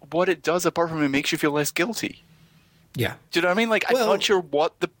sure what it does apart from it makes you feel less guilty. Yeah. Do you know what I mean? Like, I'm not sure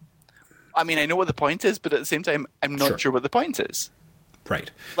I know what the point is, but at the same time, I'm not sure what the point is.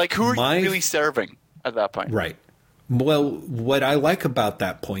 Right. Like, who are you really serving at that point? Right. Well, what I like about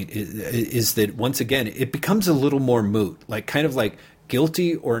that point is that, once again, it becomes a little more moot, like kind of like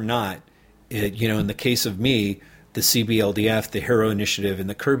guilty or not. In the case of me, the CBLDF, the Hero Initiative, and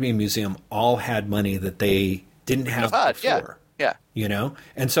the Kirby Museum all had money that they didn't have before. Yeah.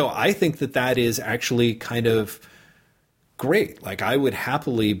 And so I think that is actually kind of great. Like, I would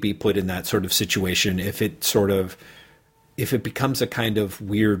happily be put in that sort of situation if it becomes a kind of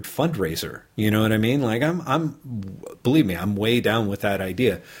weird fundraiser, you know what I mean? Like, believe me, I'm way down with that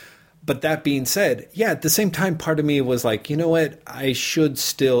idea. But that being said, yeah, at the same time, part of me was like, you know what? I should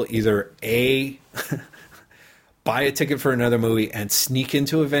still either buy a ticket for another movie and sneak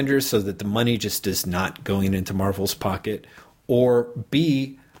into Avengers so that the money just is not going into Marvel's pocket, or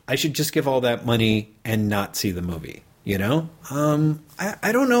B, I should just give all that money and not see the movie, I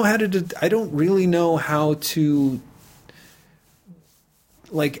don't know I don't really know how to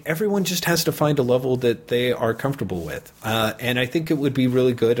like everyone just has to find a level that they are comfortable with. And I think it would be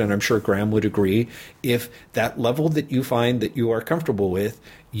really good, and I'm sure Graham would agree, if that level that you find that you are comfortable with,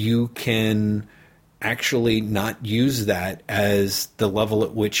 you can actually not use that as the level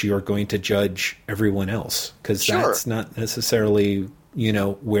at which you're going to judge everyone else. Because that's not necessarily, you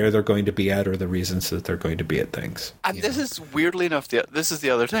know, where they're going to be at or the reasons that they're going to be at things. And this is, weirdly enough, this is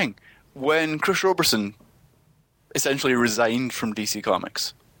the other thing. When Chris Robertson essentially resigned from DC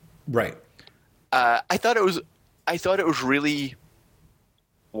Comics, right? I thought it was really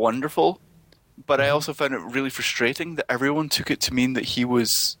wonderful, but I also found it really frustrating that everyone took it to mean that he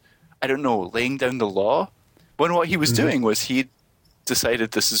was, I don't know, laying down the law, when what he was doing was he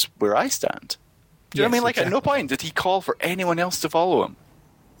decided this is where I stand. Do you know what I mean? Like, exactly. At no point did he call for anyone else to follow him.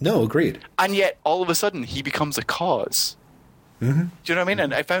 No, agreed. And yet, all of a sudden, he becomes a cause. Mm-hmm. Do you know what I mean?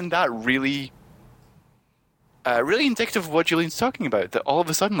 And I found that really, really indicative of what Julian's talking about. That all of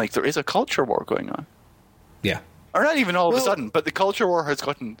a sudden, like, there is a culture war going on. Yeah. Or not even all of a sudden, but the culture war has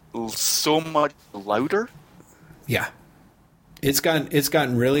gotten so much louder. Yeah. It's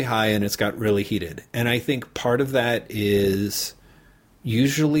gotten really high and it's got really heated. And I think part of that is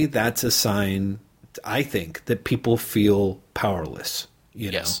usually that's a sign, I think, that people feel powerless,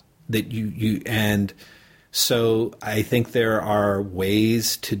 you know, that you, and so I think there are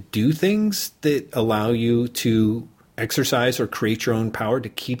ways to do things that allow you to exercise or create your own power to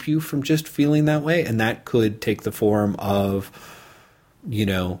keep you from just feeling that way. And that could take the form of, you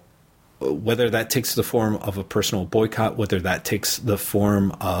know, whether that takes the form of a personal boycott, whether that takes the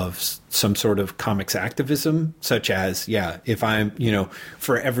form of some sort of comics activism, such as, if I'm, you know,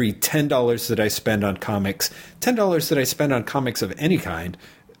 for every $10 that I spend on comics, $10 that I spend on comics of any kind,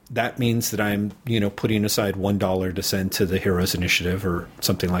 that means that I'm, you know, putting aside $1 to send to the Heroes Initiative or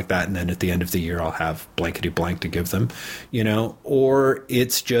something like that. And then at the end of the year, I'll have blankety blank to give them, you know, or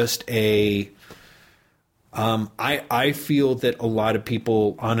it's just a, I feel that a lot of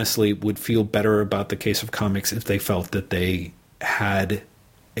people honestly would feel better about the case of comics if they felt that they had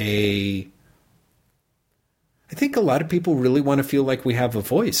I think a lot of people really want to feel like we have a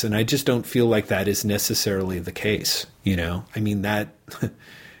voice, and I just don't feel like that is necessarily the case. You know, I mean, that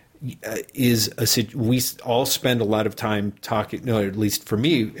we all spend a lot of time talking, no, at least for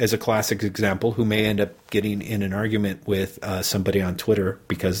me as a classic example, who may end up getting in an argument with somebody on Twitter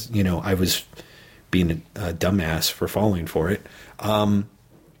because, you know, I was being a dumbass for falling for it.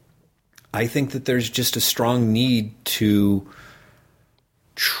 I think that there's just a strong need to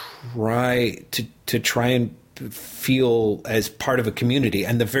try and feel as part of a community.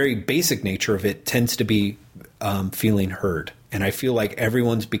 And the very basic nature of it tends to be feeling heard. And I feel like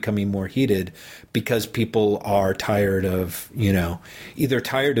everyone's becoming more heated because people are tired of, you know, either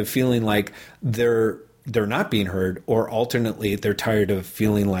tired of feeling like they're not being heard, or alternately they're tired of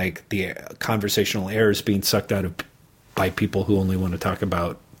feeling like the conversational air is being sucked out of by people who only want to talk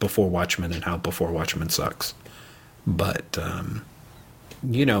about Before Watchmen and how Before Watchmen sucks. But,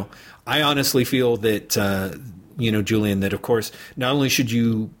 you know, I honestly feel that, you know, Julian, that of course, not only should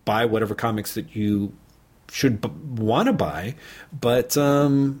you buy whatever comics that you should want to buy, but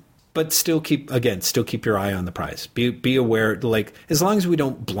still keep your eye on the prize. Be aware, like, as long as we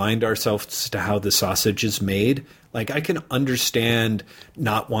don't blind ourselves to how the sausage is made, like, I can understand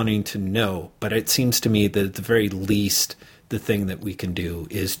not wanting to know, but it seems to me that at the very least, the thing that we can do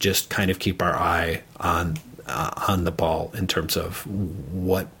is just kind of keep our eye on the ball in terms of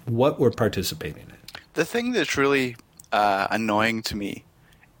what we're participating in. The thing that's really annoying to me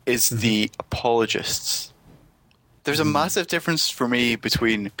is the apologists. There's a massive difference for me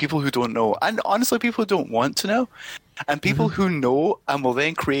between people who don't know, and honestly people who don't want to know, and people who know and will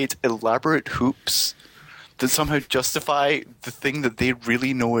then create elaborate hoops that somehow justify the thing that they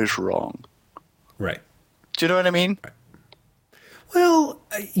really know is wrong. Right. Do you know what I mean? Right. Well,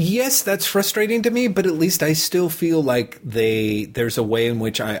 yes, that's frustrating to me, but at least I still feel like there's a way in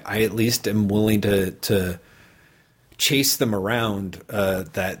which I at least am willing to chase them around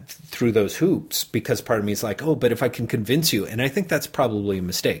that through those hoops, because part of me is like, oh, but if I can convince you, and I think that's probably a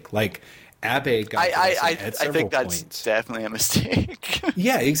mistake. Like Abe got I think that's points. Definitely a mistake.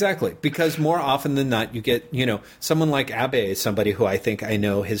 Yeah, exactly. Because more often than not, you get, you know, someone like Abe is somebody who I think I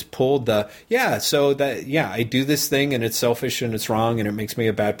know has pulled I do this thing and it's selfish and it's wrong and it makes me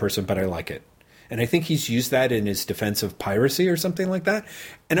a bad person, but I like it. And I think he's used that in his defense of piracy or something like that.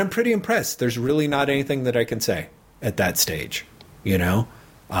 And I'm pretty impressed. There's really not anything that I can say at that stage, you know?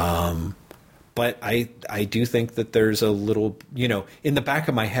 But I do think that there's a little, you know, in the back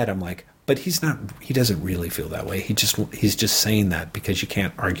of my head, I'm like, but he doesn't really feel that way. He's just saying that because you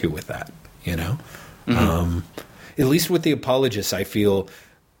can't argue with that, you know? At least with the apologists, I feel,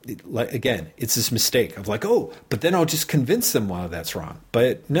 like, again, it's this mistake of like, oh, but then I'll just convince them why that's wrong.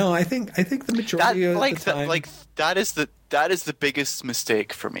 But no, I think the majority of the time, that is the biggest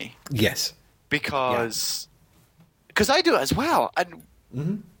mistake for me. Yes, because I do it as well,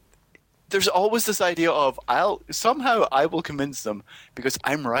 and there's always this idea of I will convince them because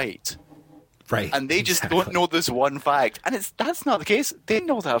I'm right. Right. And they just don't know this one fact. And that's not the case. They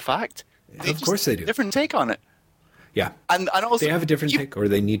know that fact. Of course they do. Different take on it. Yeah. And also, they have a different take, or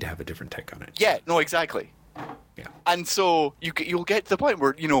they need to have a different take on it. Yeah, no, exactly. Yeah. And so you'll get to the point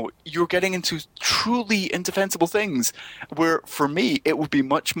where, you're getting into truly indefensible things where, for me, it would be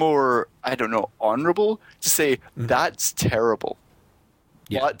much more, I don't know, honorable to say, that's terrible.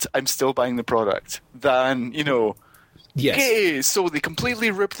 Yeah. But I'm still buying the product. Than, yes. Okay, so they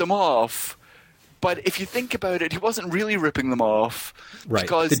completely ripped them off. But if you think about it, he wasn't really ripping them off. Right.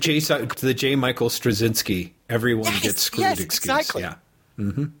 Because the J. Michael Straczynski, everyone gets screwed excuse. Exactly. Yeah.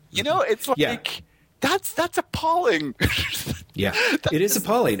 Mm-hmm. It's like, that's appalling. Yeah, it is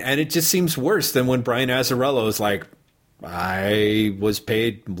appalling. And it just seems worse than when Brian Azzarello is like, I was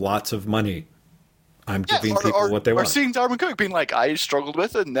paid lots of money. I'm giving people what they want. Or seeing Darwin Cook being like, I struggled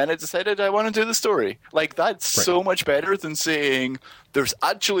with it, and then I decided I want to do the story. Like, that's so much better than saying, there's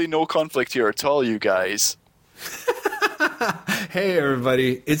actually no conflict here at all, you guys. Hey,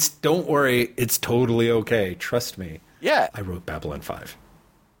 everybody. Don't worry. It's totally okay. Trust me. Yeah. I wrote Babylon 5.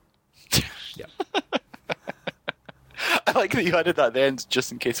 Yeah. I like that you added that then,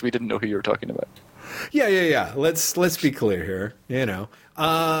 just in case we didn't know who you were talking about. Yeah. Let's be clear here.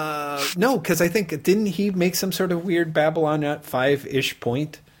 No, because I think didn't he make some sort of weird Babylon 5-ish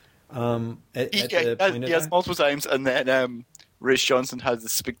point? He has multiple times, and then Rich Johnson has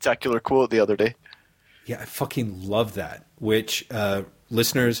this spectacular quote the other day. Yeah, I fucking love that. Which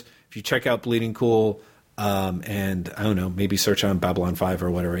listeners, if you check out Bleeding Cool, and I don't know, maybe search on Babylon 5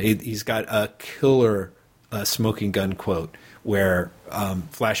 or whatever, he's got a killer smoking gun quote where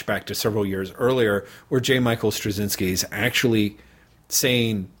flashback to several years earlier, where J. Michael Straczynski is actually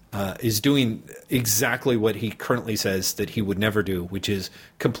saying, is doing exactly what he currently says that he would never do, which is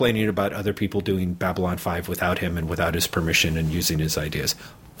complaining about other people doing Babylon 5 without him and without his permission and using his ideas.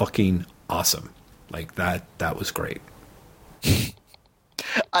 Fucking awesome. Like, that was great.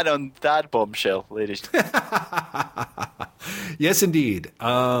 And on that bombshell, ladies and gentlemen. Yes, indeed. Ladies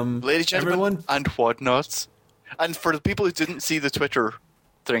and gentlemen, everyone, and whatnots. And for the people who didn't see the Twitter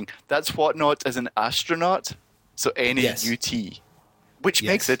thing, that's whatnot as an astronaut, so N-A-U-T, which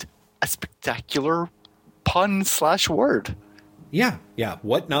makes it a spectacular pun/word. Yeah.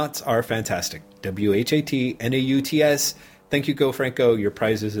 Whatnots are fantastic. WHATNAUTS. Thank you, Go Franco. Your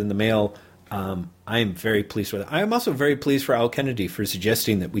prize is in the mail. I am very pleased with it. I am also very pleased for Al Kennedy for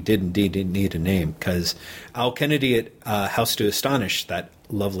suggesting that we did indeed need a name, because Al Kennedy at House to Astonish, that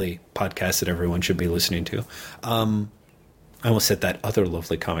lovely podcast that everyone should be listening to, I almost said that other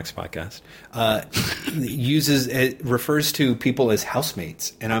lovely comics podcast, refers to people as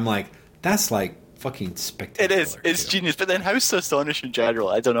housemates. And I'm like, that's like fucking spectacular. It is. It's genius. But then House to Astonish in general,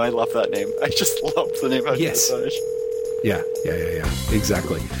 I don't know, I love that name. I just love the name House to Astonish. Yeah.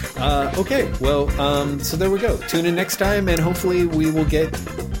 Exactly. Okay, well, so there we go. Tune in next time, and hopefully we will get...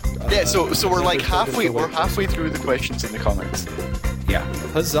 so we're like halfway through the questions in the comments. Yeah.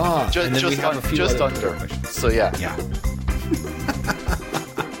 Huzzah! And then we have a few under. Questions. So, yeah.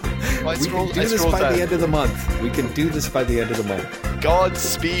 We can do this by the end of the month.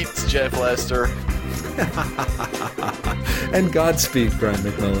 Godspeed, Jeff Lester. And Godspeed, Brian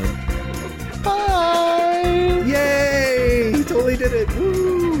McMillan. Bye! Yay! He totally did it!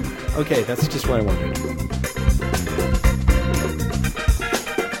 Woo! Okay, that's just what I wanted.